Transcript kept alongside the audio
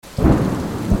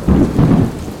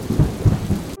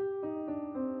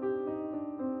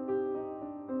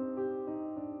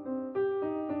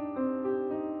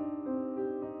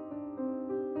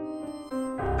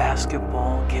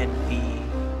basketball can be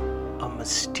a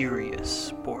mysterious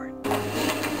sport. The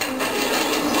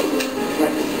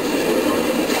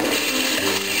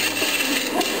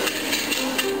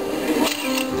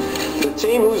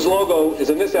team whose logo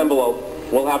is in this envelope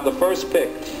will have the first pick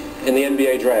in the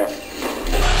NBA draft.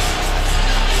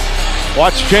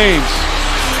 Watch James.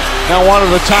 Now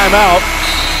wanted a timeout,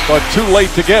 but too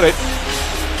late to get it.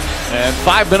 And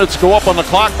 5 minutes go up on the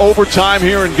clock. Overtime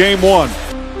here in game one.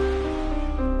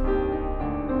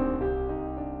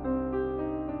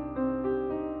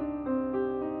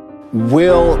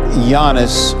 Will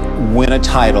Giannis win a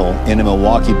title in a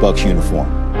Milwaukee Bucks uniform?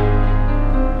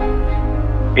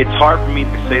 It's hard for me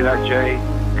to say that, Jay,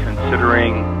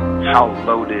 considering how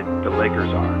loaded the Lakers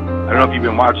are. I don't know if you've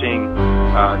been watching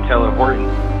Taylor Horton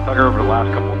Tucker over the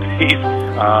last couple of days.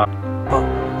 But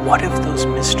what if those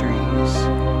mysteries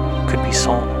could be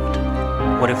solved?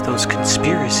 What if those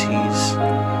conspiracies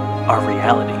are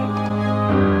reality?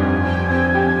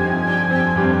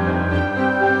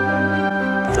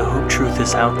 The hoop truth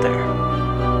is out there.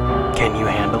 Can you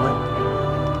handle it?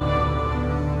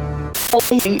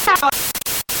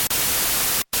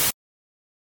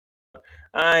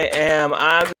 I am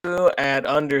Agu at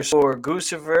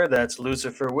 _Gucifer. That's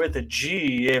Lucifer with a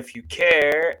G if you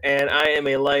care. And I am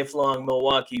a lifelong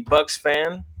Milwaukee Bucks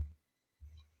fan.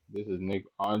 This is Nick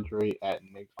Andre at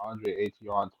Nick Andre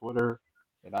ATR on Twitter.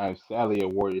 And I am sadly a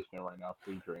Warriors fan right now.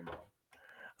 Free Draymond.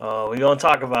 Oh, we're going to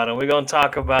talk about him.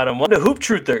 Welcome to Hoop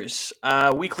Truthers,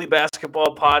 weekly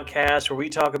basketball podcast where we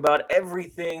talk about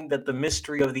everything that the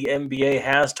mystery of the NBA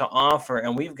has to offer.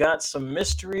 And we've got some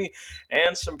mystery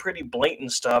and some pretty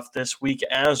blatant stuff this week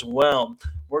as well.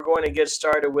 We're going to get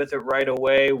started with it right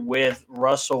away with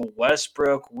Russell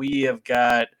Westbrook. We've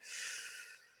been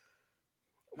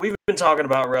talking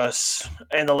about Russ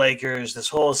and the Lakers this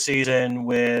whole season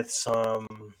with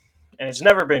some... And it's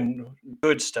never been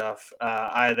good stuff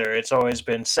either. It's always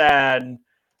been sad,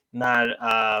 not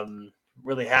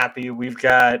really happy. We've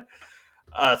got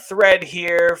a thread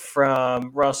here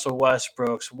from Russell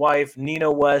Westbrook's wife,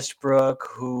 Nina Westbrook,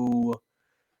 who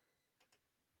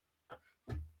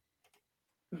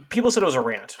people said it was a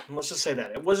rant. Let's just say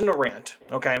that. It wasn't a rant,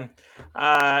 okay?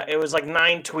 It was like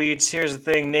 9 tweets. Here's the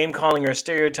thing. Name-calling or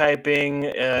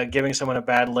stereotyping, giving someone a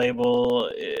bad label,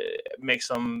 makes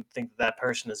them think that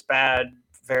person is bad.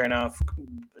 Fair enough.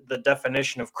 The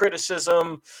definition of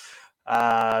criticism.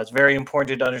 It's very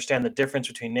important to understand the difference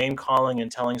between name-calling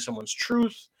and telling someone's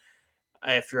truth.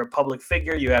 If you're a public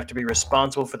figure, you have to be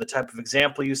responsible for the type of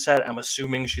example you set. I'm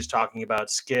assuming she's talking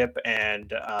about Skip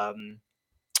and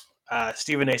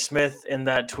Stephen A. Smith in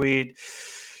that tweet.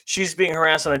 She's being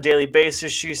harassed on a daily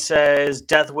basis, she says.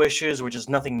 Death wishes, which is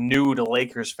nothing new to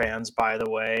Lakers fans, by the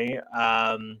way.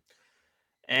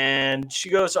 And she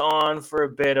goes on for a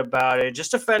bit about it, just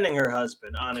defending her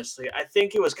husband, honestly. I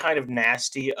think it was kind of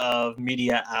nasty of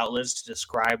media outlets to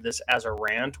describe this as a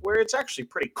rant, where it's actually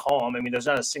pretty calm. I mean, there's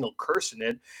not a single curse in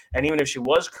it. And even if she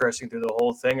was cursing through the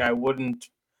whole thing, I wouldn't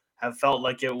have felt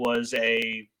like it was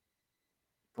a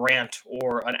rant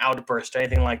or an outburst,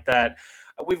 anything like that.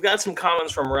 We've got some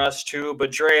comments from Russ too,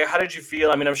 but Dre, how did you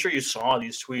feel? I mean, I'm sure you saw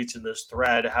these tweets in this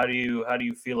thread. How do you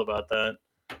feel about that?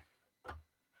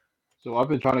 So I've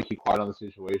been trying to keep quiet on the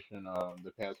situation.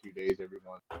 The past few days,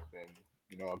 everyone's been,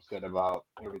 upset about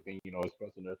everything,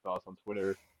 expressing their thoughts on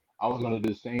Twitter. I was going to do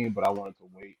the same, but I wanted to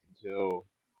wait until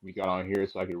we got on here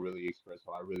so I could really express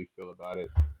how I really feel about it.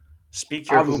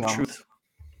 Speak your hoop truth.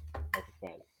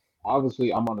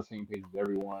 Obviously, I'm on the same page as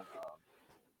everyone.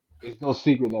 It's no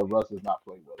secret that Russ has not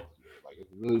played well this year. Like,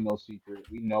 it's really no secret.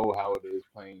 We know how it is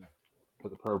playing for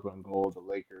the purple and gold, the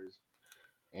Lakers.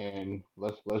 And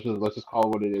let's just call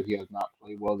it what it is. He has not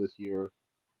played well this year,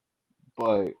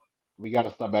 but we got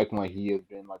to stop acting like he has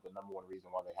been like the number one reason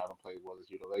why they haven't played well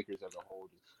this year. The Lakers as a whole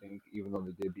just stink, even though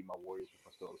they did beat my Warriors, which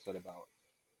I'm still upset about.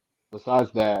 Besides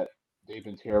that, they've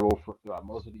been terrible throughout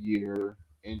most of the year.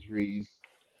 Injuries,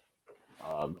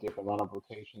 different lineup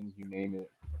rotations, you name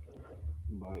it.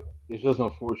 But it's just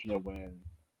unfortunate when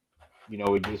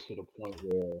it gets to the point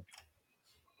where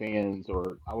fans,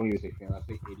 or I wouldn't even say fans, I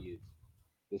say idiots,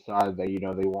 decide that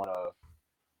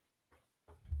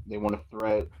they want to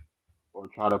threat or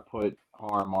try to put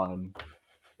harm on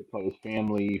the player's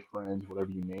family, friends, whatever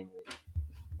you name it.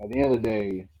 At the end of the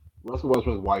day, Russell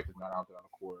Westbrook's wife is not out there on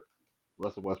the court.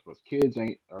 Russell Westbrook's kids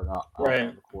are not out there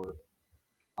on the court.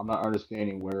 I'm not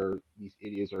understanding where these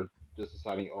idiots are just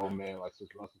deciding, oh man, like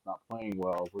since Russ is not playing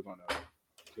well, we're gonna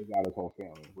take out his whole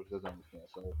family, which doesn't understand.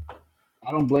 So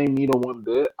I don't blame Nina one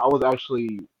bit. I was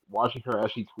actually watching her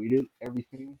as she tweeted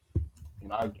everything,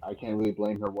 and I can't really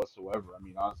blame her whatsoever. I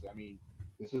mean, honestly,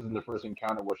 this isn't the first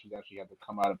encounter where she's actually had to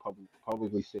come out and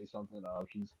publicly say something.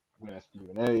 She's went at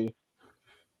Stephen A.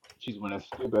 She's went at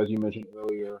Skip, as you mentioned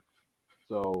earlier.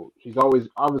 So she's always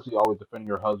obviously always defending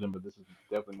her husband, but this is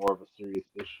definitely more of a serious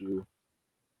issue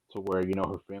to where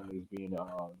her family is being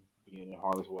in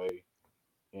harm's way.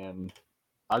 And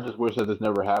I just wish that this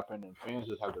never happened. And fans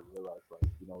just have to realize, like,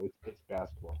 it's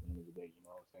basketball at the end of the day. You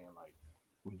know what I'm saying? Like,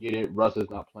 we get it. Russ is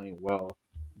not playing well.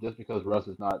 Just because Russ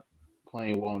is not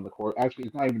playing well in the court, actually,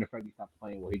 it's not even the fact he's not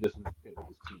playing well. He doesn't fit with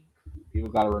his team. People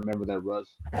got to remember that Russ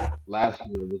last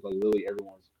year was like literally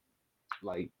everyone's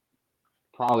like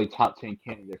probably top 10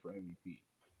 candidate for MVP.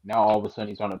 Now all of a sudden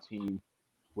he's on a team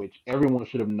which everyone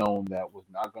should have known that was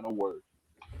not going to work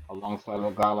alongside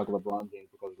a guy like LeBron James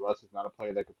because Russ is not a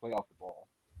player that can play off the ball.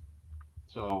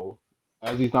 So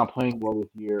as he's not playing well this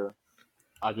year,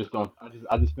 I just don't.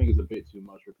 I just think it's a bit too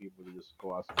much for people to just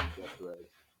go out sending death threats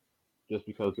just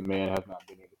because the man has not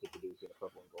been able to produce in a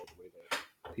couple of goals the way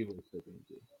that people expect him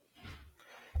to.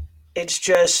 It's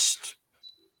just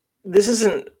this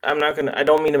isn't. I'm not gonna. I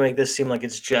don't mean to make this seem like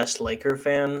it's just Laker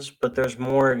fans, but there's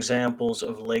more examples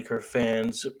of Laker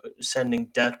fans sending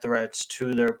death threats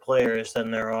to their players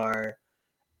than there are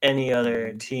any other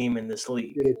Mm-hmm. team in this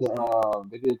league. They did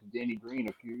it to Danny Green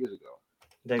a few years ago.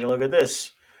 Take a look at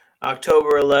this.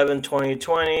 October 11,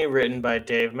 2020, written by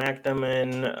Dave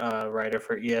McNamara, writer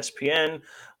for ESPN.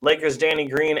 Lakers' Danny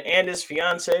Green and his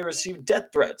fiancee received death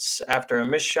threats after a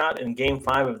missed shot in Game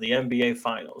 5 of the NBA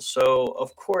Finals. So,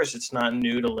 of course, it's not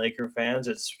new to Laker fans.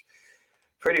 It's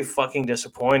pretty fucking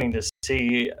disappointing to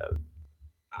see.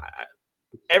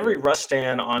 Every Russ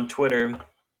stan on Twitter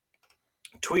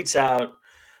tweets out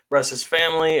Russ's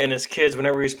family and his kids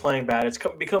whenever he's playing bad. It's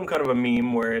become kind of a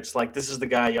meme where it's like, this is the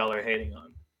guy y'all are hating on.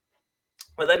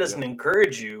 But that doesn't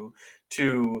encourage you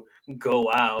to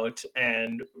go out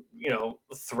and,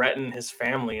 threaten his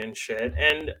family and shit.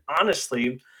 And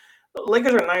honestly, the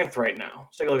Lakers are ninth right now.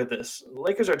 Let's take a look at this. The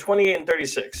Lakers are 28 and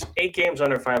 36, 8 games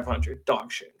under 500.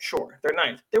 Dog shit. Sure, they're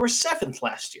ninth. They were seventh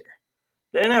last year.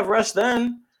 They didn't have Russ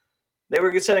then. They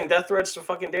were sending death threats to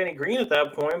fucking Danny Green at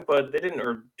that point, but they didn't,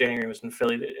 or Danny Green was in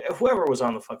Philly. Whoever was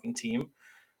on the fucking team.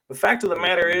 The fact of the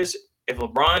matter is, if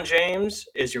LeBron James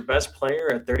is your best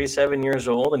player at 37 years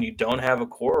old and you don't have a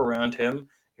core around him,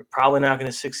 you're probably not going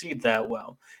to succeed that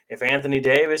well. If Anthony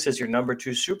Davis is your number 2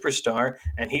 superstar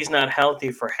and he's not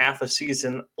healthy for half a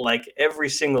season like every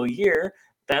single year,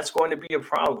 that's going to be a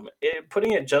problem.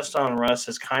 Putting it just on Russ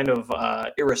is kind of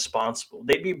irresponsible.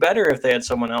 They'd be better if they had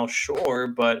someone else, sure,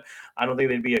 but I don't think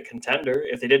they'd be a contender.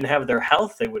 If they didn't have their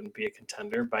health, they wouldn't be a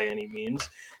contender by any means.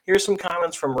 Here's some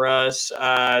comments from Russ.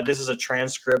 This is a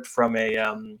transcript from a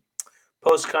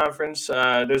post conference.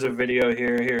 There's a video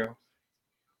here.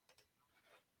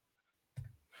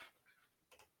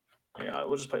 Yeah,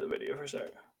 we'll just play the video for a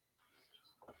second.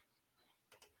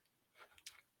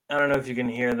 I don't know if you can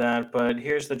hear that, but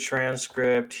here's the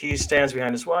transcript. He stands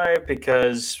behind his wife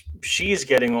because she's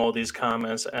getting all these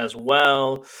comments as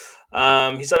well.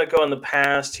 He's let it go in the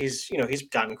past. He's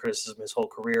gotten criticism his whole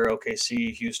career.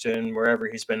 OKC, Houston, wherever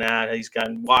he's been at. He's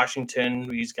gotten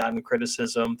Washington. He's gotten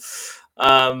criticism.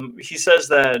 He says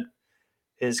that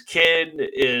his kid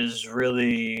is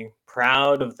really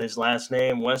proud of his last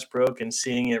name, Westbrook, and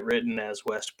seeing it written as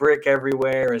Westbrick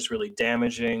everywhere is really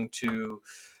damaging to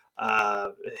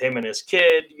him and his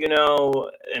kid,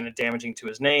 and damaging to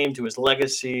his name, to his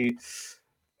legacy.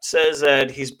 Says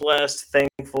that he's blessed,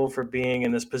 thankful for being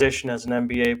in this position as an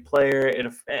NBA player.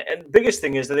 And the biggest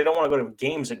thing is that they don't want to go to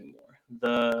games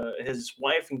anymore. His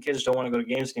wife and kids don't want to go to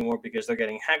games anymore because they're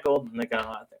getting heckled and they got a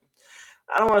lot of things.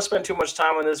 I don't want to spend too much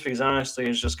time on this because honestly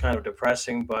it's just kind of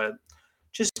depressing, but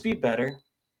just be better.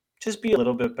 Just be a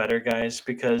little bit better, guys,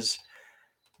 because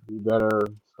Be better.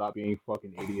 Stop being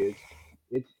fucking idiots.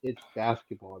 It's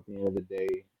basketball at the end of the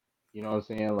day. You know what I'm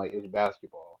saying? Like, it's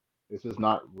basketball. This is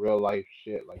not real life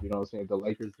shit. Like, you know what I'm saying? If the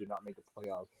Lakers do not make the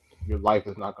playoffs, your life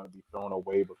is not going to be thrown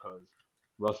away because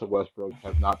Russell Westbrook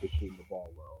has not been shooting the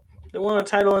ball well. they won a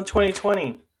title in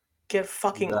 2020. Get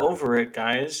fucking Exactly. over it,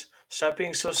 guys. Stop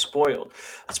being so spoiled.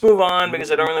 Let's move on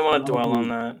because I don't really want to dwell on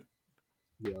that.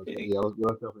 Let's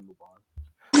definitely move on.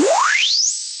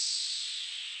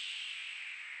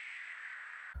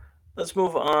 Let's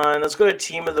move on. Let's go to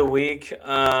Team of the Week.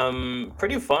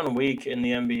 Pretty fun week in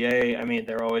the NBA. I mean,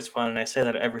 they're always fun, and I say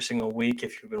that every single week.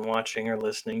 If you've been watching or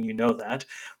listening, you know that.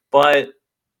 But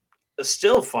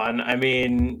still fun. I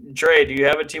mean, Dre, do you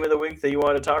have a Team of the Week that you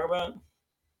want to talk about?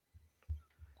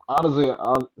 Honestly,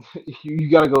 you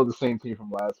got to go with the same team from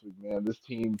last week, man. This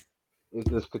team is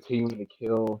just continuing to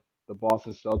kill the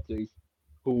Boston Celtics,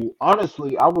 who,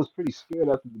 honestly, I was pretty scared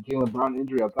after the Jaylen Brown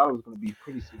injury. I thought it was going to be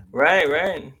pretty severe.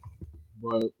 Right.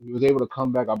 but he was able to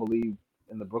come back, I believe,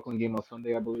 in the Brooklyn game on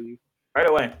Sunday, I believe, Right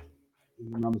away.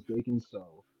 if I'm not mistaken.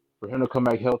 So for him to come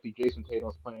back healthy, Jason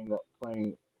Tatum's playing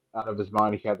out of his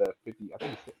mind. He had that 50, I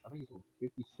think it's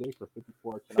 56 or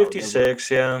 54. I cannot remember.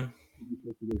 56, yeah.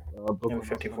 56 against Maybe Brooklyn on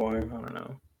 54. I Sunday. don't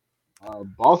know.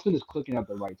 Boston is clicking at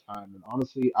the right time, and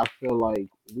honestly, I feel like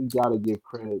we gotta give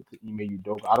credit to Ime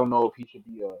Udoka. I don't know if he should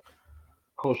be a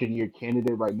Coach of the Year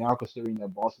candidate right now, considering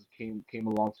that Boston came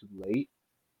along too late.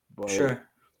 But Sure.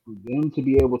 for them to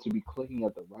be able to be clicking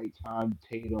at the right time,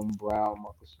 Tatum, Brown,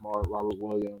 Marcus Smart, Robert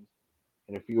Williams,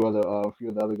 and a few of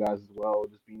the other guys as well,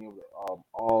 just being able to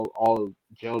all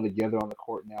gel together on the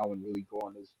court now and really go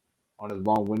on his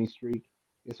long winning streak,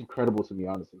 it's incredible to me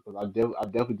honestly because I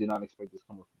definitely did not expect this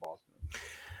coming from Boston.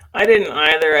 I didn't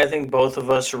either. I think both of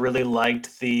us really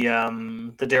liked the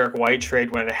Derek White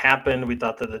trade when it happened. We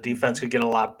thought that the defense could get a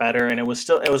lot better, and it was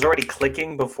already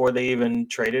clicking before they even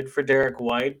traded for Derek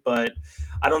White. But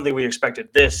I don't think we expected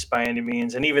this by any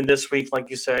means. And even this week, like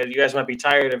you said, you guys might be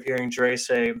tired of hearing Dre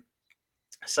say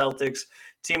Celtics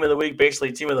team of the week,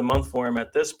 basically team of the month for him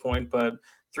at this point. But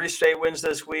 3 straight wins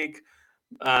this week.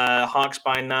 Hawks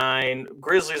by 9,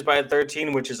 Grizzlies by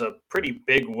 13, which is a pretty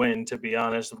big win, to be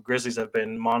honest. The Grizzlies have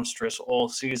been monstrous all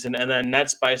season. And then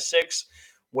Nets by 6,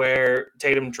 where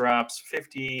Tatum drops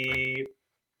 50,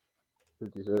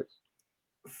 56.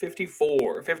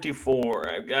 54, 54.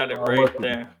 I've got it It was right 55.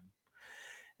 there.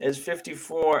 It's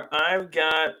 54. I've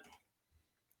got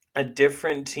a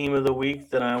different team of the week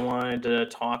that I wanted to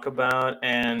talk about,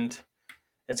 and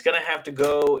it's going to have to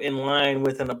go in line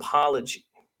with an apology.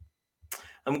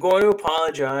 I'm going to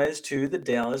apologize to the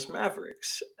Dallas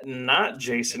Mavericks, not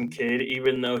Jason Kidd,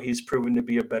 even though he's proven to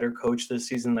be a better coach this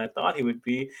season than I thought he would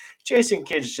be. Jason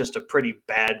Kidd's just a pretty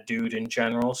bad dude in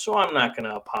general, so I'm not going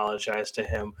to apologize to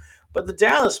him. But the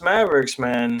Dallas Mavericks,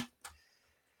 man,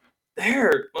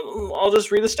 I'll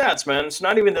just read the stats, man. It's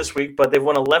not even this week, but they've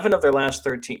won 11 of their last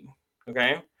 13,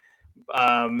 okay?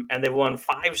 And they've won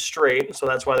 5 straight, so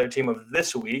that's why they're team of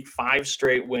this week. 5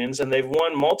 straight wins, and they've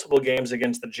won multiple games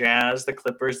against the Jazz, the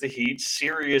Clippers, the Heat,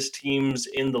 serious teams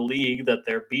in the league that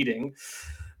they're beating.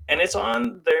 And it's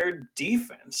on their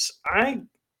defense. I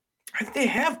think they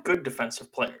have good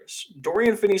defensive players.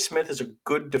 Dorian Finney-Smith is a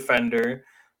good defender.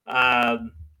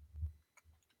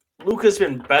 Luka's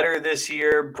been better this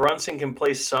year. Brunson can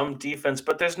play some defense,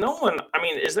 but there's no one. I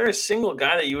mean, is there a single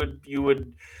guy that you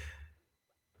would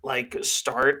like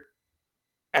start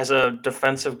as a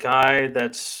defensive guy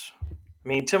that's I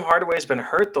mean, Tim Hardaway's been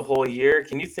hurt the whole year.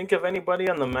 Can you think of anybody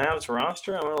on the Mavs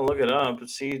roster? I'm gonna look it up and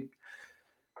see.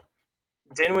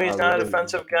 Dinwiddie's Not not a really.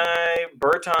 defensive guy.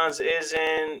 Bertans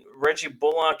isn't. Reggie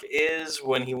Bullock is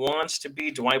when he wants to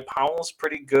be. Dwight Powell's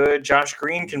pretty good. Josh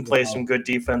Green can play some good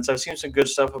defense. I've seen some good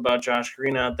stuff about Josh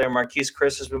Green out there. Marquise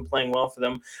Chris has been playing well for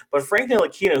them. But Frank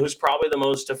Ntilikina, who's probably the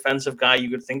most defensive guy you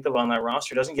could think of on that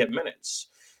roster, doesn't get minutes.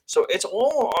 So it's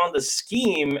all on the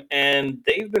scheme, and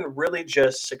they've been really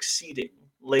just succeeding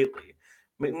lately.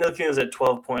 Ntilikina's at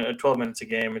 12 minutes a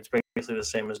game. It's basically the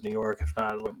same as New York, if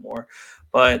not a little more.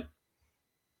 But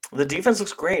the defense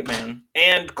looks great, man.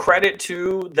 And credit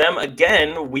to them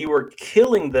again. We were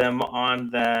killing them on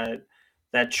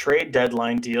that trade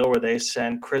deadline deal where they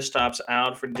sent Kristaps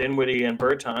out for Dinwiddie and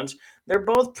Bertans. They're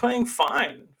both playing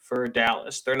fine for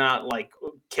Dallas. They're not like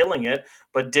killing it,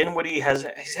 but Dinwiddie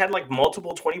he's had like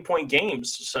multiple 20-point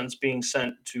games since being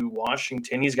sent to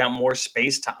Washington. He's got more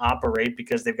space to operate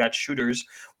because they've got shooters.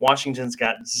 Washington's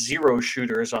got 0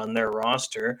 shooters on their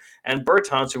roster. And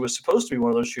Bertans, who was supposed to be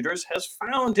one of those shooters, has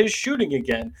found his shooting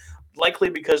again. Likely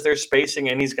because they're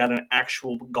spacing and he's got an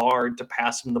actual guard to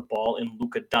pass him the ball in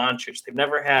Luka Doncic. They've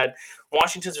never had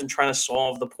Washington's been trying to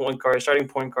solve the starting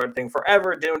point guard thing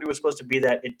forever. Dinwiddie was supposed to be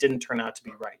that. It didn't turn out to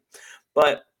be right.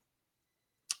 But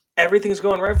everything's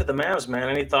going right for the Mavs, man.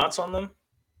 Any thoughts on them?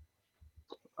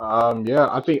 Yeah,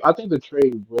 I think the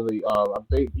trade really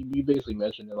you basically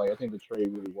mentioned it. Like I think the trade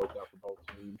really worked out for both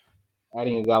teams.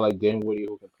 Adding a guy like Dinwiddie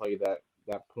who can play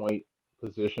that point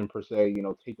position per se,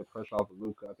 take the pressure off of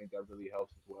Luka. I think that really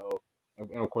helps as well. And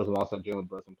of course, alongside Jalen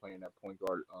Brunson playing that point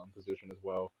guard position as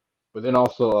well. But then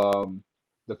also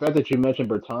the fact that you mentioned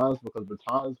Bertans because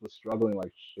Bertans was struggling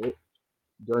like shit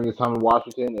during his time in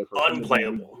Washington, and for him to be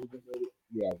Unplayable. rejuvenated,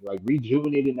 yeah, like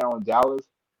rejuvenated now in Dallas,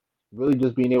 really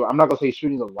just being able. I'm not gonna say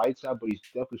shooting the lights out, but he's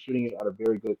definitely shooting it at a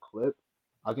very good clip.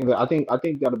 I think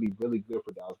that'll be really good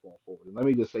for Dallas going forward. And let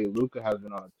me just say, Luca has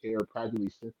been on a tear practically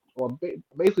since, well,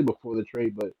 basically before the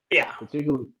trade, but Yeah.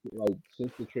 particularly like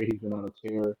since the trade, he's been on a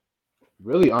tear.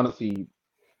 Really, honestly,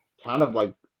 kind of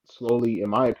like slowly,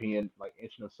 in my opinion, like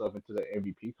inching himself into the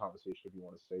MVP conversation, if you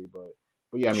want to say. But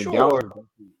yeah, I mean, Sure.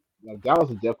 like Dallas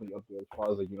is definitely up there as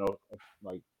far as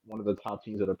like one of the top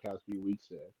teams of the past few weeks.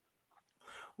 There,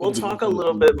 We'll it'll be talk a interesting to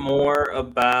little see. bit more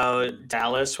about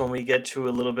Dallas when we get to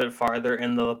a little bit farther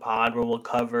into the pod, where we'll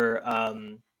cover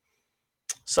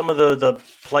some of the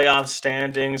playoff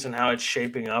standings and how it's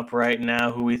shaping up right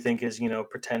now. Who we think is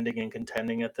pretending and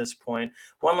contending at this point.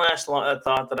 One last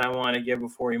thought that I want to give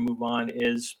before we move on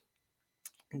is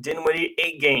Dinwiddie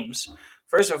 8 games.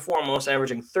 First and foremost,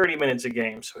 averaging 30 minutes a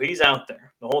game, so he's out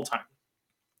there the whole time.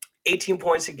 18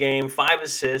 points a game, 5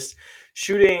 assists,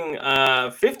 shooting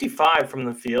 55 from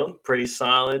the field, pretty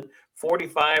solid.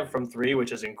 45 from three,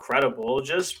 which is incredible.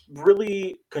 Just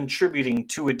really contributing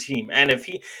to a team. And if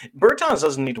Bertans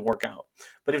doesn't need to work out,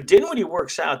 but if Dinwiddie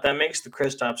works out, that makes the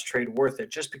Kristaps trade worth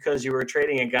it. Just because you were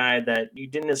trading a guy that you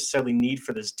didn't necessarily need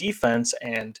for this defense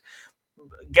and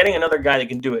getting another guy that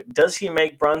can do it. Does he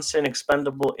make Brunson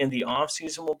expendable in the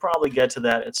offseason? We'll probably get to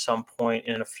that at some point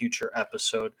in a future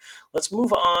episode. Let's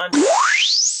move on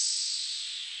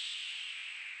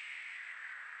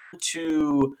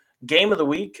to game of the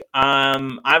week.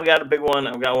 I've got a big one.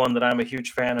 I've got one that I'm a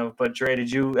huge fan of. But Dre,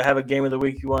 did you have a game of the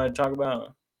week you want to talk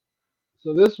about?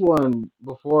 So this one,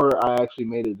 before I actually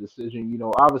made a decision,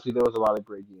 obviously there was a lot of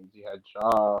great games. You had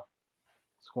Ja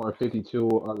scoring 52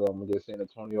 against San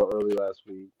Antonio early last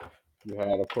week. You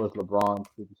had, of course, LeBron's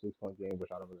 56-point game,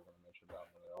 which I don't really want to mention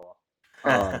that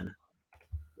one at all.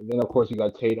 And then, of course, you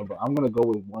got Tatum. But I'm gonna go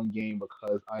with one game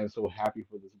because I am so happy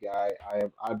for this guy.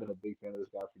 I've been a big fan of this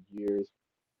guy for years.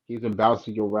 He's been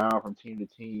bouncing around from team to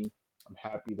team. I'm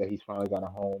happy that he's finally got a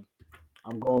home.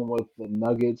 I'm going with the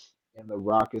Nuggets and the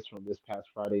Rockets from this past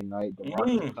Friday night.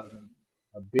 DeMarcus Mm, Cousins,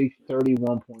 a big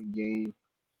 31-point game,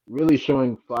 really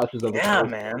showing flashes of his yeah, old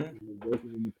self. man. He was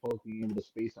working in the post game with the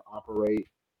space to operate,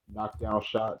 knock down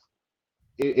shots.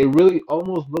 It really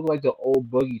almost looked like the old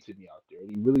Boogie to me out there.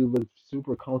 He really looked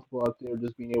super comfortable out there,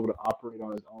 just being able to operate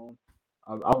on his own.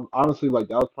 I'm honestly like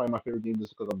that was probably my favorite game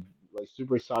just because I'm like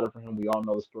super excited for him. We all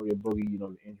know the story of Boogie,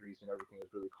 the injuries and everything has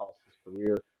really cost his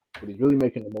career, but he's really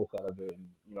making the most out of it.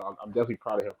 And I'm definitely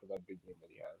proud of him for that big game that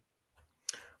he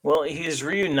had. Well, he's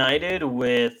reunited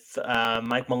with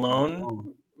Mike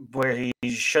Malone, where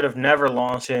he should have never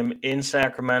lost him in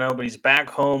Sacramento, but he's back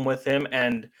home with him.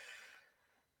 And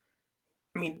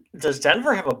I mean, does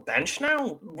Denver have a bench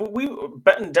now?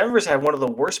 Denver's had one of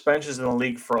the worst benches in the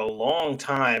league for a long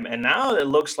time, and now it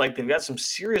looks like they've got some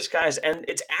serious guys. And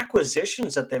it's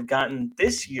acquisitions that they've gotten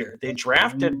this year. They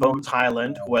drafted Bones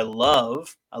Highland, who I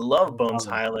love. I love Bones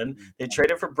Highland. They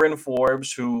traded for Bryn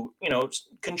Forbes, who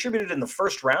contributed in the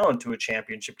first round to a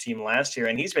championship team last year,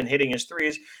 and he's been hitting his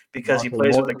threes because he Monte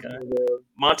plays with a Morris guy. was there.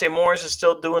 Monte Morris is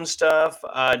still doing stuff.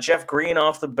 Jeff Green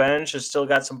off the bench has still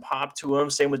got some pop to him.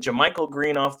 Same with Jermichael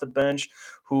Green off the bench,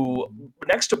 who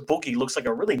next to Boogie looks like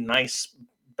a really nice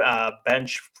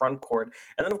bench front court.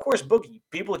 And then, of course, Boogie.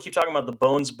 People keep talking about the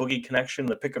Bones Boogie connection,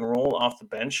 the pick and roll off the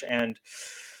bench. And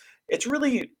it's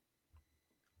really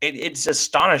it's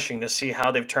astonishing to see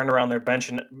how they've turned around their bench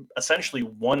in essentially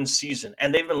one season.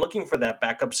 And they've been looking for that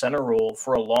backup center role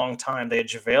for a long time. They had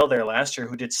JaVale there last year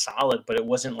who did solid, but it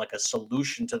wasn't like a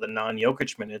solution to the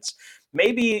non-Jokic minutes.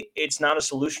 Maybe it's not a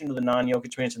solution to the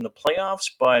non-Jokic minutes in the playoffs,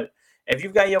 but if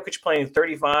you've got Jokic playing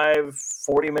 35,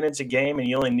 40 minutes a game and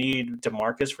you only need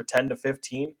DeMarcus for 10 to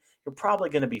 15, you're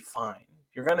probably going to be fine.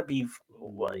 You're going to be,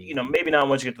 maybe not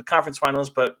once you get to the conference finals,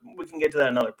 but we can get to that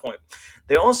another point.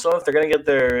 They also, if they're going to get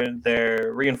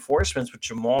their reinforcements with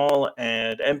Jamal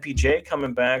and MPJ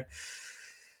coming back,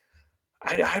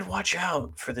 I'd watch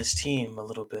out for this team a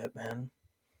little bit, man.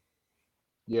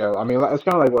 Yeah, I mean, it's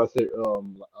kind of like what I said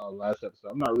last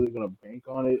episode. I'm not really gonna bank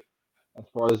on it as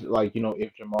far as like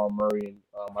if Jamal Murray and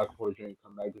Michael Porter Jr.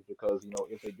 come back, just because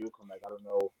if they do come back, I don't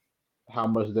know how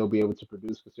much they'll be able to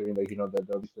produce, considering that that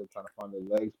they'll be still trying to find their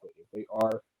legs. But if they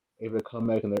are able to come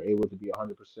back and they're able to be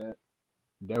 100%,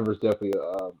 Denver's definitely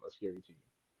a scary team.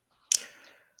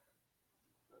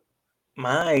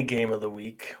 My game of the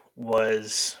week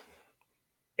was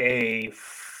a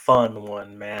fun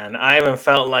one, man. I haven't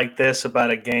felt like this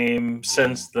about a game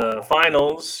since the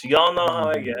finals. Y'all know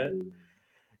how I get.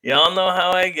 Y'all know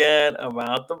how I get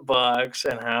about the Bucks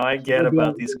and how I get Slow about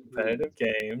down, these please. competitive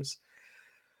games.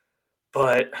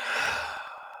 But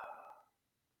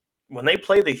when they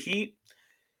play the Heat,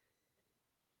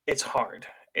 it's hard.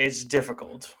 It's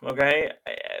difficult. Okay.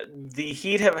 The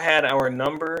Heat have had our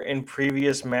number in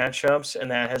previous matchups, and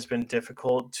that has been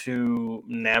difficult to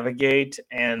navigate.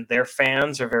 And their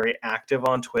fans are very active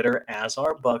on Twitter, as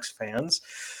are Bucks fans.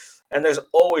 And there's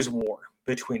always war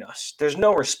between us. There's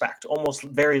no respect, almost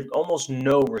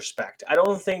no respect. I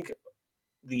don't think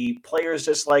the players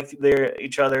dislike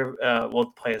each other. Well,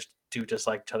 the players do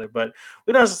dislike each other, but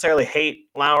we don't necessarily hate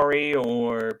Lowry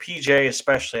or PJ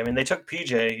especially. I mean, they took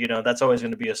PJ. That's always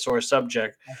going to be a sore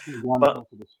subject. I think Giannis But has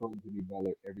to destroy Jimmy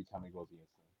Butler every time he goes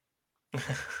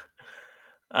against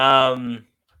him. um,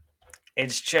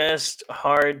 it's just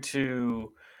hard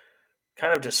to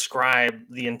kind of describe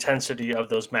the intensity of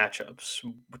those matchups.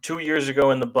 2 years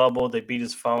ago in the bubble, they beat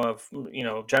us,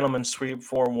 gentleman sweep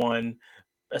 4-1,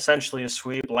 essentially a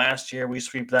sweep. Last year, we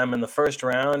sweep them in the first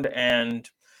round and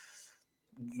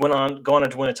going on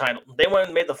to win a title. They went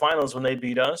and made the finals when they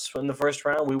beat us in the first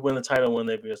round. We win the title when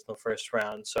they beat us in the first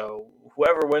round. So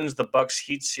whoever wins the Bucks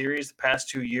Heat series the past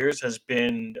 2 years has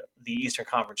been the Eastern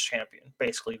Conference champion,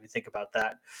 basically, if you think about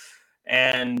that.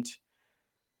 And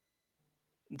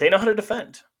they know how to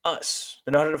defend us.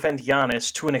 They know how to defend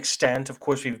Giannis to an extent. Of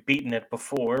course, we've beaten it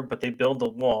before, but they build the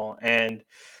wall. And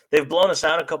they've blown us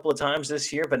out a couple of times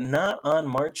this year, but not on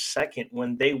March 2nd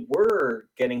when they were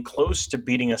getting close to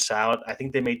beating us out. I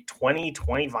think they made 20,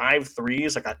 25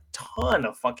 threes, like a ton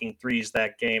of fucking threes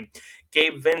that game.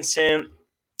 Gabe Vincent,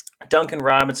 Duncan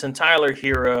Robinson, Tyler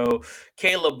Hero,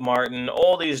 Caleb Martin,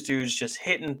 all these dudes just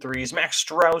hitting threes. Max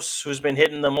Strauss, who's been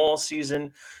hitting them all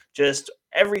season, just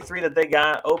every three that they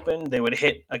got open, they would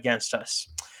hit against us.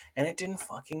 And it didn't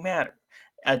fucking matter.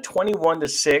 At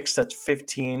 21-6, that's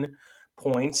 15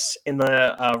 points in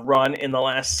the run in the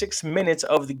last 6 minutes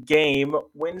of the game,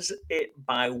 wins it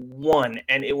by 1.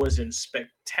 And it was in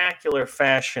spectacular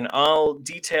fashion. I'll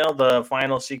detail the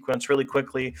final sequence really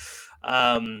quickly.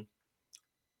 Bam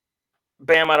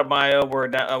Adebayo,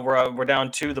 we're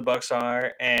down 2, the Bucks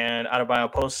are, and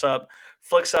Adebayo posts up,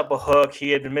 flicks up a hook. He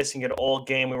had been missing it all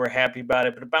game. We were happy about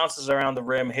it, but it bounces around the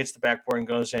rim, hits the backboard, and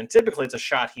goes in. Typically, it's a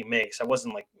shot he makes. It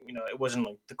wasn't like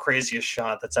the craziest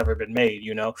shot that's ever been made,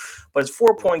 But it's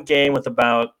 4-point game with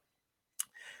about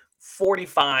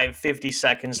 45, 50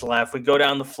 seconds left. We go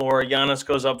down the floor. Giannis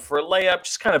goes up for a layup,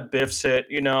 just kind of biffs it,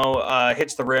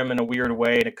 hits the rim in a weird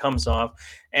way, and it comes off.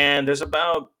 And there's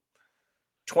about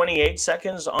 28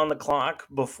 seconds on the clock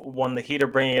before when the Heat are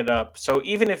bringing it up. So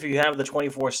even if you have the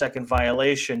 24-second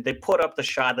violation, they put up the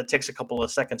shot that takes a couple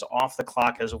of seconds off the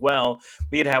clock as well.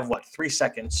 We'd have 3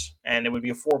 seconds, and it would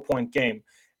be a 4-point game.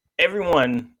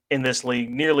 Everyone in this league,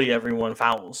 nearly everyone,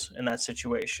 fouls in that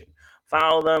situation.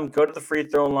 Foul them, go to the free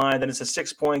throw line. Then it's a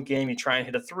 6-point game. You try and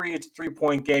hit a 3. It's a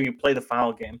 3-point game. You play the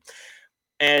foul game.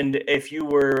 And if you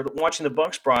were watching the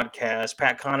Bucks broadcast,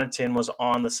 Pat Connaughton was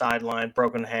on the sideline,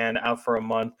 broken hand, out for a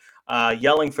month,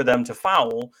 yelling for them to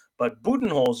foul. But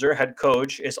Budenholzer, head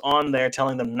coach, is on there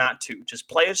telling them not to. Just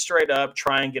play it straight up,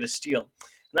 try and get a steal. And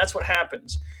that's what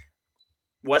happens.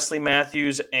 Wesley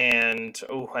Matthews and,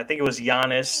 I think it was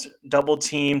Giannis, double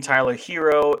team Tyler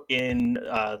Hero in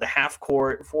the half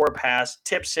court for a pass,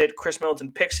 tips it. Chris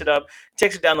Middleton picks it up,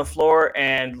 takes it down the floor,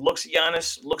 and looks at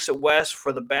Giannis, looks at West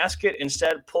for the basket.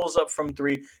 Instead, pulls up from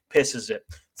 3, pisses it.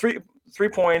 3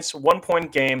 points,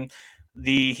 1-point game.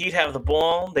 The Heat have the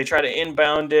ball. They try to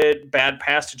inbound it. Bad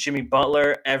pass to Jimmy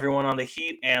Butler. Everyone on the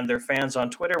Heat and their fans on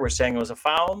Twitter were saying it was a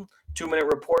foul. 2-minute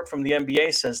report from the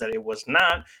NBA says that it was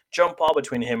not. Jump ball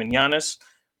between him and Giannis.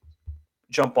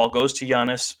 Jump ball goes to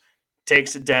Giannis.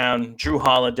 Takes it down. Drew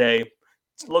Holiday.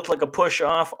 It looked like a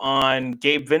push-off on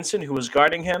Gabe Vincent, who was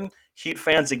guarding him. Heat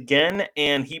fans again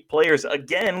and Heat players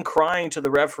again crying to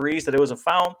the referees that it was a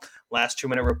foul. Last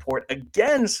 2-minute report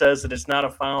again says that it's not a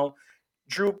foul.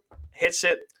 Drew hits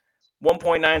it.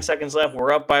 1.9 seconds left.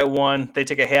 We're up by 1. They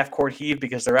take a half-court heave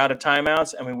because they're out of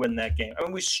timeouts, and we win that game. I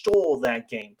mean, we stole that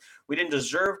game. We didn't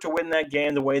deserve to win that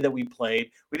game the way that we played.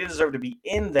 We didn't deserve to be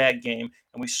in that game,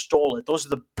 and we stole it. Those are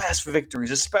the best victories,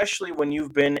 especially when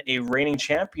you've been a reigning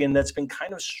champion that's been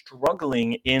kind of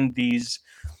struggling in these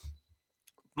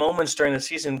moments during the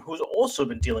season, who's also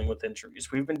been dealing with injuries.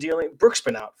 Brooks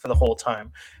been out for the whole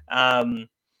time.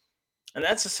 And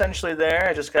that's essentially there.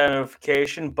 I just got a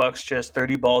notification. Bucks just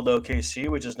 30-balled OKC,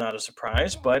 which is not a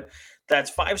surprise, but that's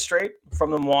 5 straight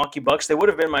from the Milwaukee Bucks. They would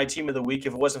have been my team of the week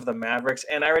if it wasn't for the Mavericks,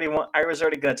 and I was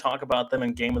already going to talk about them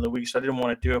in game of the week, so I didn't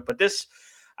want to do it. But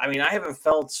I haven't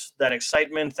felt that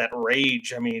excitement, that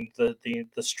rage. I mean, the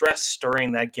stress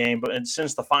during that game, but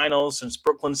since the finals, since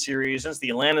Brooklyn series, since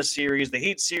the Atlanta series, the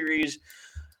Heat series,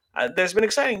 there's been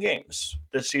exciting games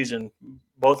this season,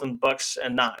 both in Bucks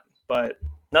and not, but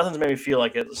nothing's made me feel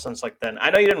like it since then. I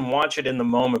know you didn't watch it in the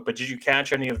moment, but did you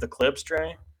catch any of the clips,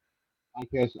 Dre? I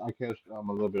catch a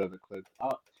little bit of the clip.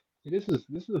 This is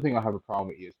the thing I have a problem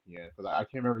with ESPN, because I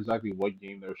can't remember exactly what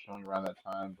game they were showing around that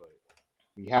time, but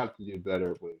we have to do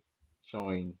better with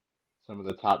showing some of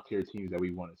the top tier teams that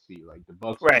we want to see. Like the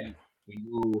Bucks, Right. we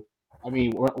knew. I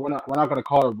mean, we're not going to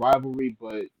call it a rivalry,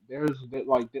 but there's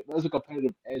a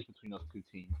competitive edge between those two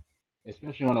teams.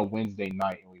 especially on a Wednesday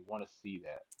night, and we want to see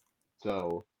that.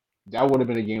 So that would have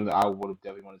been a game that I would have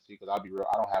definitely wanted to see because I'll be real,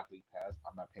 I don't have League Pass.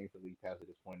 I'm not paying for League Pass at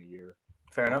this point in the year.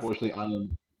 Fair enough. Unfortunately,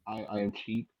 I am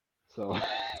cheap, so I'm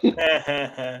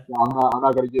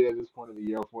not gonna get it at this point of the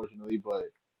year, unfortunately. But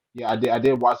yeah, I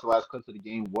did watch the last clips of the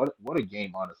game. What a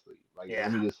game, honestly. Like let Yeah.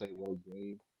 me just say, what a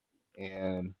game.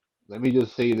 And let me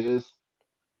just say this: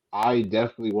 I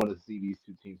definitely want to see these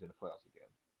two teams in the playoffs again,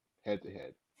 head to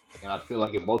head. And I feel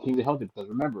like if both teams are healthy, because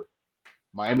remember,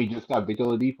 Miami just got Victor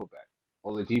Oladipo back.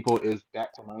 Oladipo is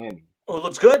back to Miami, Oh, it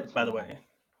looks good, by the so way.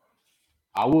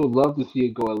 I would love to see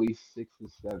it go at least 6 or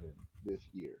 7 this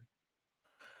year.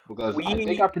 Because I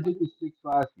think I We predicted 6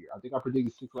 last year. I think I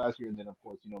predicted 6 last year, and then of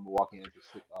course Milwaukee ends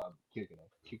up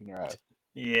kicking their ass.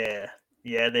 Yeah,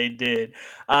 yeah, they did.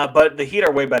 But the Heat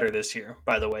are way better this year,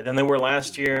 by the way, than they were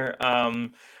last year.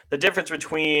 The difference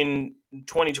between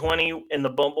 2020 in the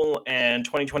bubble and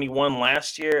 2021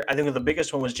 last year, I think the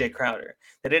biggest one was Jay Crowder.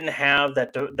 They didn't have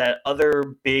that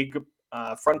other big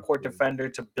front court defender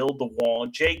to build the wall.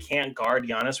 Jay can't guard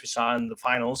Giannis. We saw in the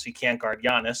finals he can't guard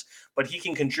Giannis, but he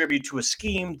can contribute to a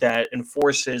scheme that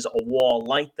enforces a wall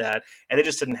like that, and they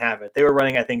just didn't have it. They were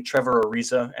running, I think, Trevor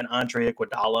Ariza and Andre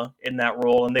Iguodala in that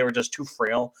role, and they were just too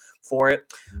frail for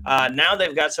it. Mhm. Now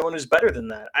they've got someone who's better than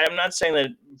that. I am not saying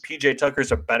that PJ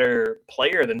Tucker's a better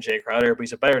player than Jay Crowder, but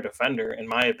he's a better defender, in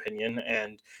my opinion,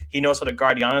 and he knows how to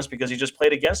guard Giannis because he just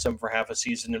played against him for half a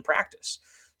season in practice.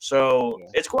 So Yeah.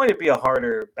 it's going to be a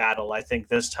harder battle, I think,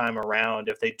 this time around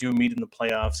if they do meet in the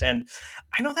playoffs. And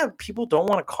I know that people don't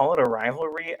want to call it a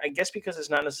rivalry, I guess because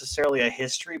it's not necessarily a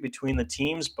history between the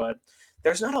teams, but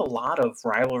there's not a lot of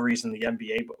rivalries in the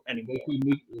NBA anymore.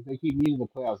 If they keep meeting the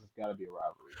playoffs, it's got to be a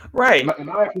rivalry. Right. In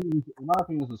my opinion,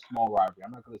 it's a small rivalry.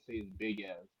 I'm not going to say as big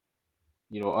as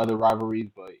other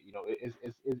rivalries, but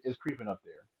it's creeping up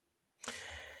there.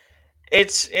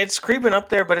 It's creeping up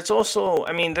there, but it's also,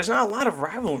 I mean, there's not a lot of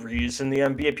rivalries in the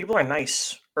NBA. People are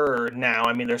nicer now.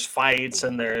 I mean, there's fights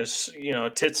and there's,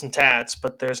 tits and tats,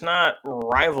 but there's not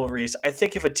rivalries. I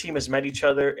think if a team has met each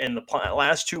other in the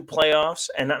last two playoffs,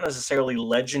 and not necessarily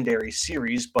legendary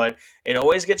series, but it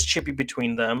always gets chippy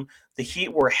between them. The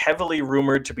Heat were heavily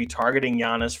rumored to be targeting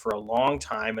Giannis for a long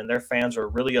time, and their fans were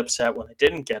really upset when they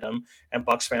didn't get him, and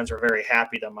Bucks fans were very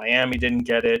happy that Miami didn't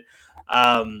get it.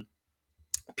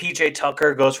 PJ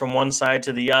Tucker goes from one side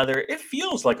to the other. It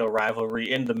feels like a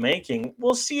rivalry in the making.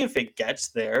 We'll see if it gets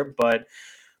there, but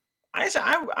I'm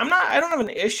not. I don't have an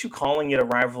issue calling it a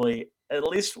rivalry. At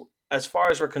least as far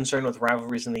as we're concerned with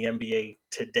rivalries in the NBA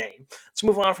today. Let's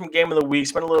move on from game of the week.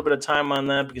 Spend a little bit of time on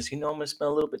that because I'm going to spend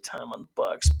a little bit of time on the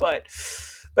Bucks. But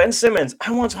Ben Simmons, I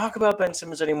don't want to talk about Ben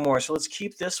Simmons anymore. So let's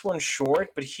keep this one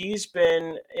short. But he's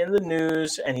been in the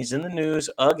news, and he's in the news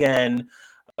again.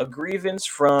 A grievance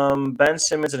from Ben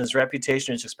Simmons and his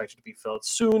reputation is expected to be filled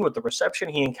soon, with the reception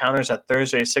he encounters at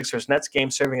Thursday's Sixers-Nets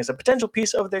game serving as a potential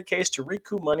piece of their case to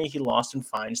recoup money he lost in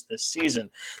fines this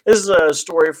season. This is a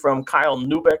story from Kyle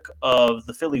Neubeck of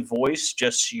the Philly Voice,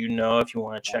 just so you know if you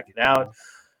want to check it out.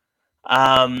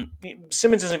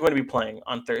 Simmons isn't going to be playing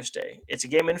on Thursday. It's a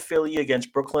game in Philly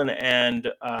against Brooklyn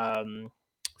and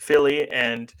Philly,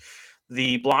 and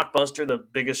the blockbuster, the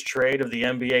biggest trade of the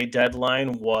NBA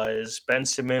deadline was Ben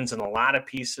Simmons and a lot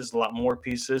more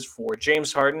pieces for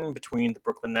James Harden between the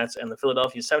Brooklyn Nets and the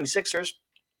Philadelphia 76ers.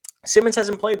 Simmons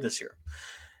hasn't played this year.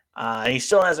 He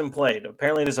still hasn't played.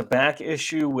 Apparently, there's a back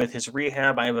issue with his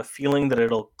rehab. I have a feeling that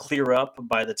it'll clear up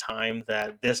by the time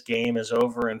that this game is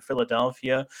over in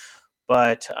Philadelphia.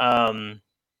 But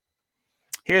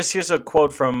here's a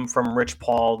quote from Rich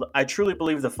Paul. I truly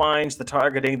believe the fines, the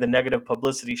targeting, the negative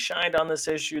publicity shined on this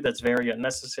issue that's very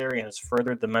unnecessary and has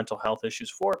furthered the mental health issues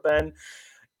for Ben.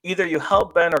 Either you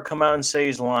help Ben or come out and say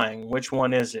he's lying. Which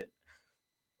one is it?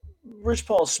 Rich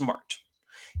Paul's smart.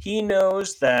 He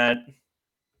knows that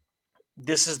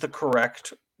this is the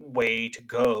correct way to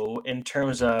go in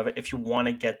terms of if you want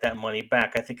to get that money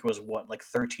back. I think it was like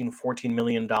 13-14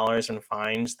 million dollars in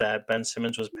fines that Ben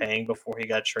Simmons was paying before he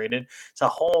got traded. It's a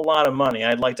whole lot of money.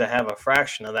 I'd like to have a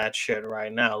fraction of that shit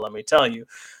right now, let me tell you.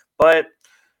 But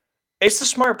it's a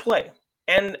smart play.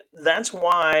 And that's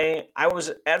why I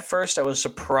was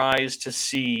surprised to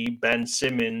see Ben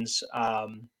Simmons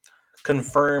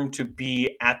confirmed to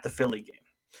be at the Philly game.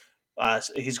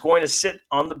 He's going to sit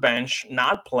on the bench,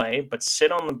 not play, but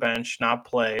sit on the bench, not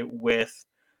play with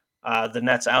the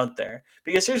Nets out there.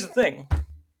 Because here's the thing: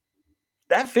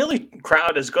 that Philly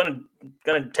crowd is gonna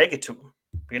take it to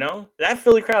him. That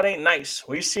Philly crowd ain't nice.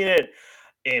 We've seen it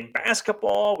in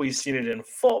basketball. We've seen it in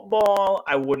football.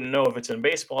 I wouldn't know if it's in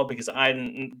baseball because I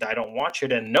don't watch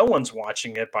it, and no one's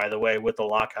watching it. By the way, with the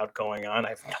lockout going on, I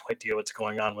have no idea what's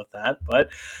going on with that,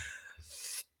 but.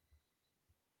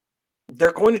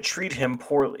 they're going to treat him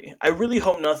poorly. I really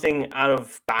hope nothing out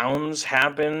of bounds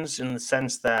happens in the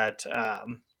sense that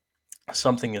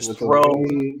something is With the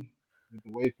thrown.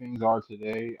 way things are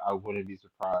today, I wouldn't be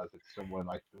surprised if someone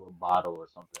like threw a bottle or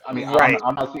something. I mean, Right.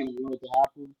 I'm not saying it to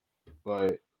happen,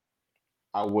 but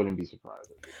I wouldn't be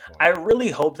surprised at this I point. really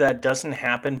hope that doesn't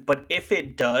happen, but if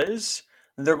it does,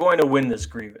 they're going to win this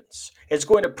grievance. It's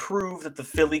going to prove that the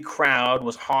Philly crowd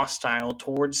was hostile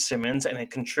towards Simmons and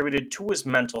it contributed to his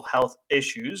mental health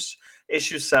issues.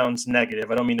 Issues sounds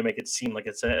negative. I don't mean to make it seem like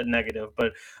it's a negative,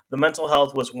 but the mental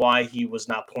health was why he was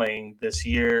not playing this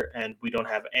year, and we don't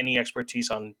have any expertise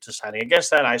on deciding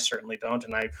against that. I certainly don't,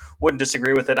 and I wouldn't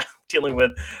disagree with it. I'm dealing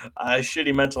with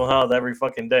shitty mental health every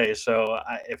fucking day. So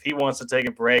if he wants to take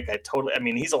a break, I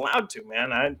mean, he's allowed to,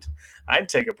 man. I'd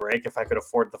take a break if I could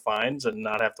afford the fines and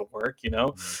not have to work, you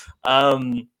know.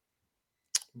 Um,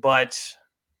 but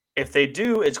if they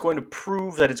do, it's going to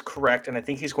prove that it's correct, and I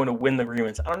think he's going to win the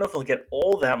grievance. I don't know if he'll get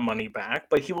all that money back,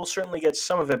 but he will certainly get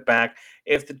some of it back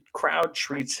if the crowd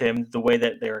treats him the way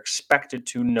that they're expected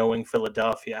to, knowing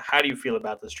Philadelphia. How do you feel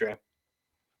about this, Trey?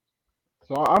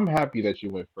 So I'm happy that you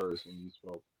went first and you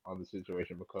spoke on the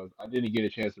situation because I didn't get a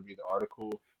chance to read the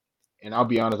article. And I'll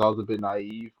be honest, I was a bit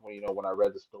naive when when I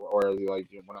read the story, or like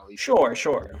when I at least Sure, when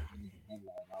sure. I read the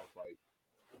headline, I was like,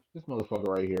 this motherfucker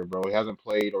right here, bro. He hasn't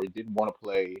played or he didn't want to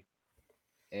play,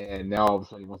 and now all of a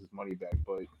sudden he wants his money back.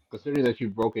 But considering that you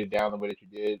broke it down the way that you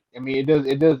did, I mean,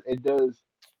 it does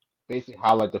basically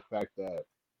highlight the fact that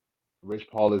Rich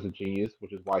Paul is a genius,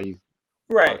 which is why he's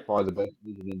by Right, far the best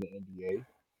agent in the NBA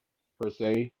per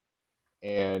se.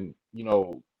 And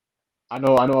I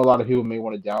know a lot of people may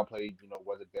want to downplay,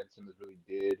 whether Ben Simmons really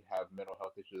did have mental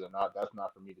health issues or not. That's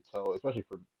not for me to tell, especially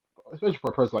for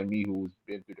a person like me who's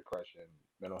been through depression,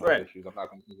 mental health right, issues. I'm not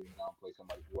going to downplay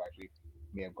somebody who actually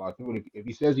may have gone through it. If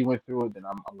he says he went through it, then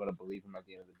I'm going to believe him at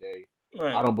the end of the day.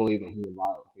 I right, don't believe that he would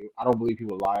lie. I don't believe he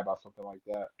would lie about something like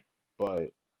that. But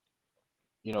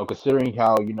considering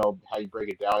how you break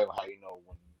it down, and how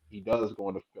when he does go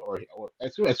into or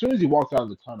as soon as he walks out of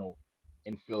the tunnel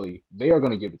in Philly, they are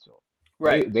going to give it to him. They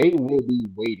right, they will be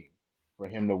waiting for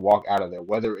him to walk out of there,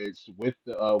 whether it's with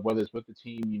the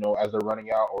team, as they're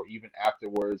running out, or even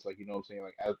afterwards, like what I'm saying,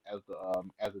 like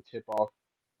as a tip off,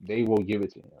 they will give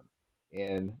it to him.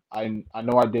 And I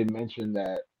know I did mention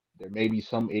that there may be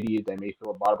some idiot that may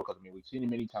throw a bottle because I mean we've seen it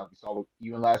many times. We saw it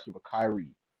even last year with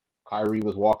Kyrie. Kyrie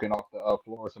was walking off the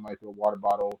floor. Somebody threw a water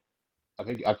bottle. I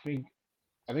think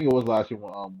it was last year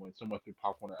when someone threw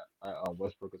popcorn at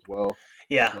Westbrook as well.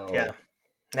 yeah, yeah. So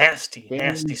Nasty,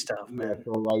 nasty fans, stuff, yeah. man.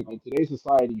 So like in today's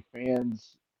society,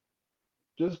 fans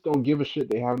just don't give a shit.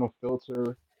 They have no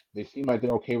filter. They seem like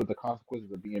they're okay with the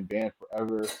consequences of being banned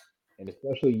forever. And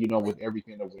especially, with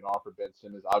everything that went on for Ben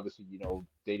Simmons, obviously,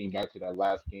 dating back to that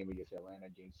last game against Atlanta,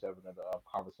 Game 7 of the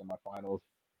conference semifinals,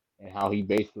 and how he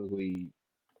basically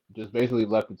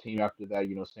left the team after that,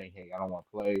 saying, "Hey, I don't want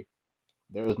to play."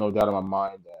 There is no doubt in my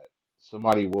mind that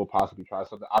somebody will possibly try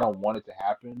something. I don't want it to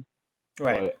happen,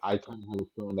 Right, but I kind of have a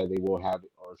feeling that they will have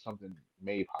it, or something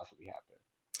may possibly happen,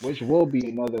 which will be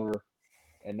another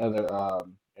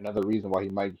reason why he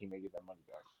may get that money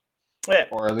back, yeah.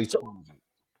 or at least So part of it.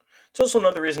 it's also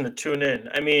another reason to tune in.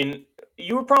 I mean,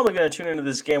 you were probably going to tune into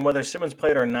this game whether Simmons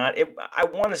played or not. I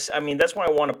want to. I mean, that's why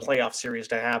I want a playoff series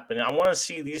to happen. I want to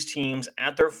see these teams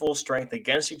at their full strength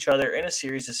against each other in a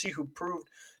series to see who proved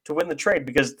to win the trade,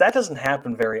 because that doesn't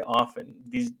happen very often.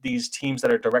 These teams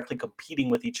that are directly competing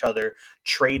with each other,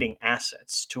 trading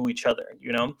assets to each other.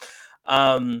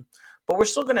 Um, but we're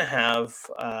still going to have.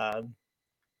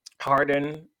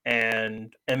 Harden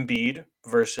and Embiid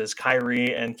versus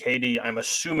Kyrie and KD. I'm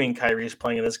assuming Kyrie is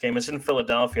playing in this game. It's in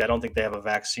Philadelphia. I don't think they have a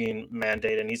vaccine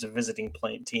mandate, and he's a visiting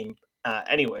playing team,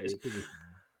 anyways. It should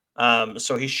be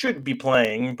So he should be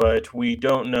playing, but we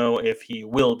don't know if he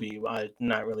will be. I'm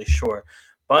not really sure.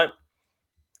 But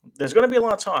there's going to be a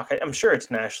lot of talk. I'm sure it's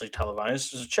nationally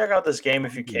televised. So check out this game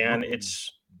if you honestly can. Brooklyn.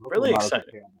 It's Brooklyn really might as well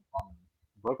exciting. pay all the fines.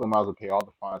 Brooklyn might as well pay all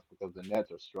the fines because the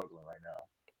Nets are struggling right now.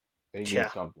 They need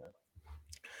Yeah. something.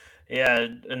 Yeah,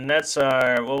 and that's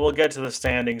well, we'll get to the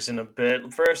standings in a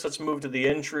bit. First, let's move to the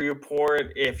injury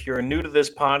report. If you're new to this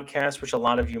podcast, which a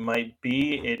lot of you might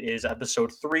be, it is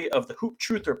episode 3 of the Hoop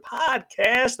Truther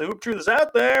podcast. The Hoop Truth is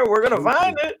out there. We're gonna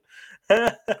find it.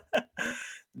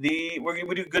 We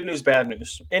do good news, bad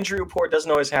news. Injury report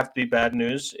doesn't always have to be bad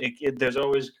news. There's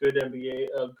always good NBA,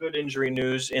 good injury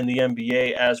news in the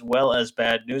NBA as well as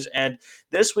bad news. And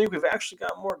this week we've actually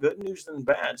got more good news than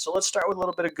bad. So let's start with a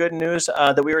little bit of good news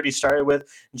that we already started with.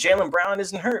 Jaylen Brown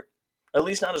isn't hurt. at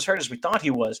least not as hurt as we thought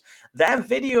he was. That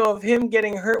video of him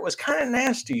getting hurt was kind of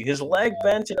nasty. His leg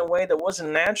bent in a way that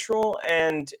wasn't natural,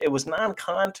 and it was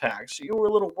non-contact, so you were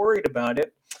a little worried about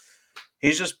it.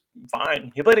 He's just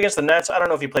fine. He played against the Nets. I don't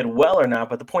know if he played well or not,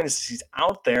 but the point is he's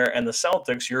out there, and the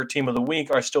Celtics, your team of the week,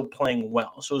 are still playing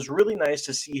well. So it was really nice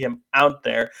to see him out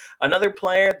there. Another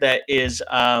player that is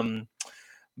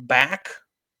back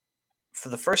for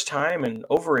the first time in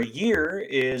over a year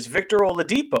is Victor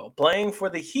Oladipo playing for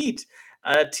the Heat,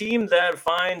 a team that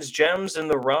finds gems in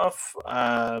the rough.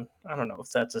 I don't know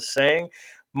if that's a saying.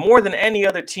 More than any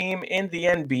other team in the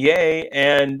NBA,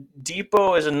 and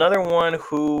Depot is another one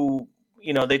who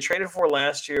they traded for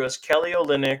last year. It was Kelly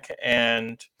Olynyk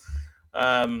and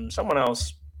someone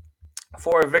else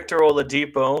for Victor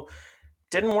Oladipo.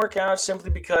 Didn't work out simply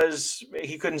because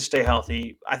he couldn't stay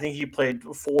healthy. I think he played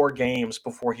 4 games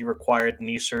before he required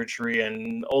knee surgery,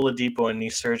 and Oladipo and knee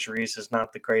surgeries is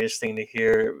not the greatest thing to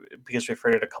hear because we've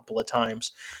heard it a couple of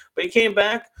times. But he came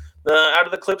back. Out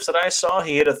of the clips that I saw,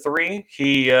 he hit a 3.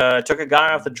 He took a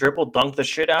guy off the dribble, dunked the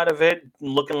shit out of it,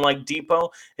 looking like Depot.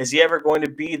 Is he ever going to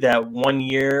be that 1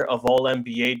 year of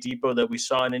All-NBA Depot that we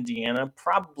saw in Indiana?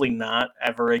 Probably not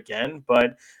ever again,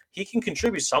 but he can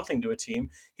contribute something to a team.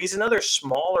 He's another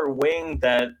smaller wing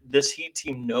that this Heat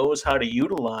team knows how to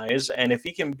utilize, and if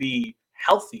he can be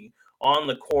healthy on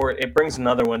the court, it brings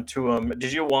another one to him.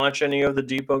 Did you watch any of the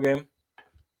Depot game?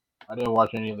 I didn't watch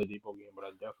any of the Depot game, but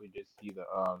I definitely did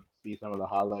see some of the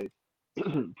highlights,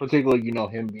 particularly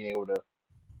him being able to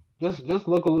just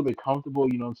look a little bit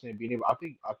comfortable. You know what I'm saying? Being able, I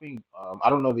think I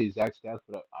don't know the exact stats,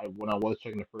 but when I was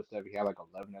checking the first half, he had like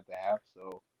 11 at the half.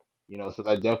 So so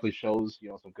that definitely shows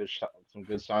some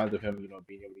good signs of him.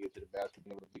 Being able to get to the basket,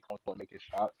 being able to be comfortable and make his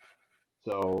shots.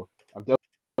 So I'm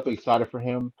definitely excited for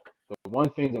him. The one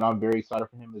thing that I'm very excited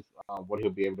for him is what he'll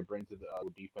be able to bring to the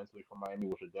defensively for Miami,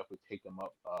 which will definitely take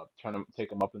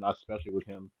him up a notch, especially with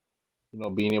him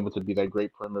being able to be that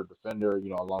great perimeter defender,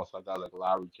 alongside guys like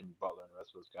Lowry, Jimmy Butler, and the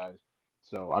rest of those guys.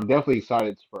 So I'm definitely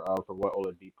excited for what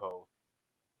Oladipo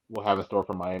will have in store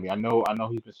for Miami. I know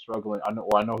he's been struggling.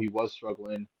 I know he was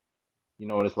struggling, in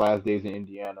his last days in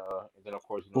Indiana, and then of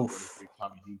course, during his Oof. brief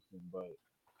time in Houston. But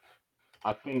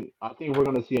I think we're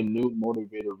gonna see a new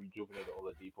motivated, rejuvenated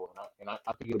Oladipo, and I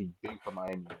think it'll be big for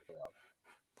Miami in the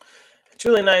playoffs. It's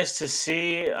really nice to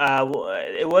see.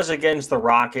 It was against the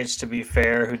Rockets, to be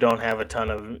fair, who don't have a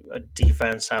ton of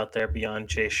defense out there beyond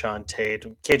Jay Sean Tate.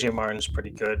 KJ Martin's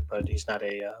pretty good, but he's not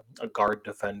a guard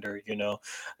defender.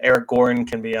 Eric Gordon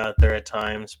can be out there at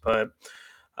times, but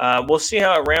we'll see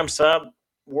how it ramps up.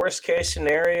 Worst case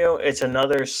scenario, it's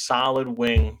another solid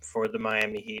wing for the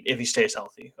Miami Heat if he stays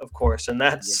healthy, of course, and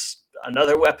Yeah, that's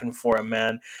another weapon for him,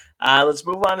 man. Let's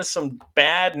move on to some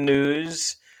bad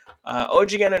news. OG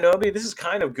Anunoby, this is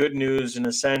kind of good news in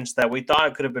a sense that we thought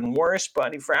it could have been worse,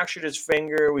 but he fractured his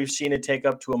finger. We've seen it take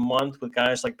up to a month with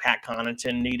guys like Pat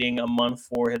Connaughton needing a month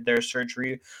for their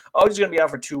surgery. OG's going to be out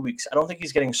for 2 weeks. I don't think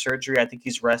he's getting surgery. I think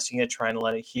he's resting it, trying to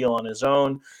let it heal on his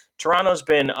own. Toronto's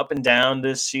been up and down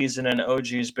this season, and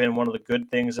OG's been one of the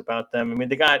good things about them. I mean,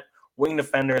 they got wing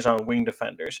defenders on wing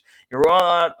defenders. You roll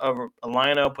out a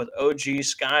lineup with OG,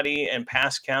 Scotty, and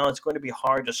Pascal, it's going to be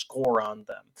hard to score on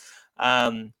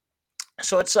them.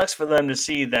 So it sucks for them to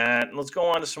see that. Let's go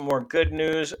on to some more good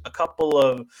news.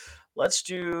 Let's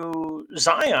do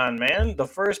Zion, man. The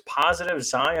first positive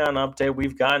Zion update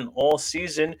we've gotten all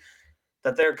season,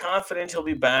 that they're confident he'll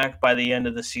be back by the end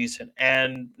of the season.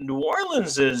 And New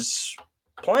Orleans is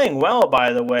playing well,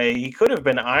 by the way. He could have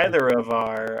been either of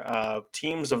our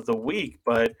teams of the week,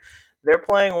 but they're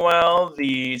playing well.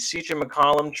 The CJ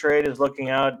McCollum trade is looking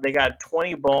out. They got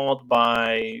 20 balled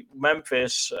by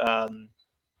Memphis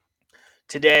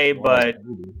today, wow, but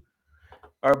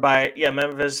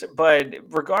Memphis. But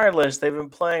regardless, they've been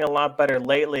playing a lot better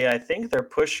lately. I think they're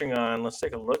pushing on. Let's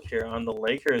take a look here on the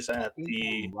Lakers I at think they're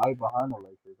the. right behind the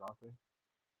Lakers, aren't they?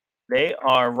 They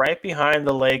are right behind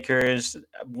the Lakers,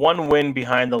 1 win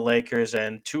behind the Lakers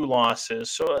and 2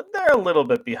 losses. So they're a little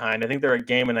bit behind. I think they're a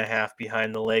game and a half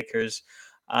behind the Lakers.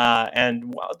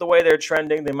 And the way they're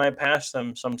trending, they might pass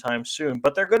them sometime soon.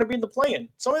 But they're going to be in the play-in.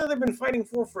 Something that they've been fighting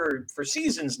for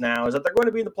seasons now is that they're going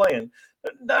to be in the play-in.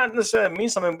 Not necessarily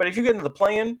means something, but if you get into the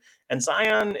play-in and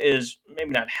Zion is maybe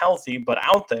not healthy, but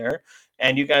out there,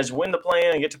 and you guys win the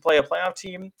play-in and get to play a playoff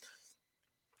team,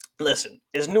 listen,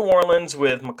 is New Orleans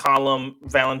with McCollum,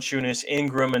 Valanciunas,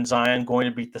 Ingram, and Zion going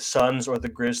to beat the Suns or the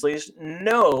Grizzlies?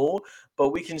 No, but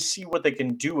we can see what they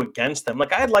can do against them.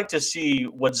 Like, I'd like to see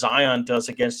what Zion does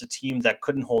against a team that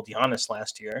couldn't hold Giannis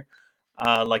last year,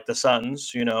 like the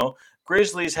Suns,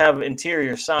 Grizzlies have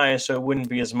interior size, so it wouldn't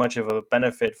be as much of a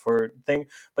benefit for thing.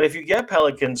 But if you get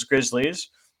Pelicans, Grizzlies,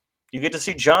 You get to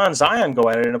see John Zion go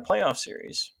at it in a playoff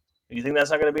series. You think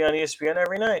that's not going to be on ESPN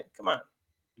every night? Come on.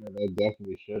 Yeah, they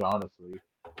definitely should, honestly.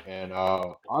 And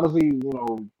honestly,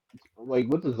 like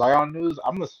with the Zion news,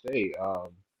 I'm gonna say,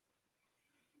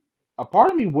 a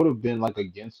part of me would have been like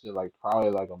against it, like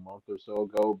probably like a month or so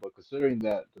ago. But considering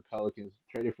that the Pelicans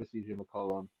traded for CJ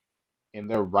McCollum and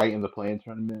they're right in the playing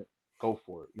tournament, go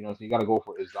for it. So you got to go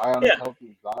for it. If Zion is Yeah,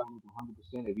 healthy, if Zion is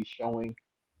 100%, if he's showing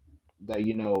that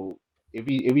if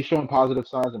he's showing positive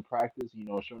signs in practice,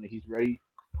 showing that he's ready,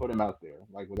 put him out there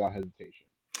like without hesitation.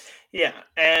 yeah,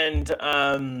 and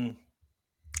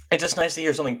it's just nice to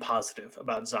hear something positive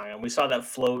about Zion. We saw that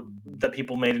float Mhm. that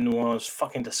people made in New Orleans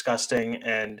fucking disgusting,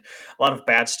 and a lot of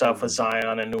bad stuff with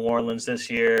Zion in New Orleans this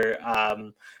year.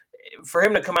 For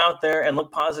him to come out there and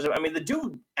look positive, I mean, the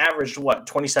dude averaged what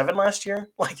 27 last year.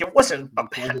 Like it wasn't a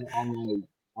He bad. started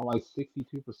on like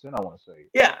 62%, I want to say.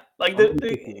 Yeah, like Or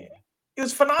maybe 51. he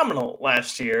was phenomenal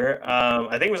last year.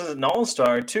 I think it was an All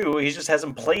Star too. He just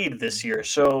hasn't played this year,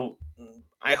 so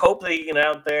I hope that he can get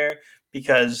out there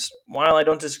because while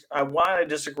I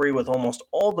disagree with almost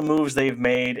all the moves they've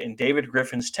made in David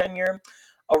Griffin's tenure,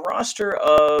 a roster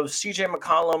of C.J.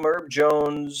 McCollum, Herb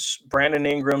Jones, Brandon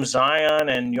Ingram, Zion,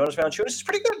 and Jonas Valanciunas is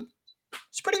pretty good.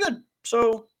 It's pretty good.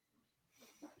 So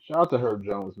Shout out to Herb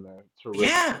Jones, man. Terrific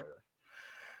yeah, player.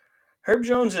 Herb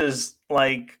Jones is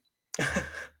like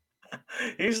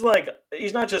he's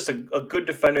not just a good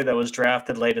defender that was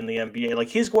drafted late in the NBA. Like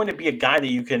he's going to be a guy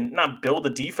that you can not build a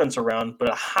defense around, but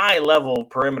a high level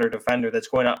perimeter defender that's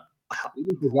going to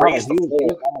Even for raise the he floor.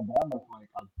 was Alabama's like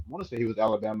I want to say he was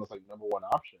Alabama's like number one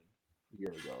option a year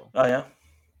ago. Oh yeah.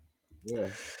 Yeah,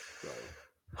 so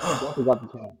he definitely got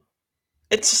the talent.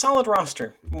 It's a solid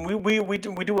roster. We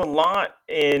do a lot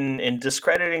in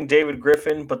discrediting David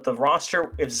Griffin, but the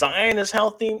roster, if Zion is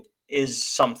healthy, is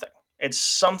something. It's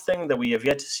something that we have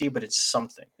yet to see, but it's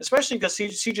something. Especially because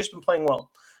CJ's been playing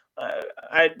well.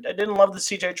 I didn't love the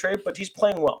CJ trade, but he's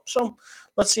playing well. So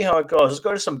let's see how it goes. Let's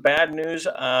go to some bad news.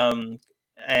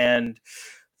 And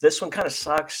this one kind of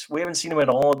sucks. We haven't seen him at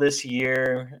all this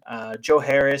year. Joe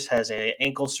Harris has a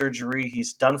ankle surgery.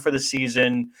 He's done for the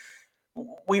season.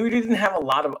 We really didn't have a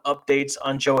lot of updates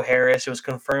on Joe Harris. It was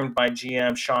confirmed by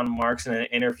GM Sean Marks in an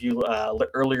interview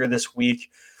earlier this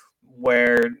week,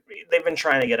 where they've been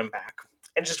trying to get him back.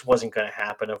 It just wasn't going to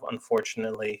happen,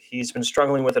 unfortunately. He's been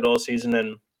struggling with it all season,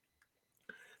 and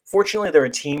fortunately, they're a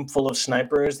team full of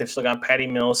snipers. They've still got Patty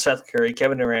Mills, Seth Curry,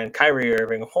 Kevin Durant, Kyrie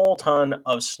Irving, a whole ton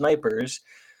of snipers.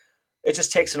 It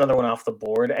just takes another one off the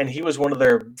board. And he was one of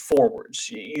their forwards.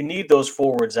 You need those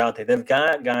forwards out there. They've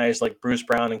got guys like Bruce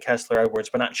Brown and Kessler Edwards,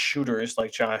 but not shooters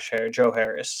like Joe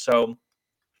Harris. So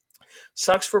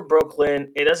sucks for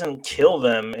Brooklyn. It doesn't kill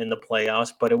them in the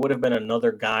playoffs, but it would have been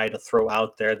another guy to throw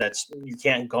out there that's you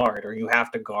can't guard or you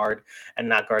have to guard and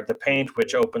not guard the paint,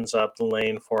 which opens up the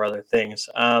lane for other things.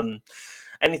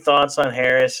 Any thoughts on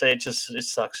Harris? It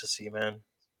sucks to see, man.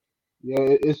 Yeah,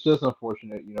 it's just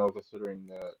unfortunate, considering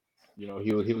that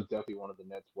he was definitely one of the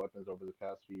Nets' weapons over the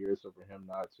past few years. So for him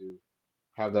not to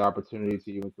have that opportunity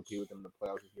to even compete with them in the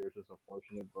playoffs this year is just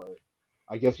unfortunate. But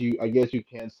I guess you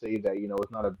can say that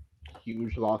it's not a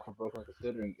huge loss for Brooklyn,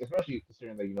 especially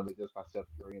considering that they just got Seth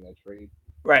Curry in that trade.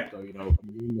 Right. So for him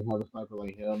to have a sniper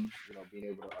like him, being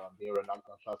able to knock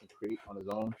down shots and create on his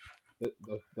own,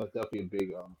 that's definitely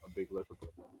a big lift for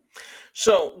Brooklyn.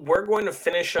 So we're going to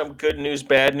finish up good news,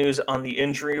 bad news on the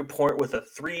injury report with a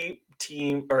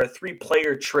three-team or a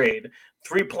three-player trade.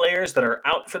 Three players that are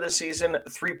out for the season,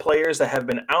 three players that have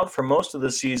been out for most of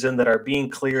the season that are being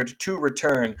cleared to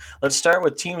return. Let's start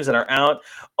with teams that are out.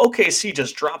 OKC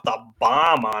just dropped a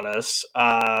bomb on us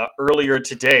earlier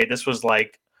today. This was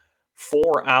like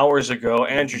 4 hours ago.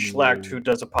 Andrew Schlecht, who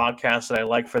does a podcast that I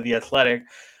like for The Athletic,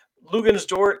 Lugens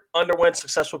Dort underwent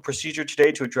successful procedure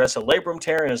today to address a labrum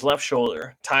tear in his left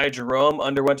shoulder. Ty Jerome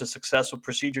underwent a successful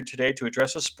procedure today to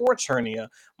address a sports hernia.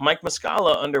 Mike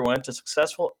Muscala underwent a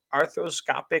successful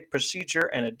arthroscopic procedure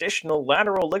and additional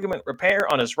lateral ligament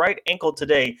repair on his right ankle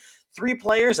today. Three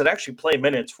players that actually play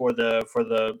minutes for the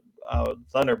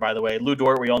Thunder, by the way. Lou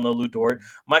Dort, we all know Lou Dort.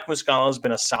 Mike Muscala has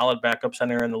been a solid backup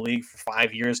center in the league for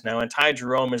 5 years now, and Ty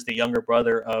Jerome is the younger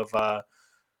brother of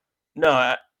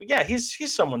no, yeah,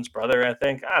 he's someone's brother, I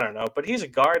think. I don't know, but he's a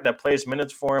guard that plays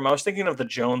minutes for him. I was thinking of the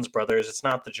Jones brothers. It's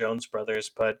not the Jones brothers,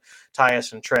 but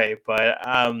Tyus and Trey. But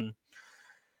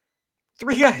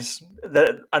three guys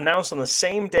that announced on the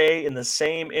same day in the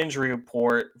same injury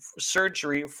report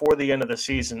surgery for the end of the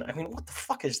season. I mean, what the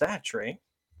fuck is that, Trey?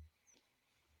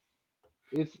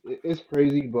 It's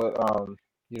crazy, but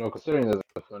considering as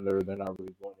a Thunder, they're not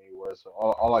really going anywhere. So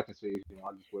all I can say is,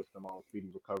 I just wish them all a speedy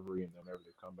recovery, and then whenever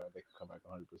they come back, they can come back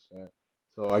 100%.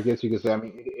 So I guess you could say, I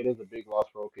mean, it is a big loss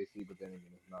for OKC, but then again,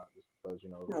 it's not just because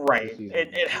this Right. season.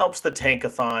 It helps the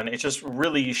tankathon. It's just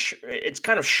really, it's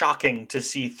kind of shocking to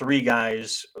see three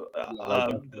guys Yeah, uh,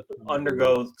 that's kind of weird.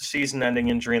 undergo season-ending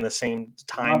injury in the same And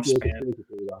time honestly, span. OKC is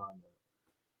completely behind that.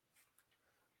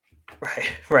 Right,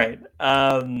 right.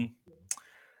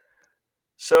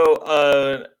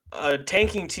 So a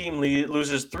tanking team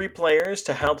loses three players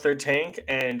to help their tank,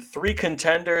 and three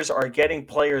contenders are getting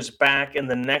players back in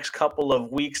the next couple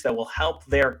of weeks that will help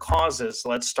their causes.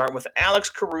 Let's start with Alex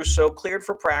Caruso, cleared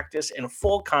for practice in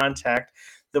full contact.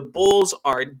 The Bulls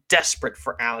are desperate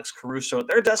for Alex Caruso.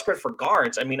 They're desperate for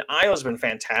guards. I mean, Io's been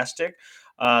fantastic.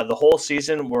 The whole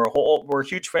season, we're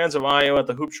huge fans of Io at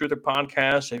the Hoop Truther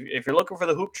podcast. If you're looking for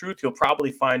the Hoop Truth, you'll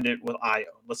probably find it with Io.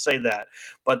 Let's say that,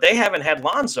 but they haven't had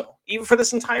Lonzo even for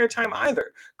this entire time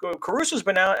either. Caruso's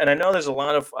been out, and I know there's a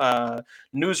lot of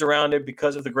news around it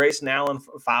because of the Grayson Allen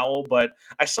foul. But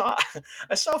I saw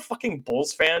I saw a fucking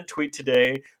Bulls fan tweet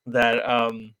today that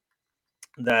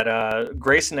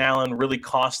Grayson Allen really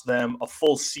cost them a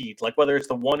full seed, like whether it's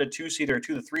the 1 to 2 seed or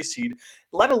 2 to 3 seed,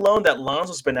 let alone that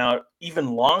Lonzo's been out even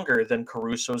longer than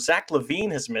Caruso. Zach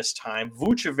Levine has missed time.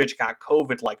 Vucevic got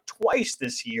COVID like twice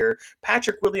this year.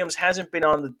 Patrick Williams hasn't been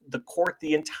on the court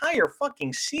the entire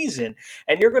fucking season.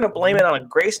 And you're going to blame it on a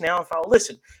Grayson Allen foul.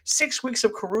 Listen, 6 weeks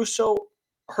of Caruso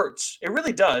hurts. It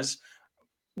really does.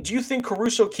 Do you think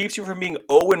Caruso keeps you from being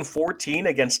 0-14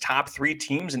 against top three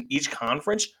teams in each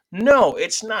conference? No,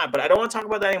 it's not. But I don't want to talk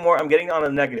about that anymore. I'm getting on a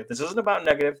negative. This isn't about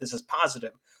negative. This is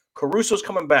positive. Caruso's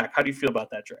coming back. How do you feel about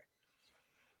that, Dre?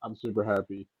 I'm super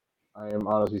happy. I am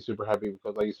honestly super happy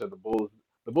because, like you said, the Bulls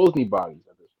need bodies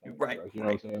at this point. Right, Like, you know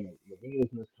right. what I'm saying? Like, Levine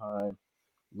is missed time.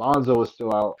 Lonzo is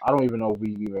still out. I don't even know if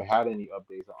we've even had any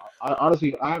updates.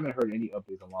 Honestly, I haven't heard any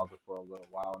updates on Lonzo for a little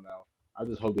while now. I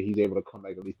just hope that he's able to come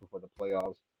back at least before the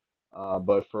playoffs.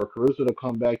 But for Caruso to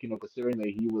come back, considering that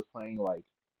he was playing like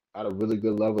at a really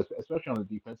good level, especially on the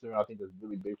defensive end, I think that's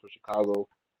really big for Chicago.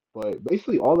 But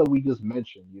basically, all that we just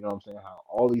mentioned, you know what I'm saying? How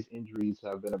all these injuries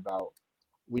have been about.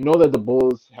 We know that the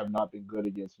Bulls have not been good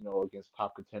against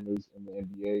top contenders in the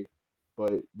NBA.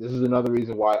 But this is another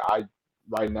reason why I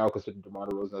right now consider DeMar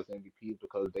DeRozan as MVP is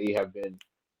because they have been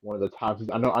one of the top.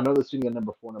 I know they're sitting at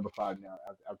number 4, number 5 now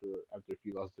after a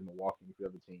few losses to Milwaukee and a few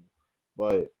other teams.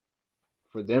 But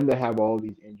for them to have all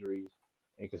these injuries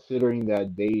and considering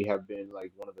that they have been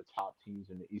like one of the top teams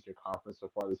in the Eastern Conference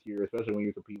so far this year, especially when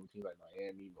you're competing with teams like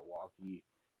Miami, Milwaukee,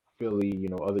 Philly,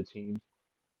 other teams,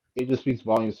 it just speaks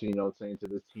volumes to saying to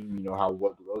this team, how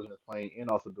what DeRozan is playing and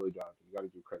also Billy Jonathan. You got to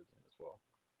give credit to him as well.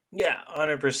 Yeah,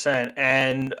 100%.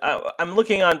 And I'm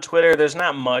looking on Twitter. There's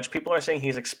not much. People are saying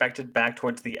he's expected back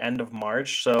towards the end of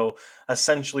March, so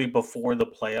essentially before the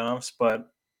playoffs.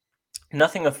 But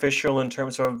nothing official in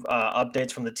terms of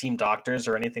updates from the team doctors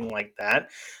or anything like that.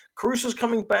 Caruso's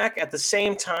coming back at the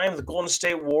same time. The Golden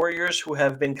State Warriors, who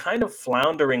have been kind of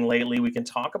floundering lately, we can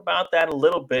talk about that a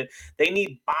little bit. They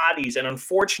need bodies, and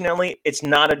unfortunately, it's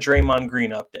not a Draymond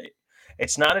Green update.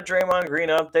 It's not a Draymond Green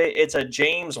update. It's a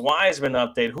James Wiseman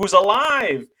update. Who's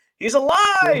alive? He's Still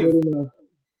alive. good enough.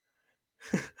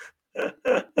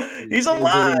 He's Still good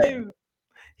enough. alive.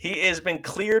 He has been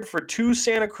cleared for 2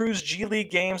 Santa Cruz G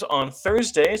League games on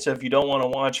Thursday. So if you don't want to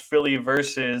watch Philly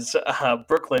versus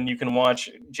Brooklyn, you can watch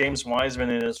James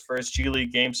Wiseman in his first G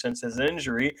League game since his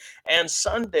injury. And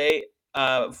Sunday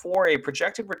for a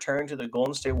projected return to the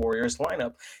Golden State Warriors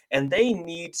lineup. And they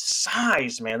need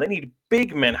size, man. They need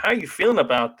big men. How are you feeling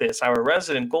about this? Our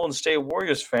resident Golden State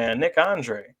Warriors fan, Nick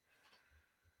Andre.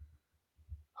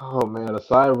 Oh man, a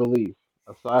sigh of relief.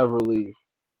 A sigh of relief.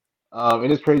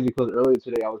 And it's crazy because earlier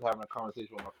today I was having a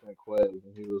conversation with my friend Quez,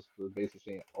 and he was basically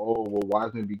saying, "Oh, well,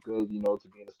 Wiseman be good, to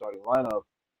be in the starting lineup."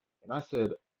 And I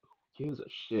said, gives a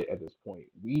shit at this point.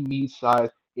 We need size.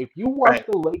 Right. If you watch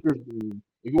the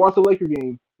Laker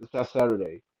game this past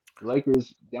Saturday, the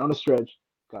Lakers down the stretch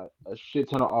got a shit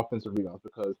ton of offensive rebounds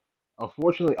because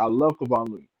unfortunately I love Kevon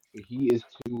Looney, but he's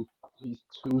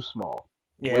too small.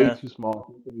 Way Yeah. too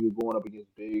small. You're going up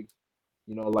against bigs,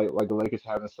 like the Lakers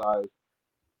having size.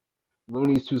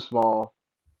 Looney's too small.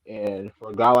 And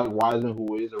for a guy like Wiseman,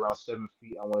 who is around 7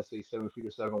 feet, I want to say 7 feet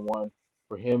or 7'1",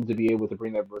 for him to be able to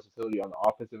bring that versatility on the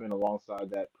offensive end alongside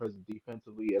that presence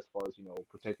defensively, as far as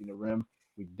protecting the rim,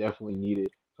 we definitely need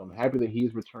it. So I'm happy that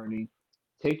he's returning.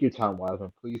 Take your time,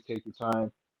 Wiseman. Please take your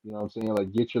time. You know what I'm saying?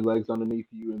 Like get your legs underneath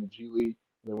you in the G League.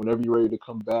 And then whenever you're ready to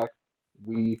come back,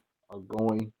 we are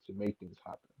going to make things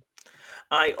happen.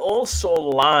 I also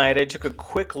lied. I took a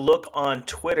quick look on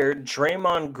Twitter.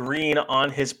 Draymond Green on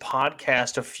his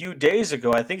podcast a few days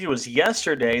ago, I think it was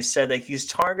yesterday, said that he's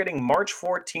targeting March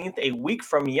 14th, a week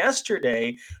from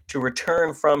yesterday, to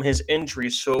return from his injury.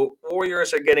 So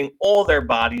Warriors are getting all their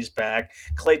bodies back.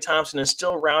 Klay Thompson is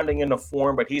still rounding into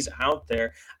form, but he's out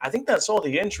there. I think that's all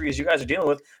the injuries you guys are dealing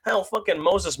with. Hell, fucking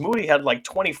Moses Moody had like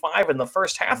 25 in the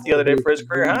first half the other day Moses for his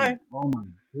career Moody. high. Oh my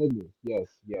goodness. Yes,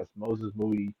 yes. Moses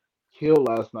Moody killed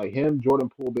last night. Him, Jordan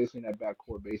Poole, basically in that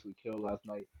backcourt, basically killed last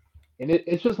night. And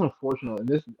it's just unfortunate. And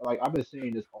this, like I've been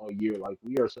saying this all year. Like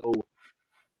we are so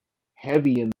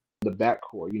heavy in the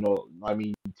backcourt. I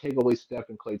mean, take away Steph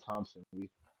and Klay Thompson. We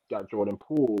got Jordan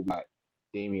Poole. We got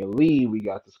Damian Lee. We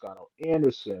got Toscano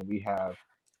Anderson. We have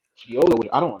Chioda, which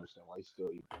I don't understand why he's still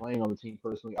even playing on the team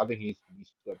personally. I think he needs to be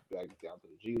stepped back down to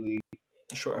the G League.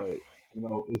 Sure.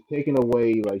 But it's taken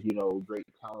away like great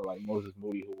talent like Moses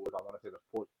Moody, who was I want to say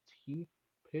the 14th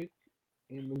pick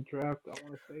in the draft. I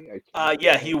want to say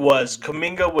Yeah, he was.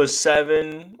 Kaminga was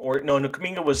 7, or no,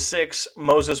 Kaminga was 6.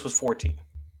 Moses was 14.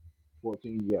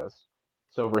 14, yes.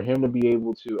 So for him to be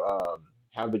able to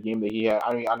have the game that he had,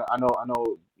 I mean,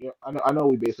 I know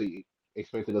we basically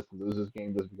expected us to lose this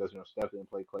game just because Steph didn't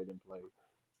play, Clay didn't play,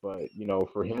 but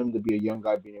for him to be a young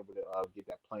guy being able to get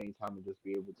that playing time and just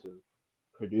be able to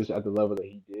produce at the level that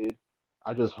he did,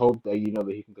 I just hope that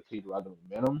that he can continue to ride the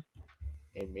momentum,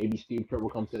 and maybe Steve Kerr will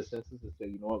come to his senses and say,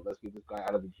 you know what, let's get this guy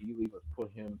out of the G League, let's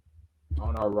put him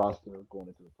on our roster going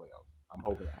into the playoffs. I'm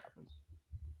hoping that happens.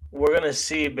 We're gonna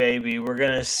see, baby. We're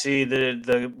gonna see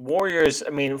the Warriors. I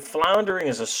mean, floundering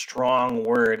is a strong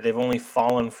word. They've only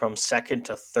fallen from second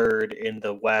to third in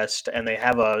the West, and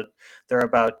they're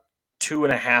about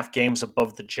 2.5 games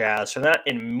above the Jazz, so they're not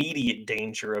in immediate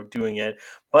danger of doing it.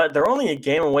 But they're only a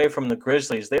game away from the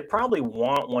Grizzlies. They'd probably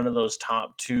want one of those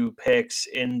top 2 picks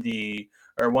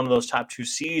or one of those top 2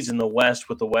 seeds in the West,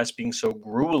 with the West being so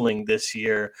grueling this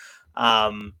year.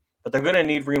 But they're going to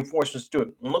need reinforcements to do it.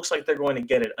 It looks like they're going to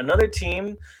get it. Another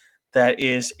team that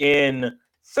is in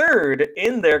third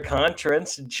in their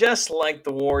conference, just like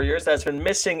the Warriors, that's been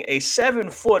missing a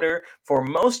 7-footer for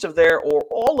most of their or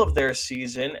all of their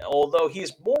season, although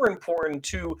he's more important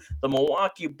to the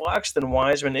Milwaukee Bucks than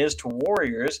Wiseman is to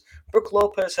Warriors. Brook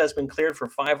Lopez has been cleared for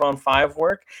 5-on-5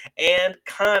 work and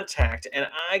contact, and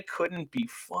I couldn't be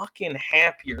fucking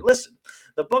happier. Listen,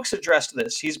 the Bucks addressed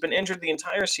this. He's been injured the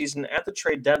entire season at the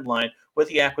trade deadline with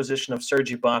the acquisition of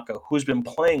Serge Ibaka, who's been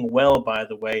playing well, by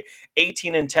the way.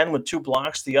 18-10 with 2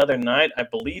 blocks the other night. I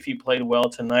believe he played well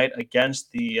tonight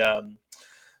against the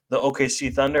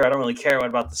OKC Thunder. I don't really care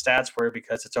about the stats were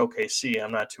because it's OKC.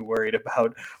 I'm not too worried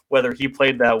about whether he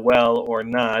played that well or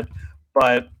not.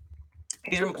 But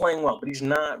he's been playing well, but he's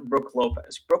not Brook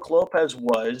Lopez. Brook Lopez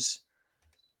was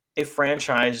a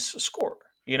franchise scorer.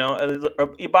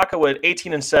 Ibaka with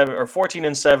 18-7 or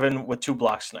 14-7 with 2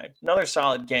 blocks tonight. Another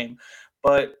solid game.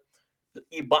 But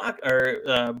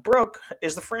Brook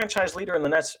is the franchise leader in the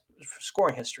Nets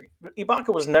scoring history.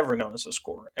 Ibaka was never known as a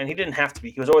scorer, and he didn't have to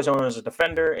be. He was always known as a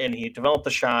defender, and he developed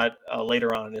the shot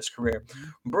later on in his career.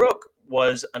 Brook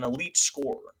was an elite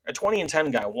scorer, a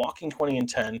 20-10 guy, walking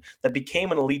 20-10, that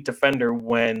became an elite defender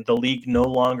when the league no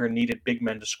longer needed big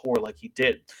men to score like he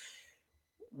did.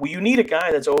 You need a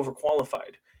guy that's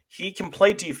overqualified. He can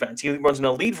play defense. He runs an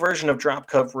elite version of drop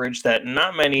coverage that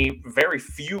very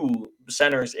few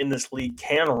centers in this league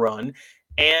can run.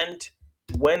 And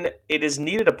when it is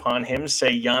needed upon him,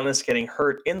 say Giannis getting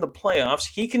hurt in the playoffs,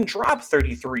 he can drop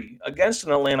 33 against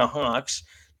an Atlanta Hawks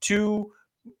to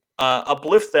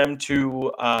uplift them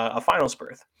to a finals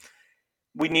berth.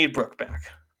 We need Brook back.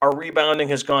 Our rebounding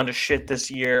has gone to shit this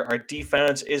year. Our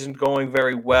defense isn't going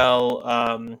very well.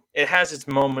 It has its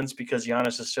moments because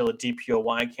Giannis is still a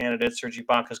DPOY candidate. Serge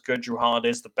Ibaka's good. Drew Holiday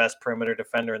is the best perimeter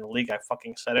defender in the league. I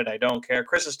fucking said it. I don't care.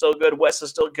 Chris is still good. Wes is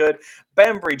still good.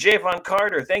 Bembry, Javon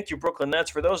Carter. Thank you, Brooklyn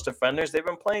Nets, for those defenders. They've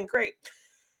been playing great.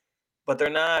 But they're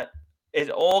not.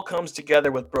 It all comes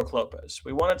together with Brook Lopez.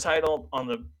 We won a title on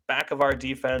the back of our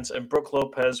defense, and Brook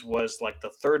Lopez was like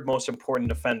the third most important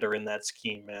defender in that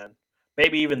scheme, man.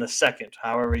 Maybe even the second,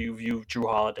 however you view Drew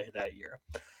Holiday that year.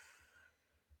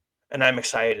 And I'm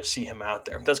excited to see him out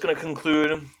there. That's going to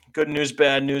conclude good news,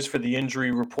 bad news for the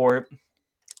injury report.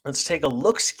 Let's take a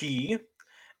look-ski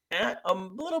at a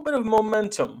little bit of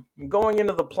momentum going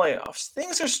into the playoffs.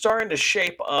 Things are starting to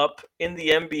shape up in the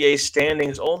NBA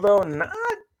standings, although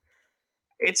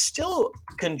it's still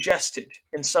congested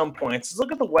in some points. Let's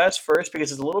look at the West first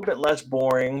because it's a little bit less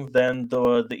boring than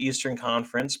the Eastern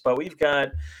Conference. But we've got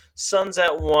Suns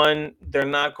at 1. They're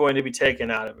not going to be taken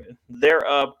out of it. They're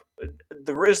up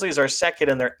The Grizzlies are second,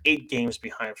 and they're 8 games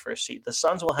behind first seed. The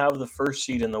Suns will have the first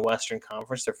seed in the Western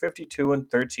Conference. They're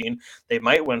 52-13. They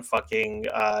might win fucking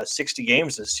 60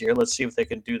 games this year. Let's see if they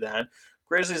can do that.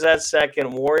 Grizzlies at second,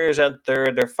 Warriors at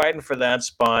third. They're fighting for that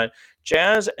spot.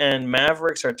 Jazz and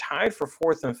Mavericks are tied for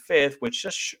fourth and fifth, which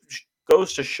just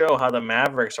goes to show how the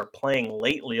Mavericks are playing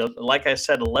lately. Like I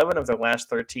said, 11 of their last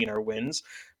 13 are wins.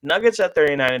 Nuggets at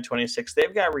 39-26.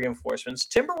 They've got reinforcements.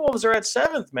 Timberwolves are at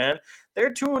seventh, man.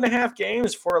 They're 2.5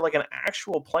 games for like an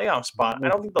actual playoff spot. I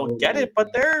don't think they'll get it,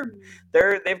 but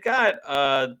they've got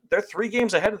they're 3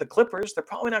 games ahead of the Clippers. They're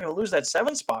probably not going to lose that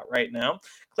 7th spot right now.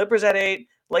 Clippers at 8.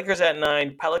 Lakers at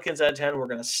 9, Pelicans at 10. We're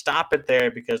going to stop it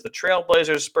there because the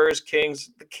Trailblazers, Spurs,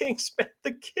 Kings.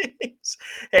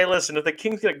 Hey, listen, if the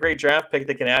Kings get a great draft pick,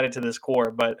 they can add it to this core.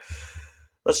 But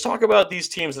let's talk about these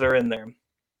teams that are in there.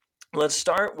 Let's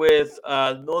start with,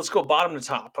 let's go bottom to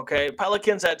top, okay?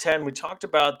 Pelicans at 10. We talked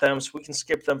about them, so we can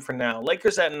skip them for now.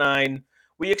 Lakers at 9.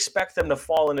 We expect them to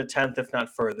fall into 10th, if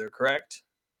not further, correct?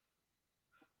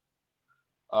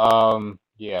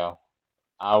 Yeah.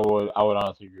 I would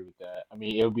honestly agree with that. I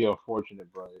mean, it would be unfortunate,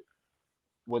 but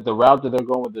with the route that they're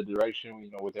going, with the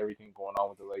direction, with everything going on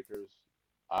with the Lakers,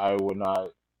 I would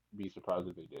not be surprised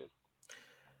if they did.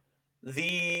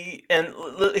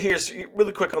 Here's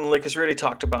really quick on the Lakers. We already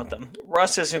talked about them.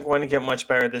 Russ isn't going to get much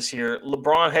better this year.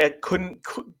 LeBron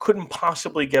couldn't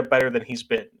possibly get better than he's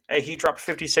been. He dropped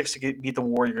 56 to beat the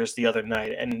Warriors the other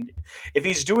night, and if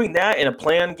he's doing that in a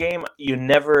play-in game, you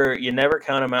never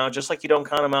count him out. Just like you don't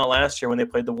count him out last year when they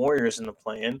played the Warriors in the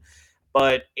play-in.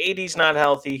 But AD's not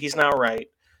healthy. He's not right.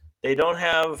 They don't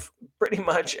have pretty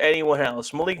much anyone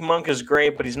else. Malik Monk is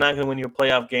great, but he's not going to win you a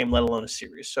playoff game, let alone a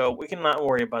series. So we cannot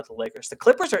worry about the Lakers. The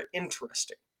Clippers are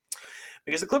interesting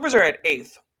because the Clippers are at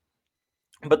 8th.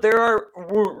 But there are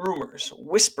rumors,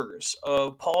 whispers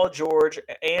of Paul George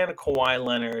and Kawhi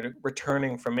Leonard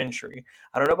returning from injury.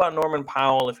 I don't know about Norman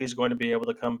Powell if he's going to be able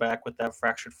to come back with that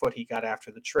fractured foot he got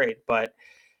after the trade, but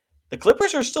the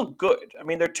Clippers are still good. I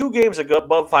mean, they're 2 games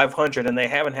above 500, and they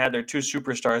haven't had their 2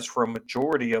 superstars for a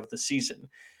majority of the season.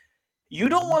 You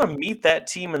don't want to meet that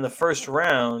team in the first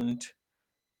round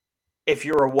if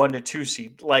you're a 1-2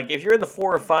 seed. Like, if you're in the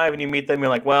 4 or 5 and you meet them, you're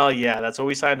like, well, yeah, that's what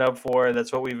we signed up for.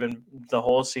 That's what we've been the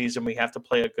whole season. We have to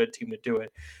play a good team to do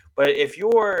it. But if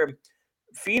you're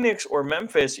Phoenix or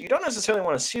Memphis, you don't necessarily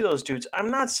want to see those dudes. I'm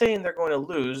not saying they're going to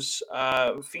lose.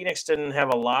 Phoenix didn't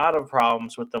have a lot of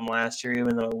problems with them last year,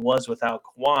 even though it was without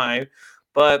Kawhi.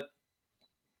 But,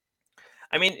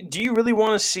 I mean, do you really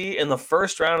want to see in the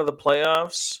first round of the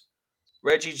playoffs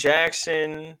Reggie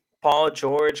Jackson, Paul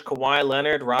George, Kawhi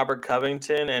Leonard, Robert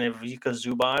Covington, and Ivica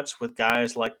Zubac with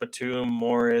guys like Batum,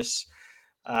 Morris,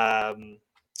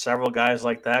 several guys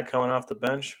like that coming off the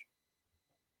bench?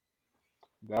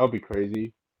 That would be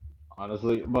crazy,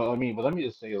 honestly. But let me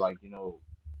just say,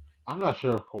 I'm not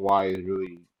sure if Kawhi is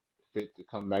really fit to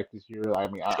come back this year. I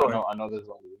mean, Sure. I know there's a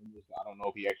lot of rumors. I don't know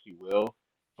if he actually will.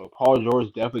 But Paul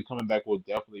George definitely coming back will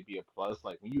definitely be a plus.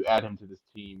 Like when you add him to this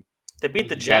team, They beat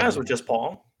the this Jazz Jazz with team. just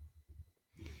Paul.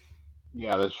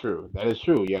 Yeah, that's true. That is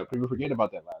true. Yeah, people forget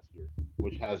about that last year,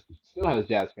 which has still has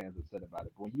Jazz fans upset about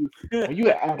it. But when you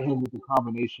add him with the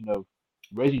combination of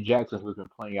Reggie Jackson, who's been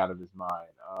playing out of his mind,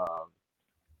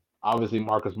 obviously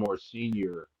Marcus Morris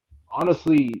Sr.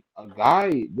 Honestly,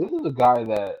 this is a guy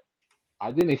that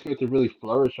I didn't expect to really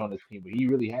flourish on this team, but he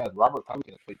really has. Robert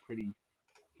Covington has played pretty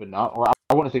phenomenal, or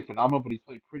I want to say phenomenal, but he's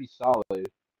played pretty solid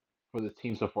for this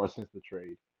team so far since the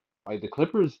trade. Like the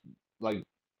Clippers, like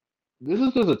this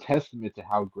is just a testament to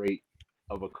how great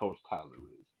of a coach Tyler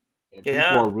is, and people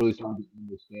Yeah. are really starting to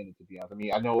understand it. To be honest, I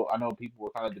mean, I know people were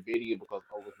kind of debating it because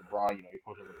with LeBron, he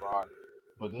coaches LeBron,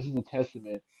 but this is a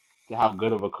testament to how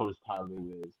good of a coach Tyler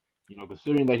is.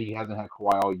 Considering that he hasn't had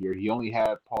Kawhi all year, he only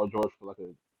had Paul George for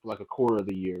like a quarter of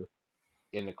the year,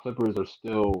 and the Clippers are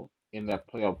still in that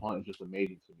playoff hunt. It's just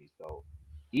amazing to me. So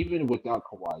even without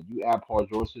Kawhi, you add Paul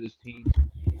George to this team.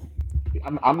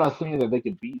 I'm not saying that they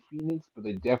could beat Phoenix, but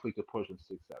they definitely could push them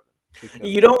 6-7, 6-7 You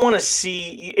wins. don't want to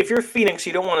see, if you're Phoenix,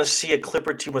 you don't want to see a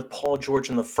Clipper team with Paul George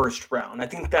in the first round. I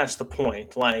think that's the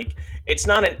point. Like, it's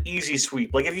not an easy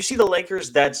sweep. Like, if you see the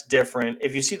Lakers, that's different.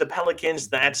 If you see the Pelicans,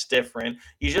 that's different.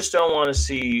 You just don't want to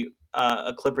see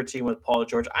a Clipper team with Paul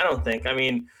George. I don't think. I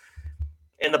mean,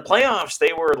 in the playoffs,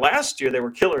 last year, they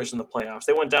were killers in the playoffs.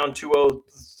 They went down 2-0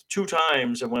 2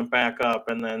 times and went back up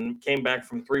and then came back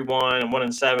from 3-1 and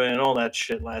 1-7 and all that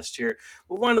shit last year.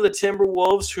 Move on to the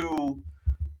Timberwolves, who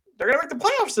they're going to make the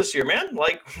playoffs this year, man.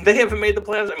 Like, they haven't made the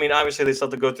playoffs. I mean, obviously, they still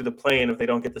have to go through the play-in if they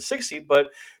don't get the 6th seed,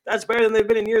 but that's better than they've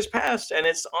been in years past. And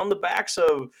it's on the backs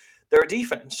of their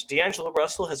defense. D'Angelo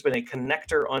Russell has been a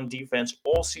connector on defense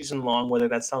all season long, whether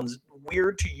that sounds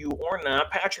weird to you or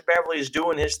not. Patrick Beverly is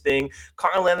doing his thing.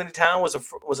 Karl Anthony Town was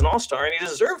an all-star, and he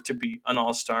deserved to be an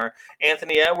all-star.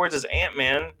 Anthony Edwards is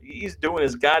Ant-Man. He's doing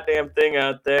his goddamn thing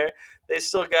out there. They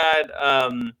still got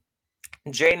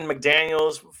Jaden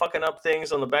McDaniels fucking up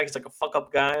things on the back. He's like a fuck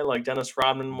up guy, like Dennis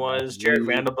Rodman was. Jared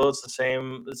Vanderbilt's the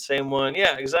same one.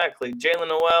 Yeah, exactly. Jalen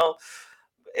Noel.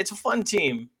 It's a fun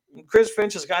team. Chris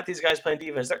Finch has got these guys playing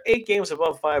defense. They're 8 games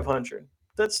above 500.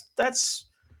 That's.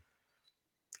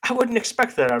 I wouldn't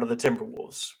expect that out of the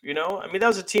Timberwolves. You know, I mean, that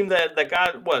was a team that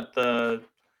got what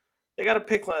they got a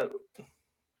pick.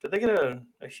 Did they get a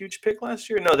huge pick last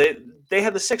year? No, they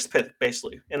had the 6th pick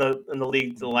basically in the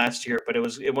league the last year, but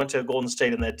it went to Golden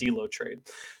State in that D'Lo trade.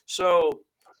 So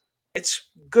it's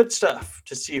good stuff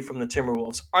to see from the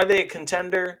Timberwolves. Are they a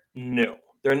contender? No,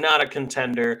 they're not a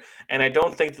contender, and I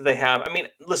don't think that they have. I mean,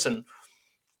 listen,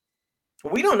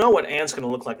 we don't know what Ant's going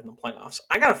to look like in the playoffs.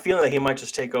 I got a feeling that he might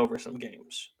just take over some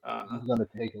games. He's going to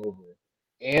take over.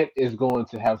 Ant is going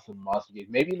to have some monster games.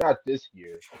 Maybe not this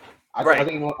year. I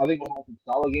think we'll have some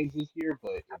solid games this year.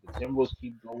 But if the Timberwolves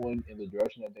keep going in the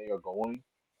direction that they are going,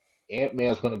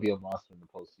 Ant-Man's going to be a monster in the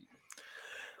postseason.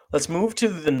 Let's move to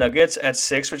the Nuggets at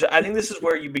 6, which I think this is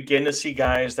where you begin to see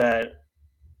guys that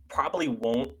probably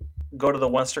won't go to the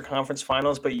Western Conference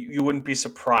Finals, but you wouldn't be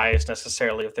surprised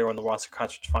necessarily if they were in the Western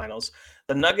Conference Finals.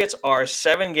 The Nuggets are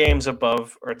 7 games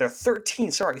above, or they're 13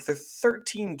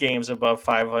 games above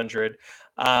 500,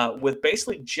 with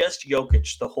basically just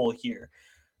Jokic the whole year.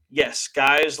 Yes,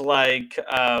 guys like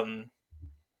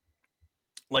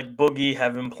Boogie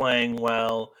have been playing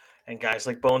well, and guys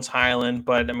like Bones Highland,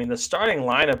 but I mean the starting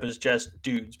lineup is just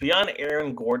dudes. Beyond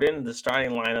Aaron Gordon, the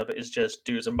starting lineup is just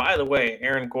dudes. And by the way,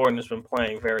 Aaron Gordon has been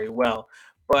playing very well,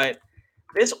 but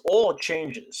this all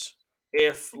changes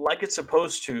if, like it's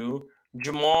supposed to,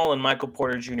 Jamal and Michael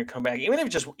Porter Jr. come back. Even if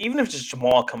just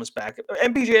Jamal comes back,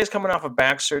 MPJ is coming off of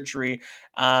back surgery.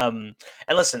 And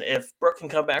listen, if Brooke can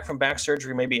come back from back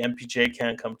surgery, maybe MPJ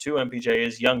can come too. MPJ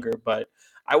is younger, but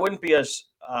I wouldn't be as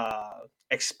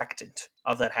expectant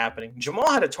of that happening. Jamal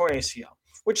had a torn ACL,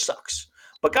 which sucks.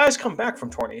 But guys come back from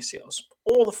torn ACLs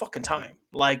all the fucking time,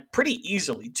 like pretty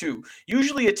easily too.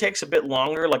 Usually it takes a bit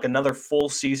longer, like another full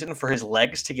season for his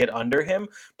legs to get under him,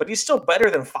 but he's still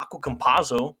better than Facu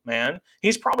Campazzo, man.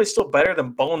 He's probably still better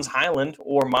than Bones Highland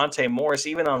or Monte Morris,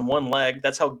 even on one leg.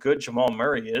 That's how good Jamal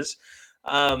Murray is.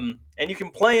 And you can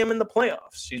play him in the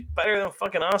playoffs. He's better than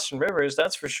fucking Austin Rivers,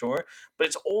 that's for sure. But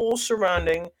it's all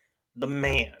surrounding the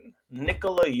man,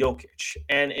 Nikola Jokic.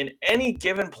 And in any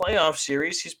given playoff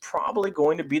series, he's probably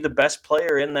going to be the best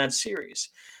player in that series.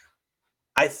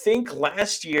 I think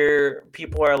last year,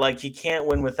 people are like, he can't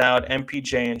win without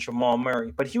MPJ and Jamal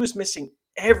Murray, but he was missing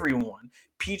everyone.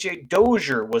 PJ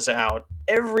Dozier was out.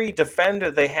 Every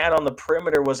defender they had on the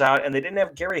perimeter was out, and they didn't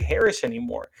have Gary Harris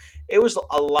anymore. It was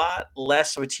a lot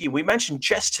less of a team. We mentioned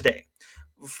just today,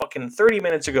 fucking 30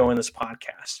 minutes ago in this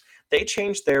podcast, they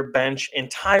changed their bench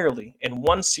entirely in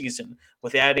one season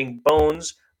with adding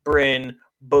Bones, Bryn,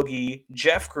 Boogie,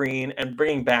 Jeff Green, and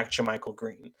bringing back JaMychal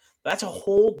Green. That's a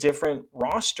whole different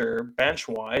roster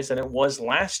bench-wise than it was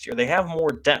last year. They have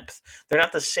more depth. They're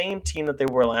not the same team that they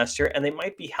were last year, and they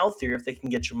might be healthier if they can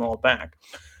get Jamal back.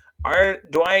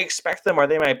 Do I expect them? Are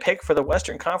they my pick for the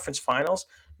Western Conference Finals?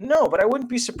 No, but I wouldn't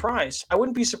be surprised. I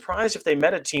wouldn't be surprised if they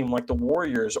met a team like the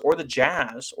Warriors or the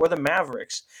Jazz or the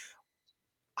Mavericks.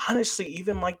 Honestly,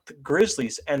 even like the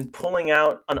Grizzlies, and pulling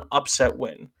out an upset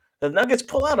win. The Nuggets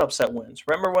pull out upset wins.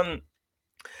 Remember when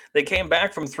they came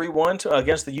back from 3-1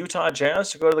 against the Utah Jazz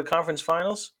to go to the conference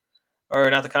finals? Or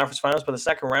not the conference finals, but the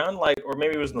second round? Or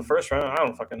maybe it was in the first round. I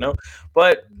don't fucking know.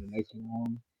 But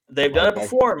they've done it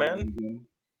before, man.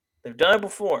 They've done it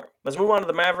before. Let's move on to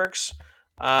the Mavericks,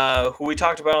 who we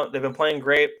talked about. They've been playing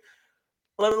great.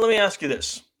 Let me ask you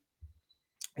this.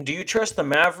 Do you trust the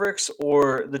Mavericks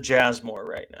or the Jazz more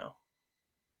right now?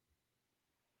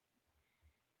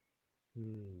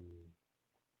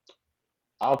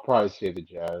 I'll probably say the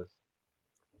Jazz.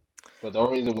 But the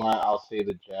only reason why I'll say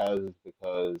the Jazz is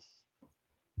because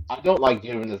I don't like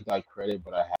giving this guy credit,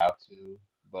 but I have to.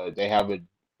 But they have a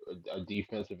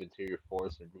defensive interior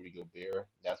force in Rudy Gobert.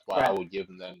 That's why I would give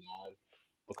them that nod.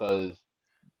 Because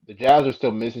the Jazz are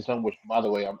still missing something, which, by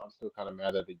the way, I'm still kind of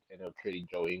mad that they ended up trading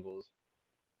Joe Ingles,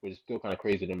 which is still kind of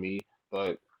crazy to me.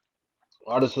 But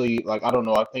honestly, like, I don't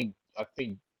know. I think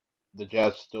the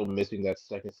Jazz still missing that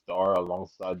second star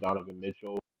alongside Donovan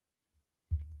Mitchell.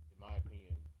 In my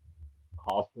opinion,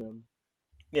 cost them.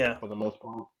 Yeah. For the most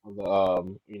part,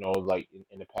 like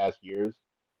in the past years.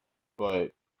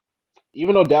 But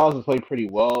even though Dallas has played pretty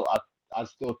well, I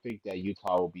still think that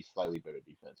Utah will be slightly better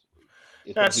defensively,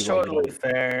 That's especially like totally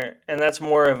fair, and that's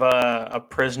more of a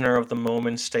prisoner of the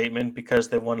moment statement because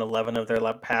they won 11 of their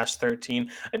past 13.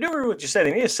 I do agree with what you said.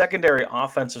 They need a secondary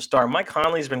offensive star. Mike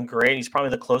Conley's been great. He's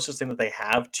probably the closest thing that they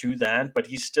have to that, but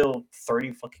he's still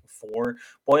 30 fucking 4.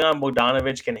 Bojan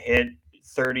Bogdanovic can hit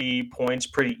 30 points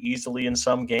pretty easily in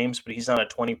some games, but he's not a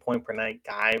 20 point per night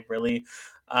guy, really.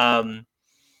 Um,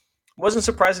 wasn't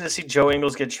surprising to see Joe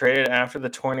Ingles get traded after the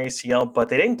torn ACL, but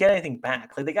they didn't get anything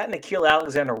back. Like they got Nikhil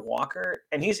Alexander Walker,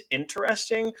 and he's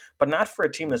interesting, but not for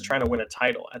a team that's trying to win a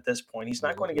title at this point. He's yeah,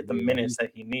 not going that's to the get the thing. minutes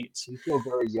that he needs. He's still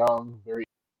very young, very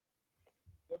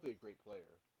definitely a great player.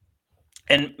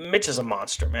 And Mitch is a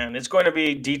monster, man. It's going to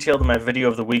be detailed in my video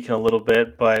of the week in a little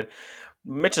bit, but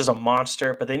Mitch is a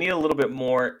monster, but they need a little bit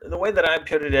more. The way that I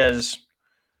put it is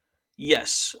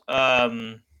yes,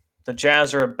 the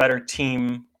Jazz are a better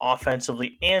team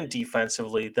offensively and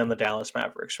defensively than the Dallas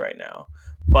Mavericks right now.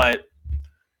 But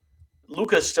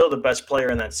Luka's still the best player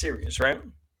in that series, right?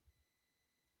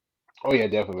 Oh yeah,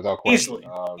 definitely without question. Easily,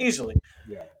 easily.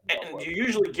 Yeah, without And you question.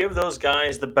 usually give those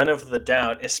guys the benefit of the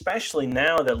doubt, especially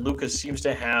now that Lucas seems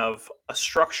to have a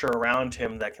structure around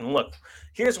him that can look.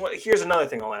 Here's another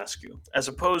thing I'll ask you. As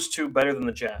opposed to better than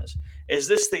the Jazz, is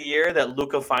this the year that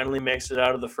Luca finally makes it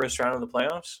out of the first round of the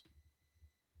playoffs?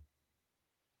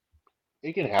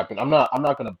 It can happen. I'm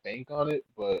not gonna bank on it,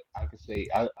 but I could say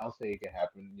I'll say it can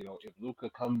happen. You know, if Luca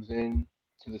comes in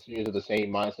to the series with the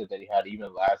same mindset that he had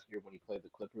even last year when he played the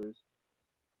Clippers,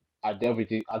 I definitely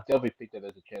think that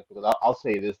there's a chance because I'll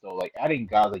say this though, like adding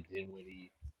guys like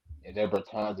Dinwiddie and then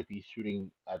Bertans if he's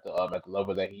shooting at the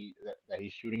level that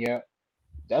he's shooting at,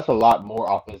 that's a lot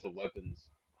more offensive weapons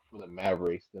for the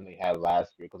Mavericks than they had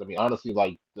last year. Because I mean, honestly,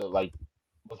 like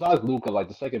besides Luca, like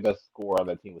the second best scorer on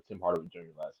that team was Tim Hardaway Jr.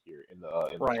 last year in the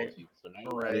Right, postseason. So now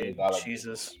you're adding a right. guy like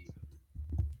Jesus. Dinwiddie.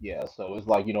 Yeah, so it's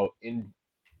like in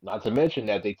not to mention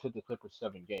that they took the Clippers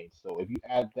 7 games. So if you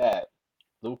add that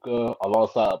Luca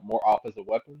alongside more offensive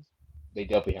weapons, they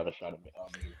definitely have a shot at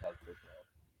making it past the first round.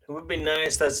 It would be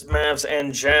nice. That's Mavs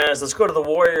and Jazz. Let's go to the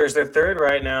Warriors. They're third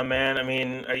right now, man. I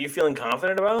mean, are you feeling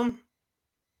confident about them?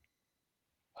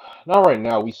 Not right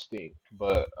now, we stink.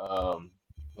 But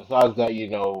besides that,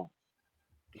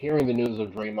 hearing the news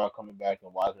of Draymond coming back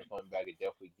and Wiseman coming back, it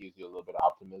definitely gives you a little bit of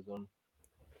optimism.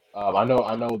 I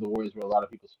know the Warriors were a lot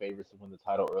of people's favorites to win the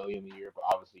title early in the year, but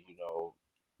obviously,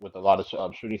 with a lot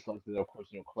of shooting slumps, of course,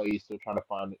 Clay is still trying to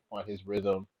find his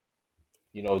rhythm.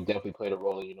 Definitely played a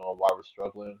role in why we're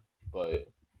struggling. But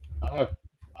I have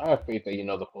I have faith that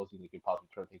the postseason can possibly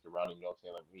turn things around. You know what I'm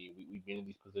saying? Like we've been in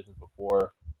these positions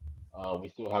before. We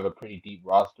still have a pretty deep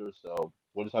roster, so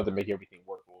we'll just have to make everything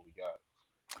work for what we got.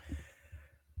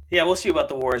 Yeah, we'll see about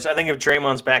the Warriors. I think if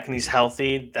Draymond's back and he's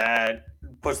healthy, that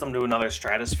puts them to another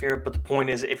stratosphere. But the point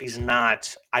is, if he's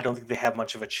not, I don't think they have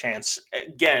much of a chance.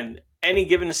 Again, any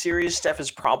given series, Steph is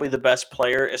probably the best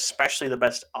player, especially the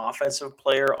best offensive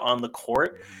player on the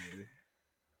court. Mhm.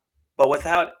 But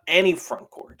without any front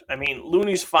court, I mean,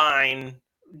 Looney's fine.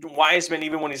 Wiseman,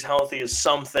 even when he's healthy, is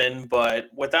something. But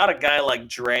without a guy like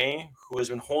Dre, who has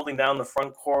been holding down the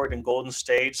front court in Golden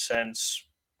State since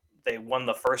they won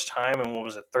the first time, and what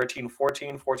was it, 13,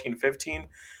 14, 14, 15,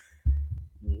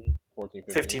 14,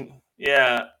 15. 15.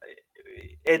 Yeah,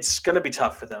 it's going to be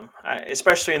tough for them,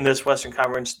 especially in this Western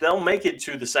Conference. They'll make it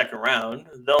to the second round.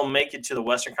 They'll make it to the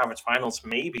Western Conference Finals,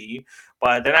 maybe,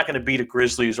 but they're not going to beat a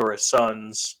Grizzlies or a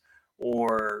Suns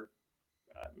or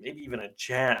maybe even a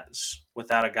Jazz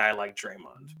without a guy like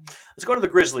Draymond. Let's go to the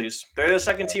Grizzlies. They're the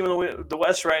second team in the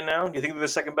West right now. Do you think they're the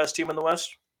second best team in the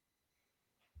West?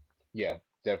 Yeah,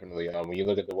 definitely. When you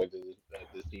look at the way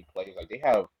this team plays, like they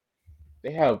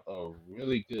have a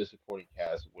really good supporting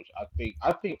cast, which I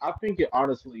think it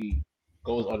honestly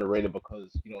goes underrated because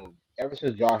ever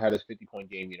since John had his 50-point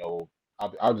game,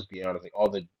 I'll just be honest, like all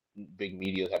the big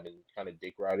medias have been kind of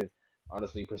dick riding,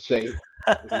 honestly per se, if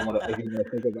you want to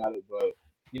think about it. But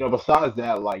besides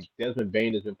that, like Desmond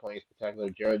Bain has been playing spectacular.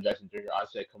 Jared Jackson Jr. I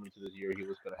said coming to this year he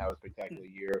was going to have a spectacular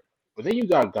year. But then you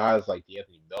got guys like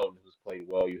D'Anthony Melton who's played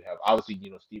well. You have obviously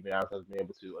Steven Adams has been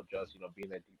able to adjust, being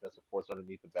that defensive force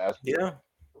underneath the basket. Yeah.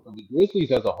 But the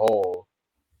Grizzlies as a whole,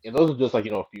 and those are just like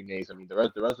a few names. I mean, the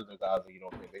rest of the guys are they've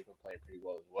been playing pretty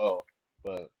well as well.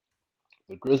 But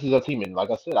the Grizzlies are a team, and like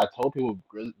I said, I told people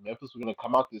Memphis was going to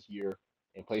come out this year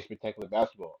and play spectacular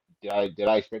basketball. Did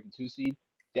I expect the 2 seed?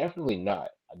 Definitely not.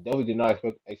 I definitely did not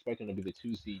expect them to be the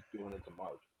 2 seed going into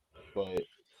March. But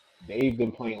they've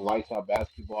been playing lights out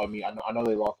basketball. I mean, I know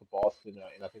they lost to Boston,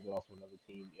 and I think they lost to another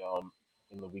team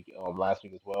in the week last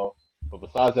week as well. But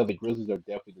besides that, the Grizzlies are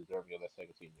definitely deserving of that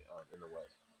second team in the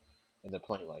West, and they're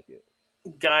playing like it.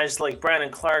 Guys like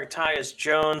Brandon Clark, Tyus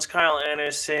Jones, Kyle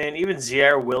Anderson, even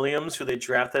Zaire Williams, who they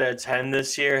drafted at 10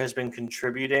 this year, has been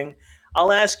contributing.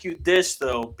 I'll ask you this,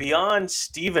 though. Beyond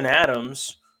Steven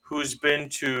Adams, who's been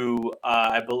to,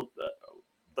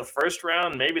 the first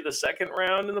round, maybe the second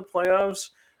round in the playoffs,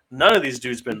 none of these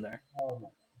dudes been there.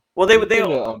 Well, He's been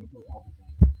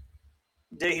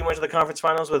to he went to the conference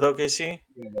finals with OKC.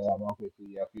 yeah,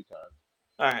 OKC a few times.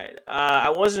 All right. I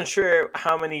wasn't sure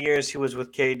how many years he was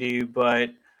with KD, but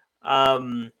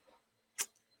um,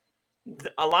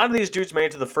 a lot of these dudes made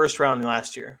it to the first round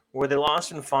last year, where they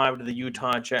lost in 5 to the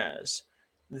Utah Jazz.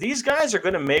 These guys are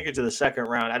going to make it to the second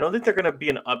round. I don't think they're going to be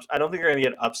I don't think they're going to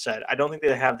get upset. I don't think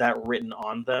they have that written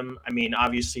on them. I mean,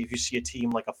 obviously, if you see a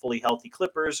team like a fully healthy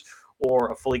Clippers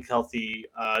or a fully healthy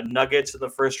Nuggets in the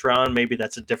first round, maybe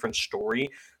that's a different story.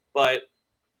 But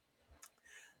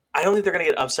I don't think they're going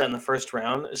to get upset in the first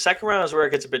round. The second round is where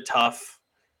it gets a bit tough.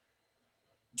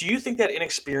 Do you think that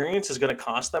inexperience is going to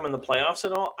cost them in the playoffs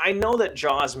at all? I know that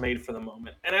Ja is made for the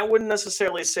moment, and I wouldn't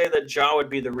necessarily say that Ja would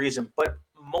be the reason, but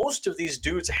most of these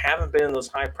dudes haven't been in those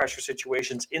high pressure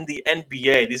situations in the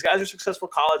NBA. These guys are successful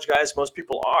college guys, most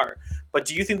people are. But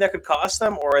do you think that could cost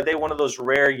them, or are they one of those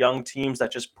rare young teams that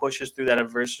just pushes through that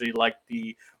adversity like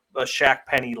the Shaq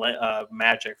Penny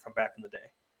Magic from back in the day?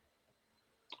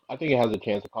 I think it has a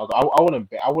chance to cost. I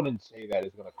wouldn't say that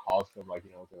it's gonna cost them like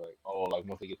they're like like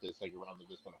once they get to the second round they're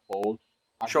just gonna fold.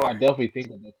 I Sure. definitely think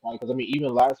that they're fine because I mean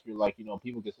even last year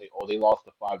people could say they lost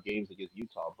the 5 games against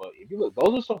Utah, but if you look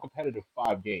those are some competitive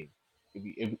 5 games.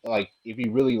 If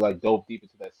you really dove deep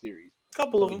into that series, A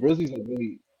couple so of the them. Grizzlies are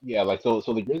really so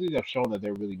the Grizzlies have shown that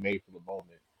they're really made for the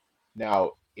moment.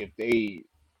 Now if they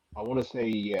I want to say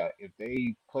if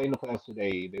they play in the playoffs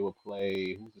today they will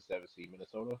play who's the 7th seed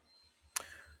Minnesota.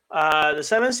 The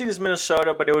seventh seed is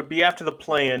Minnesota, but it would be after the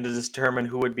play-in to determine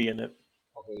who would be in it.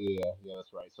 Okay, yeah,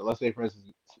 that's right. So let's say, for instance,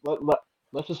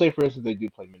 let's just say, for instance, they do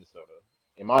play Minnesota.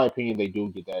 In my opinion, they do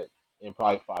get that in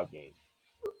probably 5 games.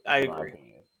 I In my agree.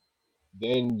 opinion,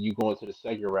 then you go into the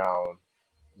second round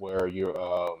where you're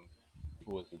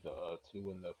who is it the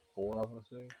 2 and the 4? I want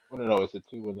to say. Oh no, it's the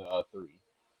 2 and the 3.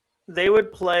 They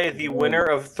would play And the winner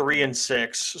then of 3 and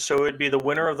 6, so it would be the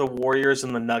winner of the Warriors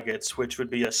and the Nuggets, which would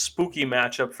be a spooky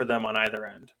matchup for them on either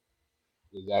end.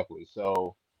 exactly.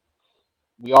 So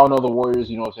we all know the Warriors.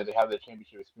 So they have the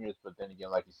championship experience, but then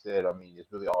again, like you said, I mean,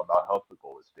 it's really all about health for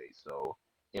Golden State. So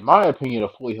in my opinion, a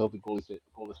fully healthy Golden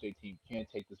State team can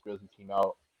take this Grizzlies team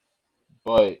out.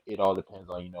 But it all depends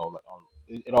on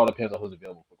it all depends on who's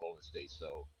available for Golden State.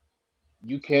 So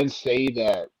you can say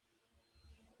that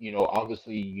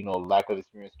obviously lack of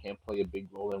experience can play a big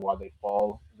role in why they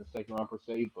fall in the second round per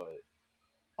se, but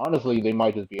honestly they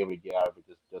might just be able to get out of it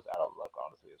just out of luck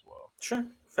honestly as well. Sure,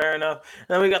 fair enough. And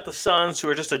then we got the Suns, who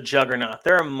are just a juggernaut.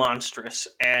 They're a monstrous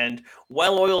and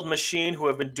well-oiled machine who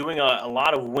have been doing a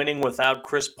lot of winning without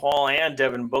Chris Paul and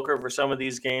Devin Booker for some of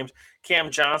these games.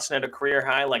 Cam Johnson had a career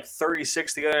high, like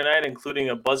 36 the other night, including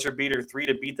a buzzer beater 3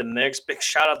 to beat the Knicks. Big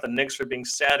shout out the Knicks for being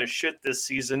sad as shit this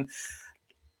season.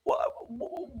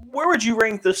 Where would you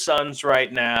rank the Suns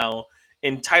right now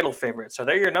in title favorites? Are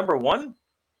they your number one?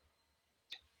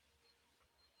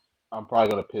 I'm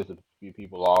probably gonna piss a few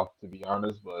people off to be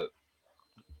honest, but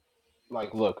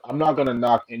look, I'm not gonna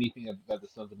knock anything that the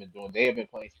Suns have been doing. They have been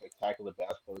playing spectacular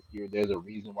basketball this year. There's a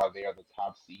reason why they are the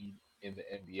top seed in the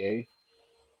NBA.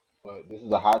 But this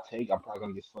is a hot take. I'm probably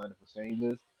gonna get slandered for saying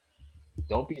this.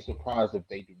 Don't be surprised if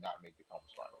they do not make the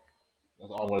conference final.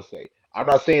 That's all I'm gonna say. I'm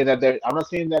not saying that they're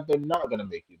not gonna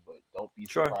make it, but don't be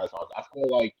Sure. surprised.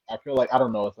 I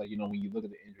don't know. It's like when you look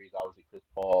at the injuries, obviously Chris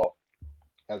Paul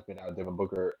has been out. Devin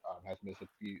Booker has missed a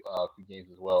few games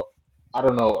as well. I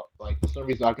don't know. Like for some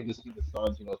reason, I can just see the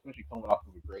Suns. Especially coming off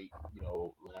of a great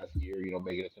last year.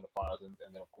 Making it to the finals and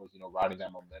then of course riding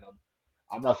that momentum.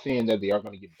 I'm not saying that they are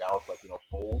going to get bounced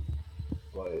full,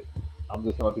 but I'm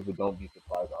just telling people don't be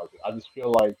surprised. I just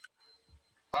feel like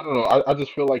I don't know. I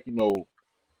just feel like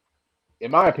in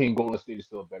my opinion, Golden State is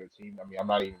still a better team. I mean, I'm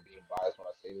not even being biased when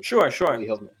I say this. Sure, A sure.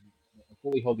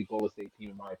 fully healthy Golden State team,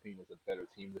 in my opinion, is a better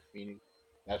team than Phoenix.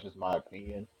 That's just my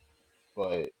opinion.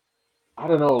 But I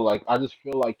don't know. I just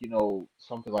feel like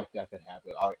something like that could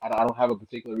happen. I don't have a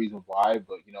particular reason why,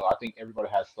 but I think everybody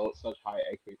has such high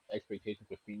expectations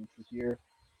for Phoenix this year.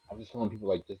 I'm just telling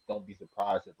people just don't be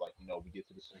surprised if we get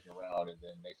to the second round and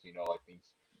then next thing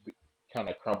things kind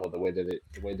of crumble the way that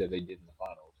they did in the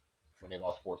finals when they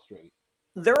lost 4 straight.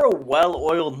 They're a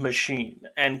well-oiled machine,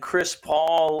 and Chris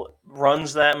Paul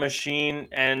runs that machine,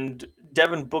 and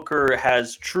Devin Booker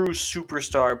has true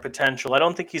superstar potential. I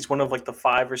don't think he's one of like the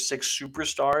 5 or 6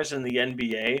 superstars in the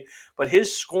NBA, but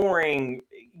his scoring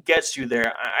gets you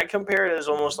there. I compare it as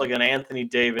almost like an Anthony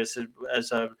Davis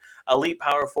as a elite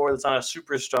power forward that's not a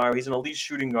superstar. He's an elite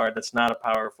shooting guard that's not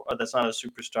a that's not a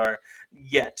superstar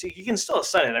yet. He can still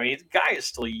ascend it. I mean, the guy is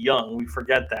still young. We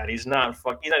forget that he's not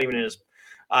he's not even in his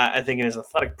I think in his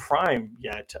athletic prime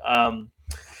yet.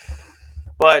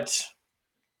 But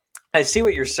I see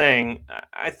what you're saying.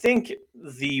 I think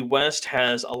the West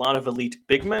has a lot of elite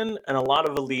big men and a lot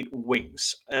of elite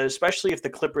wings, especially if the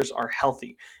Clippers are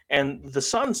healthy. And the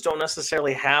Suns don't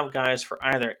necessarily have guys for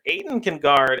either. Aiton can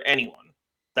guard anyone.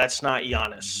 That's not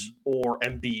Giannis or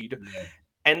Embiid. Yeah.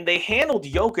 And they handled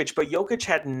Jokic, but Jokic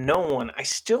had no one. I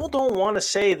still don't want to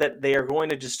say that they are going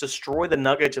to just destroy the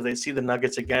Nuggets if they see the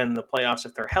Nuggets again in the playoffs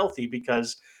if they're healthy,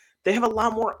 because they have a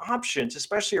lot more options,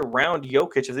 especially around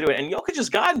Jokic if they do it. And Jokic has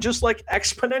gotten just like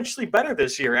exponentially better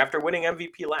this year after winning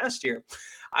MVP last year.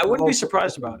 I wouldn't be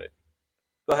surprised about it.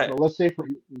 Go So ahead. let's say, for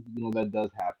instance, that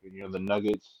does happen. The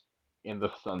Nuggets and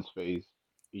the Suns face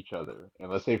each other,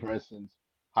 and let's say, for instance,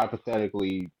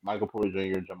 hypothetically, Michael Porter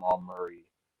Jr., Jamal Murray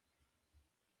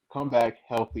come back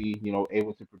healthy,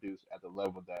 able to produce at the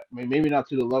level that, I mean, maybe not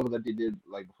to the level that they did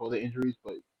like before the injuries,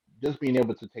 but just being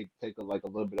able to take a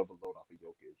little bit of a load off of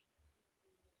Jokic.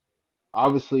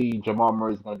 Obviously, Jamal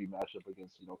Murray is going to be matched up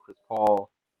against Chris Paul.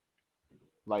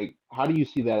 Like, how do you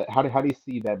see that? How do you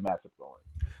see that matchup going?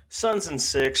 Suns in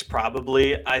 6,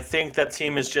 probably. I think that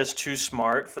team is just too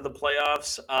smart for the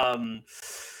playoffs.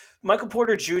 Michael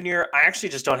Porter Jr., I actually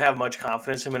just don't have much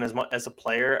confidence in him as a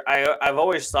player. I've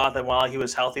always thought that while he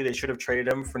was healthy, they should have traded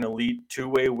him for an elite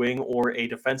two-way wing or a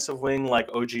defensive wing like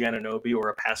OG Anunoby or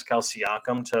a Pascal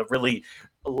Siakam to really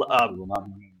uh,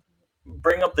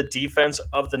 bring up the defense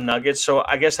of the Nuggets. So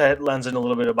I guess that lends in a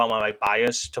little bit about my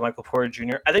bias to Michael Porter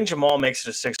Jr. I think Jamal makes it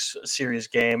a 6 series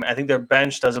game. I think their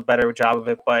bench does a better job of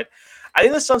it, but I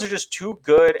think the Suns are just too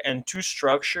good and too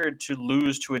structured to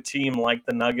lose to a team like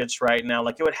the Nuggets right now.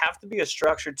 Like, it would have to be a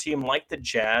structured team like the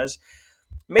Jazz.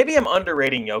 Maybe I'm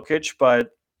underrating Jokic,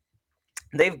 but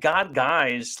they've got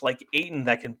guys like Aiton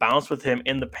that can bounce with him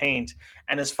in the paint.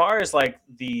 And as far as like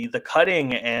the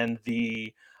cutting and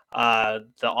the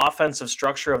offensive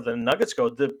structure of the Nuggets go,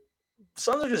 the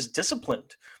Suns are just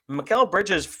disciplined. Mikal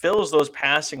Bridges fills those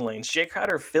passing lanes. Jay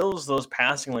Crowder fills those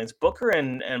passing lanes. Booker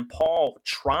and Paul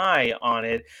try on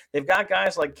it. They've got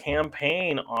guys like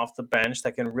Campaign off the bench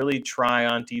that can really try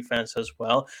on defense as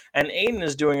well. And Aiden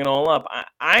is doing it all up.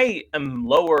 I am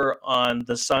lower on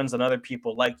the Suns than other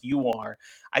people like you are.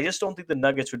 I just don't think the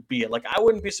Nuggets would be it. Like, I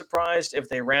wouldn't be surprised if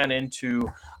they ran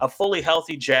into a fully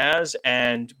healthy Jazz,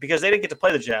 and because they didn't get to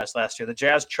play the Jazz last year. The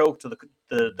Jazz choked to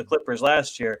the Clippers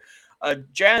last year. A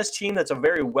Jazz team that's a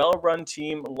very well-run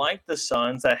team like the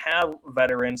Suns that have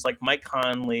veterans like Mike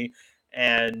Conley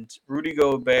and Rudy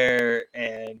Gobert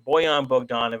and Bojan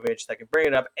Bogdanovic that could bring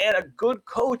it up, and a good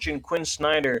coach in Quinn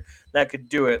Snyder that could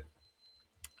do it.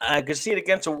 I could see it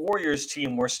against a Warriors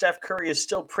team where Steph Curry is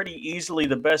still pretty easily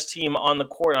the best team on the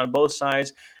court on both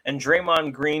sides, and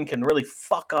Draymond Green can really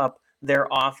fuck up their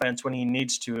offense when he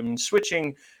needs to. I mean,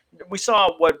 we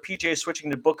saw what PJ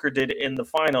switching to Booker did in the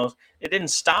finals. It didn't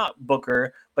stop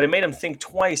Booker, but it made him think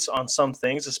twice on some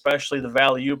things, especially the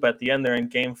value-oop at the end there in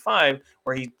Game 5,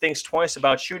 where he thinks twice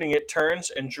about shooting it,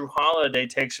 turns, and Drew Holiday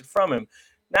takes it from him.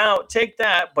 Now, take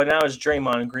that, but now it's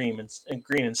Draymond Green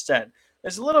instead.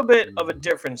 There's a little bit of a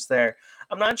difference there.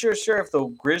 I'm not sure if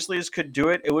the Grizzlies could do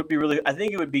it. It would be I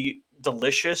think it would be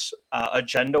delicious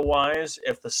agenda-wise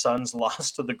if the Suns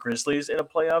lost to the Grizzlies in a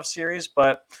playoff series.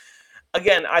 But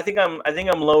again, I think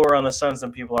I'm lower on the Suns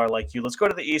than people are like you. Let's go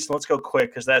to the East and let's go quick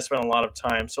because that spent a lot of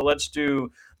time. So let's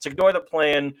ignore the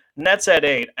plan. Nets at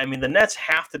 8. I mean, the Nets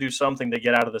have to do something to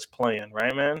get out of this plan,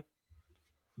 right, man?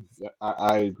 Yeah,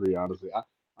 I agree. Honestly,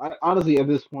 I honestly at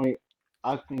this point,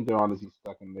 I think they're honestly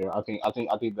stuck in there. I think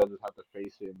they'll just have to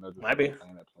face it and they'll just Might have to be. play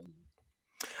that play.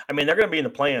 I mean, they're going to be in the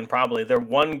play-in probably. They're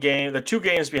 2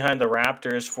 games behind the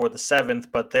Raptors for the 7th,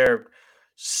 but they're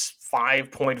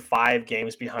 5.5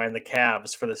 games behind the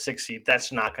Cavs for the 6th seed. That's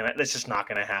just not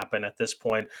gonna happen at this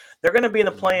point. They're gonna be in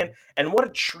the play-in, and what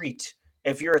a treat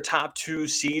if you're a top 2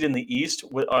 seed in the East,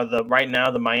 or right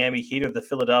now the Miami Heat or the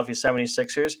Philadelphia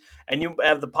 76ers, and you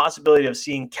have the possibility of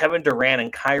seeing Kevin Durant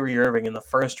and Kyrie Irving in the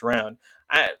first round.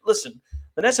 Listen,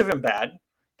 the Nets have been bad.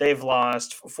 They've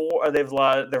lost 4. They're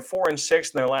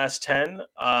 4-6 in their last 10.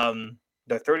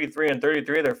 They're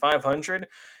 33-33. They're 500.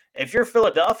 If you're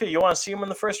Philadelphia, you want to see them in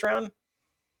the first round?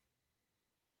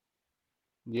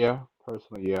 Yeah,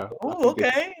 personally, yeah. I Oh, think they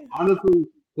okay. honestly,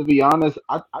 to be honest,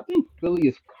 I think Philly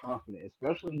is confident,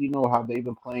 especially how they've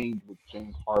been playing with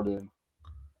James Harden,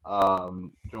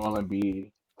 Joel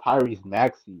Embiid, Tyrese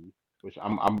Maxey, which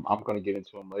I'm gonna get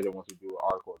into him later once we do an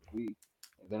article of the week,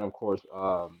 And then of course,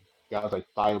 guys like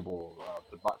Thibault,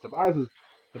 Tobias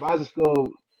is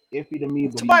still iffy to me,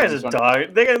 but Tobias he's is starting to come.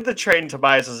 dog. They're going to trade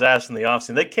Tobias' ass in the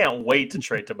offseason. They can't wait to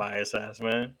trade Tobias' ass,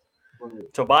 man. But,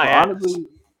 but Tobias. honestly,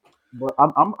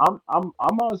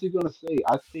 I'm honestly gonna say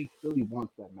I think Philly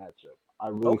wants that matchup. I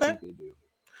really Okay. think they do.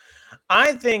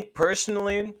 I think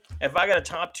personally, if I got a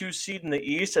top 2 seed in the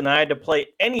East and I had to play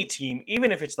any team,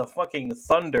 even if it's the fucking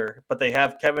Thunder, but they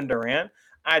have Kevin Durant,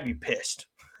 I'd be pissed.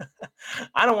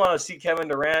 I don't want to see Kevin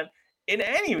Durant in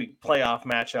any playoff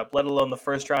matchup, let alone the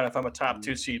first round if I'm a top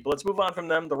 2 seed. But let's move on from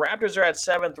them. The Raptors are at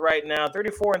 7th right now,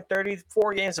 34 and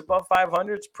 34 games above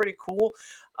 500. It's pretty cool.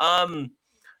 Um,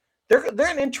 they're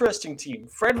an interesting team.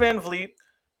 Fred VanVleet,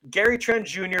 Gary Trent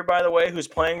Jr., by the way, who's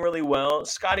playing really well.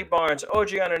 Scotty Barnes, OG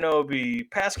Anunoby,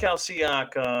 Pascal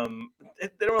Siakam. They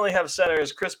don't really have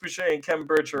centers. Chris Boucher and Kem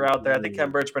Birch are out there. I think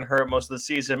Kem Birch's been hurt most of the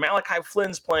season. Malachi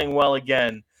Flynn's playing well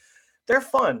again. They're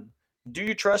fun. Do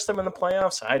you trust them in the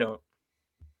playoffs? I don't.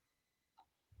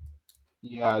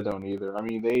 Yeah, I don't either. I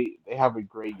mean, they have a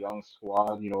great young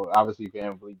squad. Obviously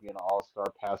Van Vliet being an all-star,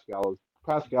 Pascal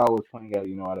was playing at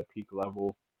at a peak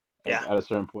level Yeah. at a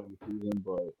certain point in the season,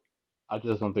 but I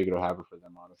just don't think it'll happen for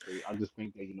them, honestly. I just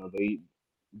think that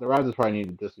the Raptors probably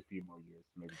need just a few more years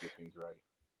to maybe get things right.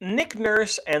 Nick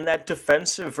Nurse and that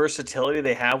defensive versatility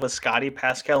they have with Scotty,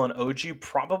 Pascal, and OG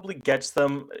probably gets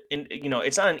them in.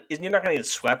 It's not. You're not going to get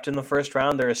swept in the first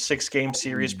round. They're a 6-game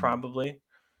series Mm, probably,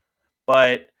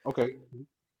 but okay.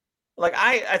 like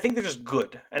I think they're just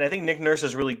good, and I think Nick Nurse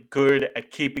is really good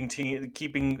at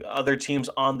keeping other teams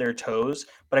on their toes.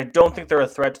 But I don't think they're a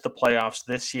threat to the playoffs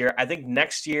this year. I think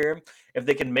next year, if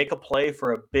they can make a play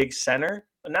for a big center,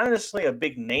 not necessarily a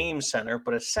big name center,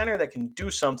 but a center that can do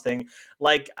something.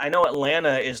 Like I know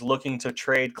Atlanta is looking to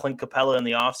trade Clint Capella in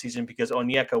the offseason because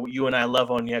Onyeka, you and I love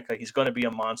Onyeka. He's going to be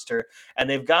a monster, and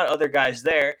they've got other guys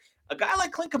there. A guy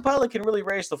like Clint Capella can really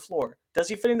raise the floor. Does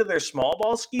he fit into their small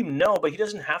ball scheme? No, but he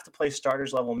doesn't have to play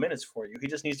starters level minutes for you. He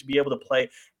just needs to be able to play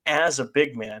as a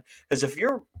big man. Because if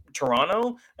you're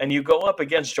Toronto and you go up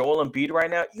against Joel Embiid right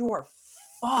now, you are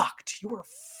fucked. You are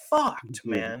fucked,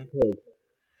 man.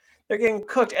 They're getting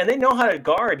cooked, and they know how to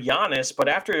guard Giannis. But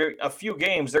after a few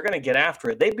games, they're going to get after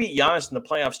it. They beat Giannis in the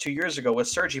playoffs 2 years ago with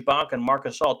Serge Ibaka and Marc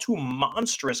Gasol, two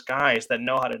monstrous guys that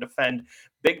know how to defend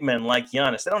big men like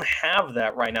Giannis. They don't have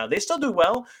that right now. They still do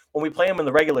well when we play them in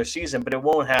the regular season, but it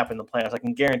won't happen in the playoffs. I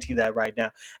can guarantee that right now.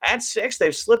 At 6,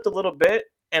 they've slipped a little bit.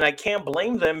 And I can't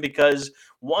blame them because,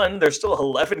 one, they're still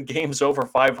 11 games over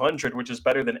 500, which is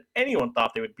better than anyone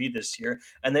thought they would be this year.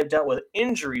 And they've dealt with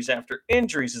injuries after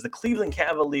injuries as the Cleveland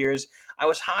Cavaliers. I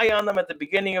was high on them at the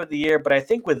beginning of the year, but I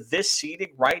think with this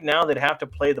seeding right now, they'd have to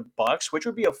play the Bucks, which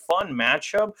would be a fun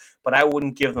matchup, but I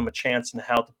wouldn't give them a chance in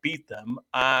hell to beat them.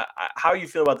 How you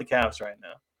feel about the Cavs right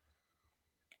now?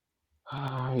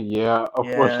 Yeah, Yeah,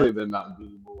 unfortunately they're not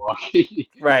beating Milwaukee.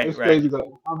 right, It's right. crazy because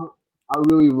I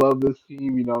really love this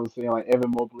team. You know what I'm saying? Like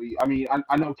Evan Mobley. I mean,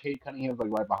 I know Kate Cunningham's like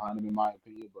right behind him in my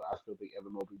opinion, but I still think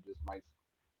Evan Mobley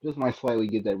just might slightly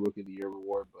get that Rookie of the Year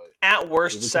reward. But At if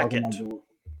worst, we're talking second. about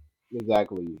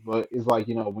exactly, but it's like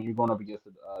when you're going up against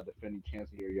a defending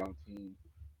champs of your young team,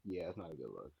 yeah, it's not a good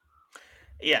look.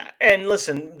 Yeah, and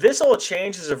listen, this all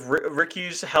changes if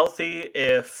Ricky's healthy,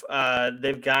 if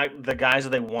they've got the guys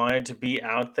that they wanted to be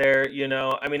out there.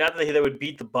 I mean, not that they would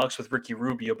beat the Bucks with Ricky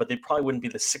Rubio, but they probably wouldn't be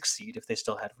the 6th seed if they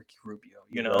still had Ricky Rubio.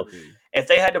 Exactly. If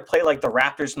they had to play like the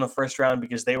Raptors in the first round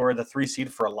because they were the 3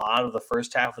 seed for a lot of the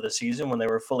first half of the season when they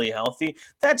were fully healthy,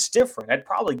 that's different. I'd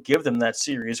probably give them that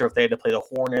series, or if they had to play the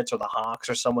Hornets or the Hawks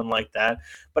or someone like that.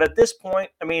 But at this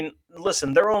point, I mean,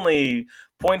 listen, they're only zero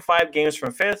point 0.5 games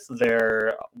from 5th.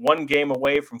 They're 1 game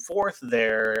away from 4th.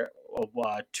 They're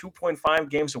 2.5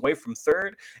 games away from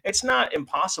 3rd. It's not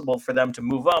impossible for them to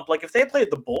move up. Like if they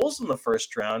played the Bulls in the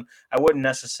first round, I wouldn't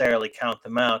necessarily count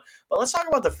them out. But let's talk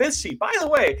about the 5th seed. By the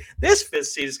way, this 5th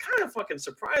seed is kind of fucking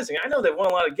surprising. I know they've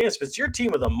won a lot of games, but it's your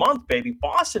team of the month, baby.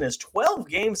 Boston is 12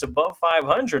 games above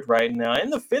 500 right now. In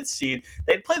the 5th seed,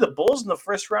 they'd play the Bulls in the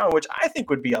first round, which I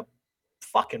think would be a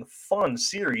fucking fun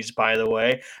series, by the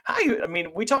way. I mean,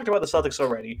 we talked about the Celtics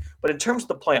already, but in terms of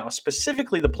the playoffs,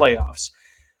 specifically the playoffs,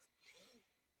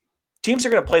 teams are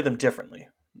going to play them differently.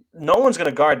 No one's going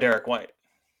to guard Derek White.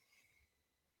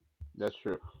 That's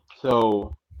true.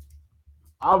 So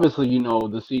obviously,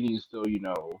 the seeding is still,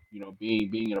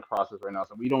 being in a process right now.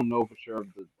 So we don't know for sure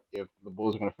if the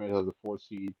Bulls are going to finish as the 4th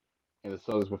seed and the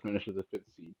Celtics will finish as the 5th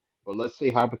seed. But let's say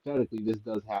hypothetically this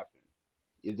does happen.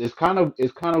 It's kind of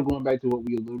going back to what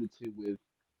we alluded to with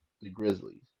the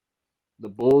Grizzlies. The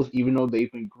Bulls, even though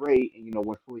they've been great and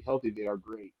when fully healthy they are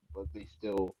great, but they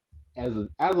still, as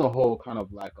a whole, kind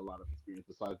of lack a lot of experience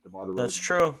besides DeMar That's DeRozan.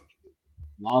 true.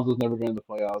 Lonzo's never been in the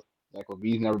playoffs. Zach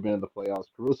LaVine's never been in the playoffs.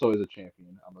 Caruso is a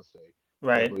champion, I must say.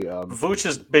 Right. Definitely. Vooch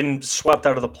has been swept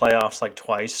out of the playoffs like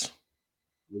twice.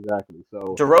 Exactly.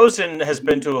 So DeRozan has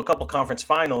been to a couple conference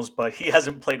finals, but he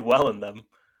hasn't played well in them.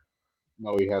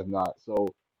 no, he has not. So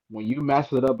when you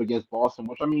match it up against Boston,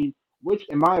 which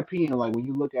in my opinion, like when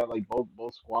you look at like both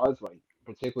squads, like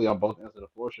particularly on both ends of the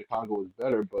floor, Chicago is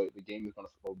better, but the game is going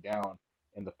to slow down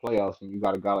in the playoffs, and you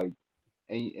got a guy like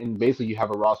and basically you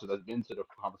have a roster that's been to the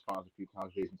conference finals a few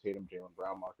times: Jason Tatum, Jalen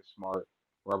Brown, Marcus Smart,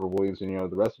 Robert Williams,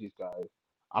 and the rest of these guys.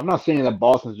 I'm not saying that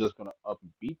Boston's just going to up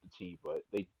and beat the team, but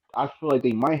I feel like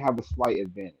they might have a slight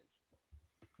advantage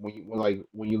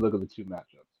when you look at the two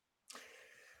matchups.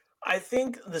 I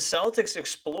think the Celtics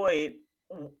exploit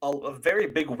a very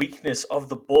big weakness of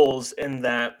the Bulls in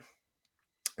that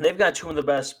they've got two of the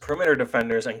best perimeter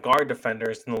defenders and guard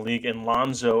defenders in the league in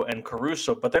Lonzo and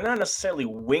Caruso, but they're not necessarily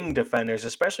wing defenders,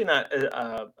 especially not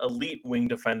elite wing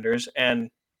defenders. And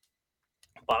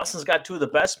Boston's got two of the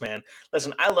best, man.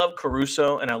 Listen, I love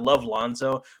Caruso and I love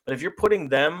Lonzo, but if you're putting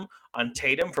them on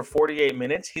Tatum for 48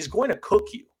 minutes, he's going to cook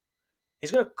you.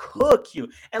 He's going to cook you.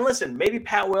 And listen, maybe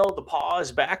Pat Will, the paw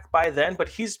is back by then, but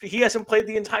he hasn't played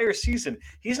the entire season.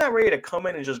 He's not ready to come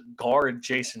in and just guard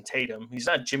Jason Tatum. He's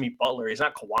not Jimmy Butler. He's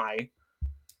not Kawhi.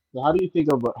 So how do you think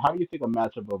a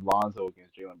matchup of Lonzo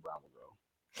against Jalen Brown will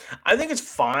go? I think it's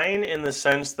fine in the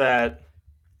sense that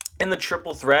in the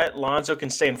triple threat, Lonzo can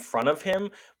stay in front of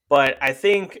him, but I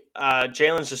think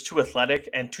Jalen's just too athletic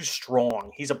and too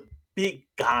strong. He's a big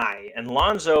guy, and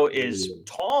Lonzo is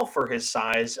tall for his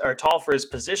size or tall for his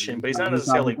position, but he's not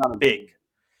necessarily big.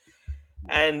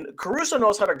 And Caruso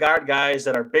knows how to guard guys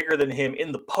that are bigger than him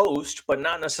in the post, but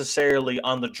not necessarily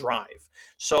on the drive.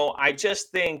 So I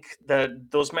just think that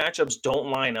those matchups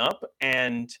don't line up,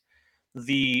 and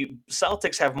the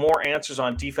Celtics have more answers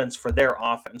on defense for their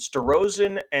offense.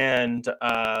 DeRozan and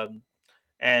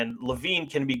Levine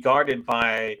can be guarded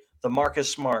by the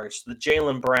Marcus Smarts, the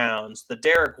Jalen Browns, the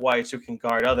Derek Whites who can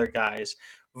guard other guys.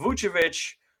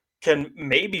 Vucevic can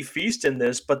maybe feast in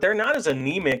this, but they're not as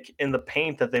anemic in the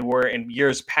paint that they were in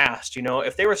years past.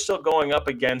 If they were still going up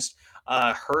against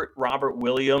hurt Robert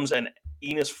Williams and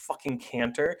Enos fucking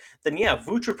Cantor, then yeah,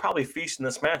 Vooch would probably feast in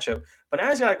this matchup. But now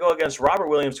he's got to go against Robert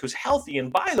Williams, who's healthy,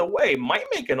 and by the way, might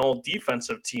make an all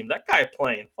defensive team. That guy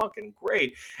playing fucking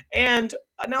great. And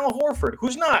now Horford,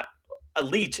 who's not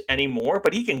elite anymore,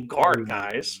 but he can guard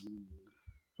guys.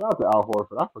 Shout out to Al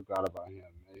Horford. I forgot about him,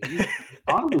 man.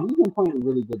 Honestly, he's been playing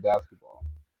really good basketball.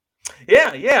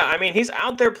 Yeah. I mean, he's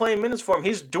out there playing minutes for him.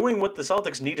 He's doing what the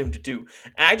Celtics need him to do.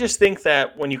 And I just think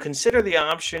that when you consider the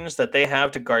options that they have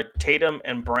to guard Tatum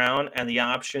and Brown and the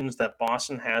options that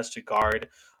Boston has to guard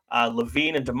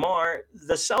Levine and DeMar,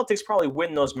 the Celtics probably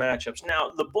win those matchups. Now,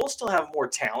 the Bulls still have more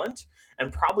talent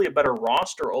and probably a better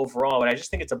roster overall, but I just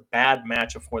think it's a bad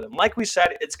matchup for them. Like we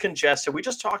said, it's congested. We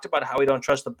just talked about how we don't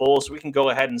trust the Bulls, so we can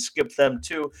go ahead and skip them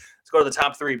too. Let's go to the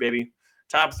top three, baby.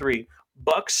 Top three.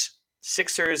 Bucks,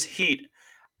 Sixers, Heat.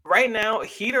 Right now,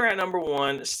 Heat are at number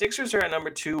one, Sixers are at number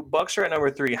two, Bucks are at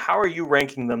number three. How are you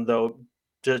ranking them, though,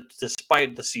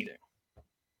 despite the seeding?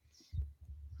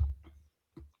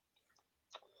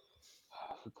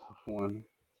 That's a tough one.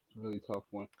 It's a really tough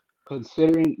one.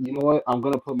 Considering, you know what, I'm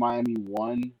gonna put Miami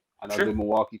 1, and I'll do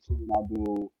Milwaukee 2, and I'll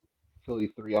do Philly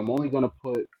 3. I'm only gonna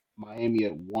put Miami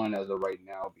at 1 as of right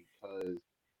now because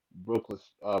Brook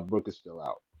is still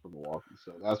out for Milwaukee,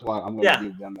 so that's why I'm gonna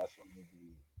give them that something.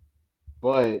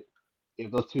 But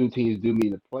if those two teams do meet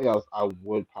in the playoffs, I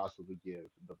would possibly give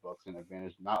the Bucks an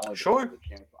advantage, not only because of the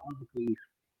chance, but obviously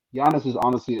Giannis is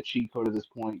honestly a cheat code at this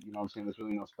point. You know what I'm saying? There's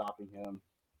really no stopping him.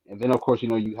 And then, of course,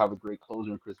 you have a great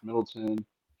closer in Chris Middleton,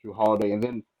 Drew Holiday. And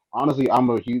then, honestly, I'm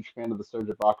a huge fan of the Serge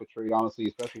Ibaka trade, honestly,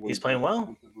 especially when he's playing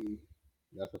well.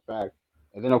 That's a fact.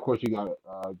 And then, of course, you got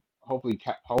hopefully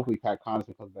Pat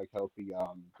Connaughton comes back healthy,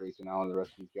 Grayson Allen, the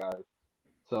rest of these guys.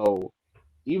 So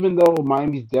even though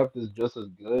Miami's depth is just as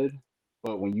good,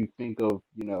 but when you think of,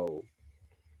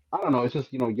 I don't know, it's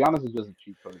just, Giannis is just a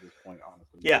cheat code at this point,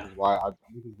 honestly. Yeah. This is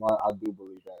why I do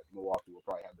believe that Milwaukee will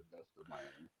probably have the best of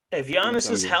Miami. If Giannis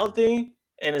is healthy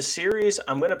in a series,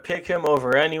 I'm going to pick him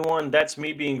over anyone. That's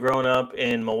me being grown up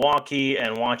in Milwaukee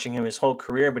and watching him his whole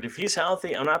career. But if he's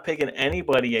healthy, I'm not picking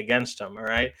anybody against him, all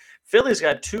right? Philly's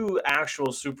got two actual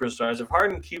superstars. If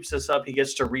Harden keeps this up, he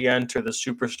gets to re-enter the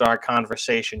superstar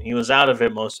conversation. He was out of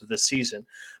it most of the season.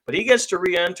 But he gets to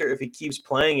re-enter if he keeps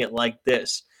playing it like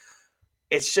this.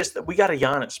 It's just that we got a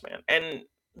Giannis, man. And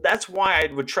that's why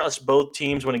I would trust both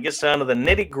teams when it gets down to the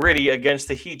nitty-gritty against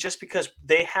the Heat, just because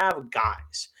they have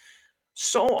guys.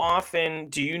 So often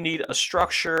do you need a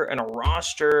structure and a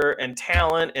roster and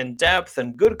talent and depth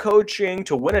and good coaching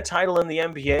to win a title in the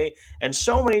NBA, and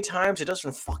so many times it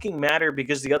doesn't fucking matter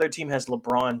because the other team has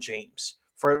LeBron James.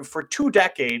 For 2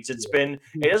 decades, it's been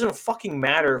it doesn't fucking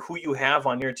matter who you have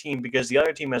on your team because the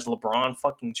other team has LeBron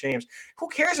fucking James. Who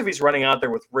cares if he's running out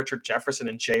there with Richard Jefferson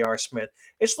and J.R. Smith?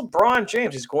 It's LeBron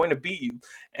James. He's going to beat you.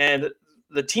 And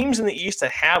the teams in the East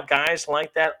that have guys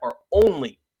like that are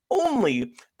only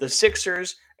the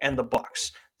Sixers and the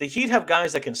Bucks. The Heat have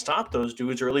guys that can stop those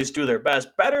dudes, or at least do their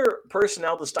best. Better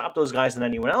personnel to stop those guys than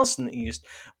anyone else in the East.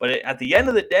 But at the end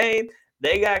of the day,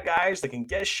 they got guys that can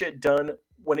get shit done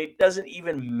when it doesn't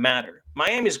even matter.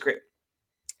 Miami's great.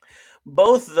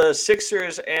 Both the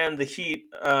Sixers and the Heat,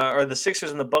 or the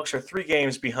Sixers and the Bucks, are 3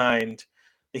 games behind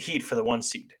the Heat for the 1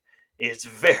 seed. It's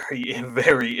very,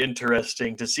 very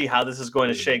interesting to see how this is going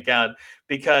to shake out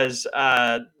because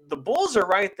the Bulls are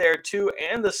right there too,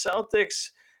 and the Celtics.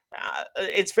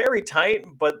 It's very tight,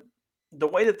 but the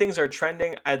way that things are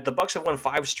trending, the Bucks have won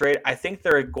 5 straight. I think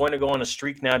they're going to go on a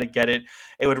streak now to get it.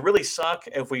 It would really suck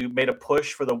if we made a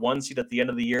push for the 1 seed at the end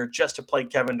of the year just to play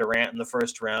Kevin Durant in the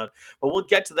first round. But we'll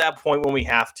get to that point when we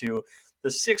have to.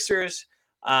 The Sixers,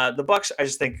 the Bucks, I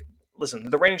just think. Listen,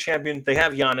 the reigning champion, they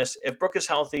have Giannis. If Brook is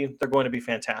healthy, they're going to be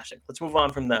fantastic. Let's move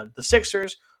on from them. The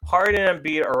Sixers, Harden and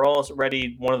Embiid are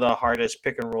already one of the hardest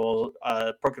pick and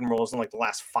rolls in like the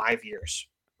last 5 years.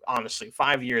 Honestly,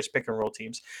 5 years pick and roll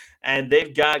teams. And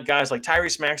they've got guys like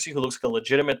Tyrese Maxey, who looks like a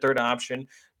legitimate third option.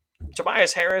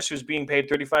 Tobias Harris, who's being paid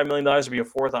 $35 million to be a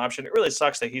 4th option. It really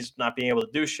sucks that he's not being able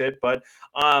to do shit, but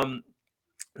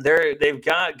they've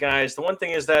got guys. The one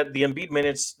thing is that the Embiid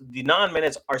minutes, the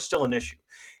non-minutes, are still an issue.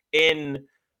 In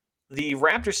the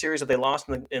Raptors series that they lost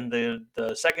in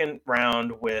the second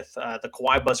round with the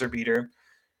Kawhi buzzer beater,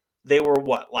 they were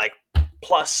like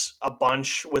plus a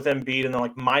bunch with Embiid and then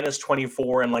like minus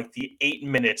 24 in like the 8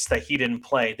 minutes that he didn't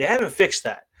play. They haven't fixed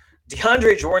that.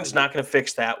 DeAndre Jordan's not going to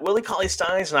fix that. Willie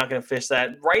Cauley-Stein's not going to fix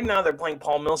that. Right now they're playing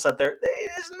Paul Millsap there.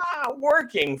 It is not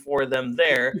working for them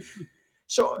there.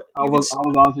 So I was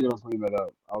honestly going to bring that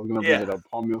up. I was going to bring it up.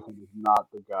 Paul Millsap is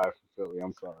not the guy for Philly.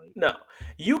 I'm sorry. No,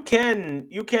 you can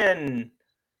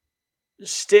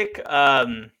stick.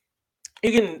 You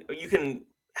can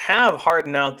have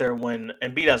Harden out there when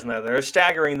Embiid doesn't there. They're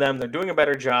staggering them. They're doing a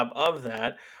better job of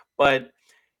that, but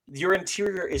your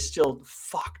interior is still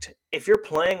fucked. If you're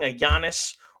playing a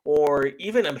Giannis or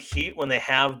even a Heat when they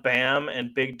have Bam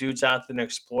and big dudes out there to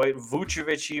exploit,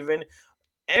 Vucevic even,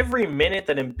 every minute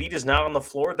that Embiid is not on the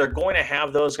floor, they're going to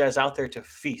have those guys out there to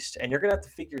feast, and you're going to have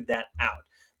to figure that out.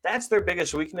 That's their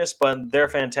biggest weakness, but they're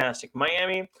fantastic.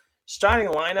 Miami, starting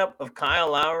lineup of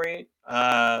Kyle Lowry.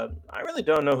 I really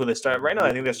don't know who they start. Right now,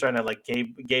 I think they're starting at like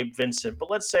Gabe Vincent, but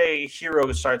let's say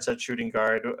Hero starts at shooting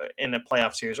guard in a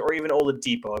playoff series, or even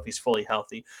Oladipo if he's fully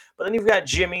healthy. But then you've got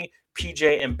Jimmy,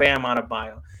 PJ, and Bam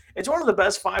Adebayo. It's one of the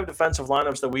best 5 defensive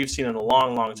lineups that we've seen in a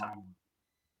long, long time.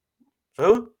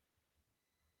 Who?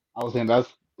 I was saying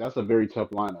that's a very tough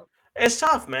lineup. It's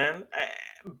tough, man.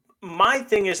 My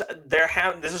thing is,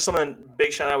 this is something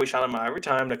big shout out. We shout him out every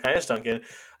time to Tyus Duncan.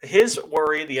 His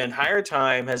worry the entire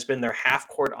time has been their half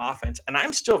court offense, and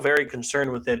I'm still very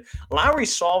concerned with it. Lowry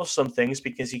solves some things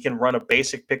because he can run a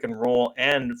basic pick and roll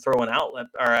and throw an outlet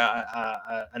or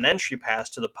an entry pass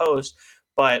to the post,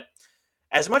 but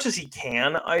as much as he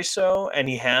can ISO, and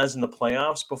he has in the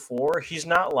playoffs before, he's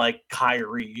not like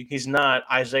Kyrie. He's not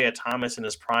Isaiah Thomas in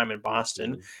his prime in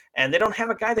Boston. And they don't have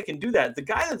a guy that can do that. The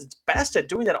guy that's best at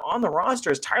doing that on the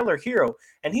roster is Tyler Hero,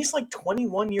 and he's like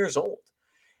 21 years old.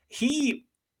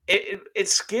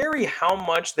 It's scary how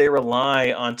much they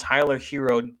rely on Tyler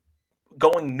Hero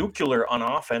going nuclear on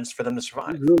offense for them to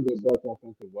survive. He's really the best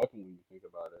offensive weapon when you think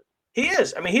about it. He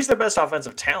is. I mean, he's their best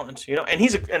offensive talent,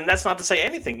 and that's not to say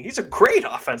anything. He's a great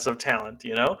offensive talent,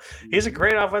 He's a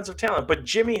great offensive talent, but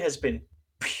Jimmy has been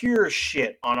pure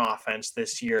shit on offense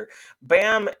this year.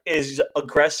 Bam is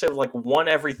aggressive like 1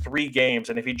 every 3 games,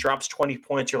 and if he drops 20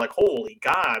 points, you're like, holy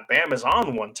God, Bam is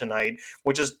on one tonight,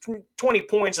 which is 20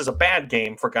 points is a bad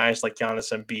game for guys like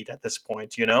Giannis and Embiid at this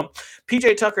point,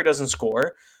 PJ Tucker doesn't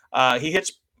score. He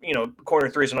hits corner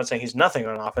threes. I'm not saying he's nothing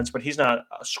on offense, but he's not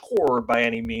a scorer by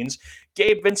any means.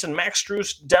 Gabe Vincent, Max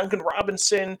Strus, Duncan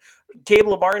Robinson, Gabe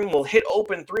LeBarton will hit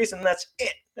open threes, and that's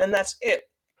it.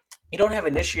 You don't have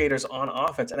initiators on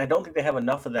offense, and I don't think they have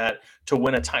enough of that to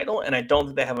win a title, and I don't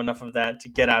think they have enough of that to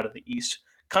get out of the East.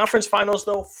 Conference finals,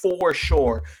 though, for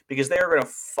sure, because they are going to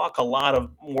fuck a lot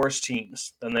of worse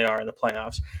teams than they are in the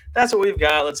playoffs. That's what we've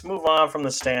got. Let's move on from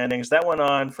the standings. That went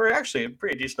on for actually a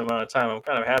pretty decent amount of time. I'm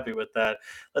kind of happy with that.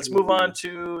 Let's move on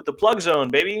to the plug zone,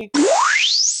 baby.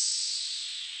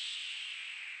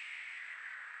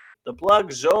 the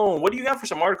Plug Zone. What do you got for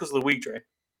some articles of the week, Dre?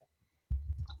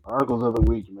 Articles of the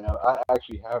week, man. I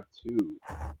actually have two.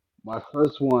 My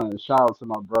first one, shout out to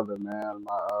my brother, man.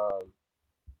 My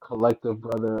collective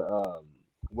brother,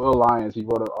 Will Lyons. He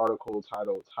wrote an article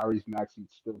titled "Tyrese Maxey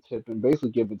Still Tipping,"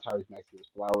 basically giving Tyrese Maxey his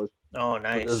flowers Oh, for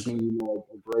just nice. being,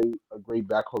 a great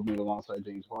backcourt mate alongside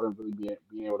James Harden, really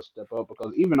being able to step up.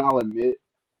 Because even I'll admit,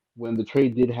 when the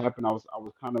trade did happen, I was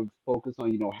kind of focused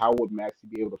on, how would Maxey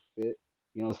be able to fit,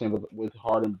 what I'm saying, with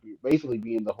Harden basically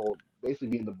basically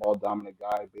being the ball dominant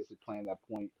guy, basically playing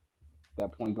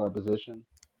that point guard position.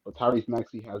 But Tyrese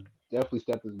Maxey has definitely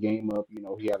stepped his game up.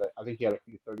 I think he had a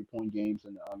few 30-point games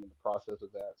in the process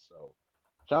of that. So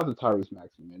shout out to Tyrese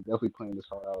Maxey, man. Definitely playing this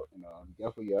hard out, and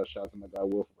definitely shout out to my guy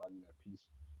Will for writing that piece.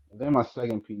 And then my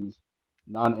second piece,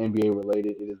 non-NBA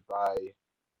related, it is by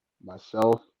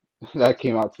myself. That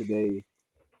came out today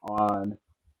on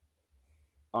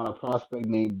a prospect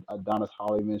named Adonis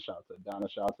Hollyman. Shout out to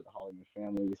Adonis. Shout out to the Hollyman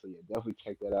family. So yeah, definitely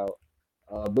check that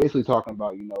out. Basically talking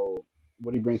about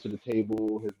what he brings to the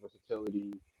table, his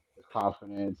versatility, his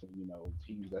confidence, and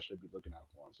teams that should be looking out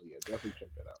for him. So yeah, definitely check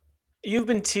that out. You've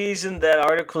been teasing that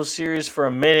article series for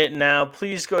a minute now.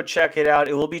 Please go check it out.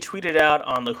 It will be tweeted out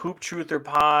on the Hoop Truther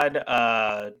Pod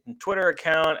Twitter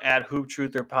account at Hoop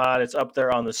Truther Pod. It's up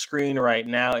there on the screen right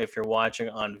now if you're watching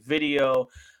on video.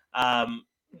 Um,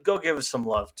 Go give us some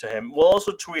love to him. We'll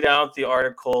also tweet out the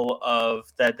article of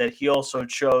that he also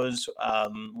chose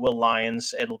Will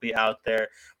Lyons. It'll be out there.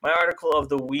 My article of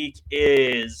the week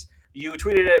is you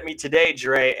tweeted at me today,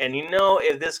 Dre, and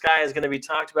if this guy is going to be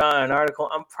talked about in an article,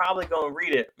 I'm probably going to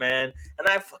read it, man. And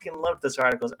I fucking love this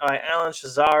article. It's by Alan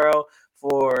Cesaro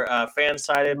for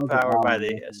Fansided, Sounds like powered by Alan, the.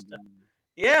 definitely.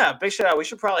 Yeah, big shout out. We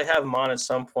should probably have him on at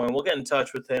some point. We'll get in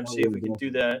touch with him, Oh see if yeah, we can do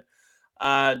definitely. that.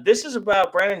 This is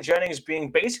about Brandon Jennings being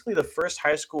basically the first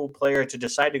high school player to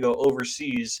decide to go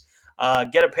overseas,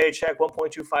 get a paycheck,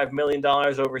 $1.25 million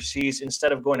overseas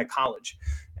instead of going to college.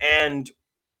 And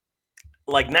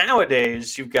like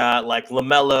nowadays, you've got like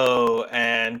LaMelo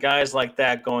and guys like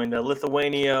that going to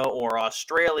Lithuania or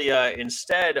Australia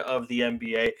instead of the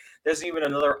NBA. There's even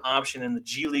another option in the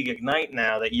G League Ignite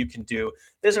now that you can do.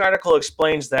 This article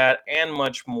explains that and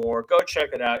much more. Go check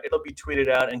it out. It'll be tweeted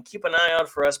out, and keep an eye out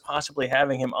for us possibly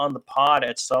having him on the pod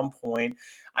at some point.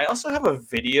 I also have a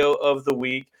video of the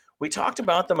week. We talked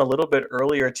about them a little bit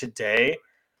earlier today,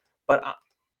 but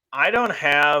I don't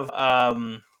have.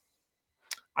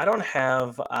 I don't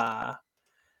have.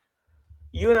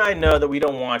 You and I know that we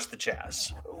don't watch the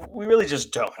Jazz. We really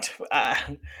just don't.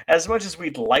 As much as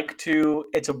we'd like to,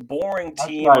 it's a boring I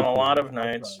team on tried a lot to. of I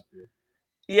nights. tried to.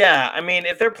 Yeah, I mean,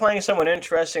 if they're playing someone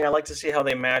interesting, I like to see how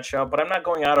they match up, but I'm not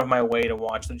going out of my way to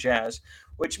watch the Jazz,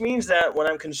 which means that when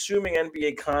I'm consuming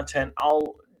NBA content,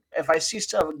 if I see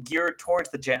stuff geared towards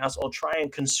the Jazz, I'll try and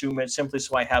consume it simply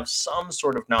so I have some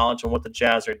sort of knowledge on what the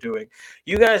Jazz are doing.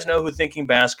 You guys know who Thinking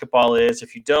Basketball is.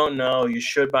 If you don't know, you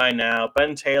should by now.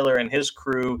 Ben Taylor and his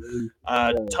crew,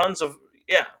 Yeah. tons of,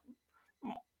 yeah,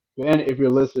 Ben, if you're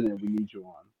listening, we need you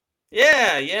on.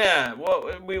 Yeah.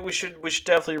 Well, we should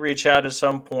definitely reach out at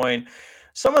some point.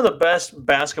 Some of the best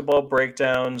basketball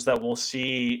breakdowns that we'll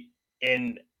see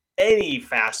in any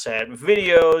facet,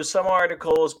 videos, some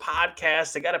articles,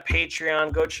 podcasts. They got a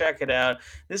Patreon. Go check it out.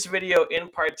 This video in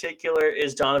particular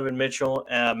is Donovan Mitchell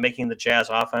making the Jazz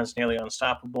offense nearly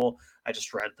unstoppable. I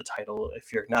just read the title.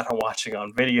 If you're not watching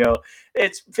on video,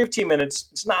 it's 15 minutes.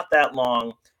 It's not that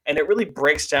long, and it really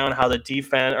breaks down how the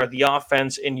defense or the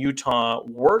offense in Utah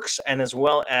works, and as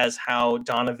well as how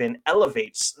Donovan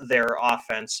elevates their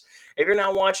offense. If you're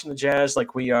not watching the Jazz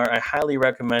like we are, I highly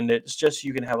recommend it. It's just so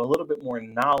you can have a little bit more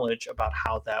knowledge about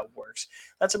how that works.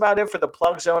 That's about it for the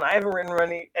plug zone. I haven't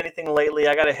written anything lately.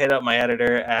 I got to hit up my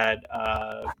editor at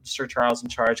Sir Charles in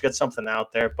Charge, get something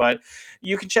out there. But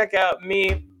you can check out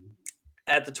me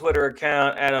at the Twitter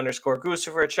account at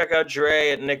 _Guccifer. Check out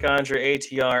Dre at Nick Andre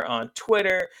ATR on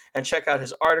Twitter and check out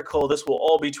his article. This will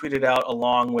all be tweeted out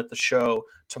along with the show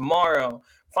tomorrow.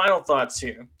 Final thoughts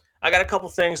here. I got a couple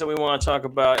things that we want to talk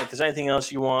about. If there's anything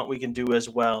else you want, we can do as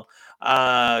well.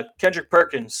 Kendrick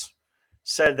Perkins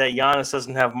said that Giannis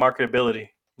doesn't have marketability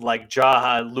like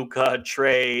Jaha, Luka,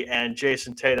 Trey, and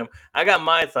Jason Tatum. I got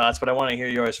my thoughts, but I want to hear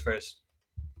yours first.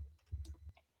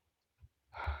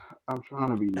 I'm trying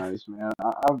to be nice, man.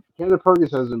 Kendrick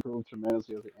Perkins has improved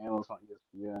tremendously as an analyst on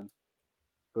ESPN,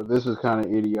 but this is kind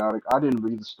of idiotic. I didn't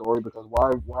read the story because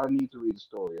why need to read the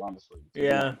story? Honestly, to be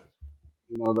Yeah.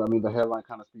 honest, the headline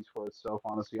kind of speaks for itself.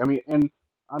 Honestly, I mean, and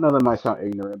I know that might sound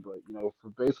ignorant, but for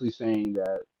basically saying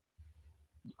that,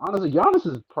 honestly, Giannis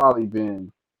has probably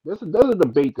been. There's a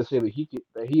debate to say that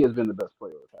he has been the best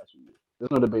player of the past few years.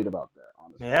 There's no debate about that.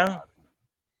 Honestly, in Yeah. my opinion.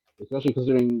 especially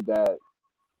considering that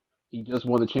he just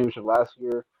won the championship last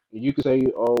year. And you could say,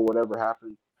 oh, whatever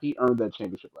happened, he earned that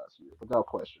championship last year without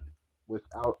question,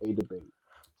 without a debate.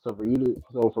 So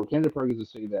for Kendrick Perkins to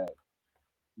say that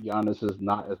Giannis is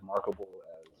not as marketable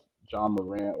as John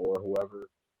Morant or whoever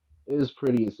is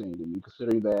pretty insane to me,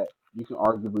 considering that you can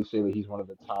arguably say that he's one of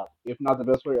the top, if not the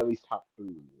best player, at least top three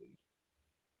in the league.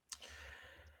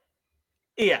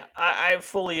 Yeah, I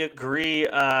fully agree.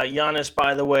 Giannis,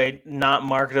 by the way, not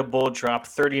marketable, dropped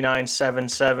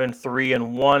 39-7-7,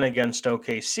 3-1 against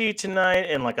OKC tonight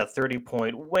in like a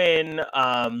 30-point win.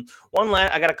 I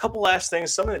got a couple last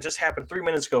things. Something that just happened 3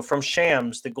 minutes ago from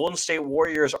Shams. The Golden State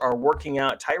Warriors are working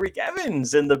out Tyreek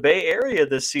Evans in the Bay Area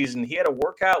this season. He had a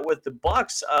workout with the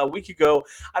Bucks a week ago.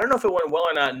 I don't know if it went well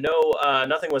or not. No,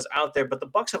 nothing was out there, but the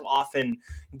Bucks have often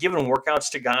given workouts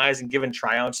to guys and given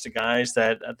tryouts to guys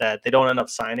that they don't end up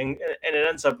signing, and it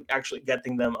ends up actually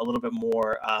getting them a little bit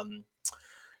more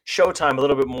showtime, a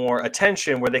little bit more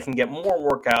attention, where they can get more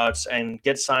workouts and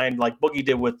get signed like Boogie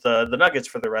did with the Nuggets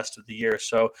for the rest of the year.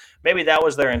 So maybe that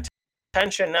was their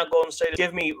intention. Now Golden State,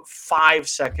 give me 5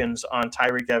 seconds on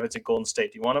Tyreek Evans at Golden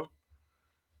State. Do you want him?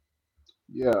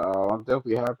 Yeah, I'm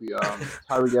definitely happy.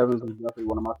 Tyreek Evans is definitely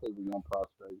one of my favorite young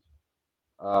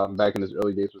prospects. Back in his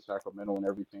early days with Sacramento and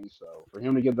everything. So for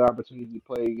him to get the opportunity to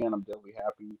play again, I'm definitely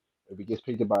happy. If he gets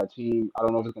picked up by a team, I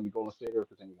don't know if it's going to be Golden State or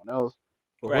if it's anyone else,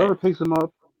 but Right. whoever picks him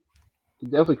up,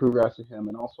 definitely congrats to him.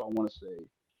 And also, I want to say,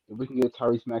 if we can get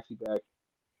Tyrese Maxey back,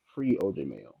 free OJ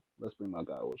Mayo. Let's bring my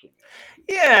guy OJ Mayo.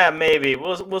 Yeah, maybe.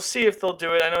 We'll see if they'll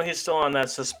do it. I know he's still on that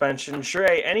suspension.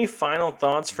 Dre, any final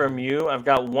thoughts from you? I've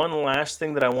got one last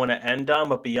thing that I want to end on,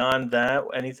 but beyond that,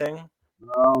 anything?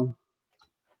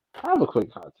 I have a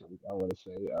quick hot take. I want to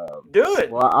say. Do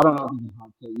it. Well, I don't know if it's a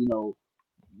hot take.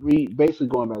 We basically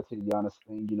going back to the Giannis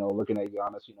thing. Looking at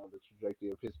Giannis. The trajectory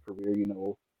of his career.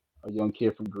 A young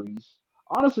kid from Greece.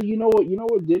 Honestly, you know what? You know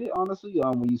what did it? Honestly,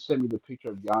 when you sent me the picture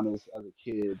of Giannis as a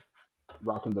kid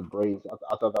rocking the braids,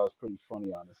 I thought that was pretty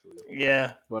funny. Honestly.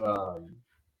 Yeah. But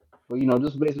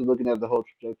just basically looking at the whole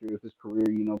trajectory of his career.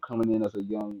 Coming in as a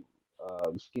young,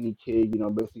 skinny kid.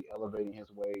 Basically elevating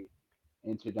his way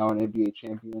into now an NBA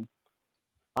champion.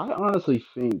 I honestly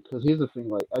think, because here's the thing,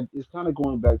 it's kind of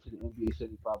going back to the NBA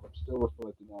 75. I'm still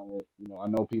reflecting on it. I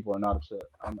know people are not upset,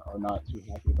 are not too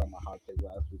happy about my hot take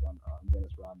last week on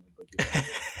Dennis Rodman, but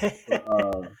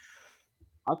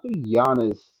I think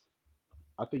Giannis,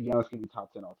 can be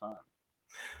top 10 all time.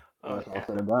 That's all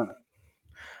said and done.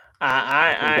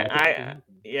 I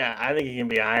think he can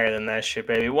be higher than that shit,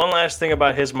 baby. One last thing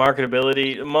about his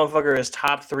marketability. The motherfucker is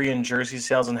top 3 in jersey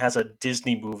sales and has a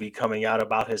Disney movie coming out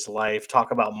about his life. Talk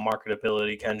about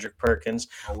marketability, Kendrick Perkins.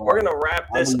 Oh, wow. We're going to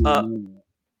wrap this up.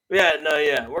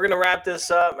 We're going to wrap this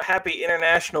up. Happy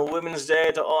International Women's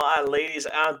Day to all our ladies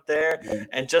out there. Yeah.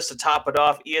 And just to top it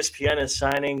off, ESPN is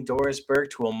signing Doris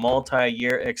Burke to a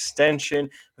multi-year extension.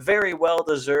 Very well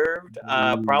deserved.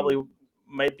 Probably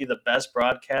might be the best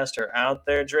broadcaster out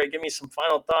there. Dre, give me some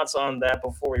final thoughts on that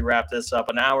before we wrap this up.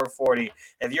 An hour 40.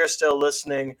 If you're still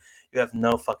listening, you have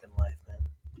no fucking life, man.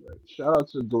 Shout out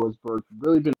to Doris Burke.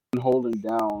 Really been holding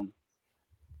down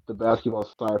the basketball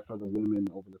side for the women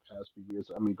over the past few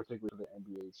years. I mean, particularly for the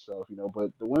NBA itself,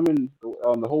 But the women,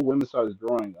 the whole women's side is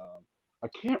growing. I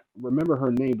can't remember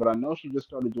her name, but I know she just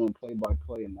started doing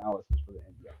play-by-play analysis for the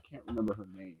NBA. I can't remember her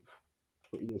name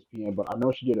for ESPN, but I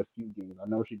know she did a few games. I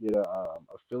know she did a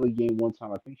Philly game one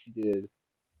time. I think she did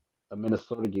a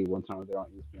Minnesota game one time there on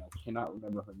ESPN. I cannot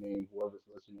remember her name. Whoever's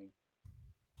listening,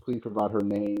 please provide her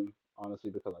name, honestly,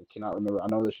 because I cannot remember. I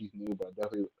know that she's new, but I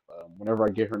definitely, whenever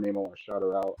I get her name, I want to shout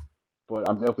her out. But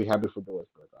I'm definitely happy for Doris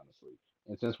Burke, honestly.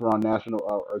 And since we're on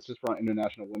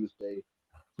International Women's Day,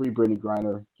 free Brittany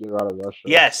Griner, get her out of Russia.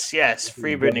 Yes,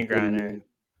 free Brittany Griner.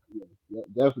 Yeah,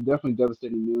 definitely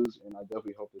devastating news, and I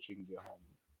definitely hope that she can get home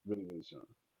really, really soon.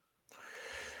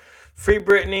 Free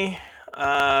Brittany.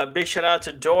 Big shout out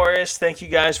to Doris. Thank you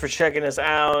guys for checking us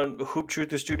out. Hoop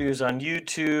Truther Studios on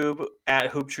YouTube, at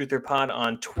Hoop Truther Pod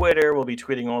on Twitter. We'll be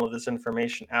tweeting all of this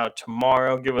information out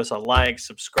tomorrow. Give us a like,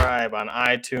 subscribe on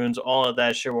iTunes, all of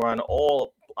that shit. We're on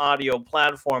all audio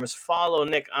platforms. Follow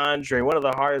Nick Andre, one of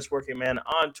the hardest working men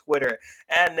on Twitter,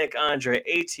 at Nick Andre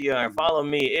ATR. Follow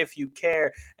me if you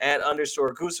care at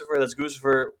 _Gucifer. That's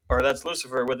Gucifer, or that's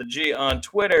Lucifer with a G on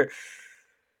Twitter.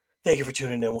 Thank you for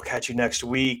tuning in. We'll catch you next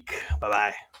week.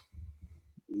 Bye-bye.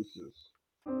 Deuces.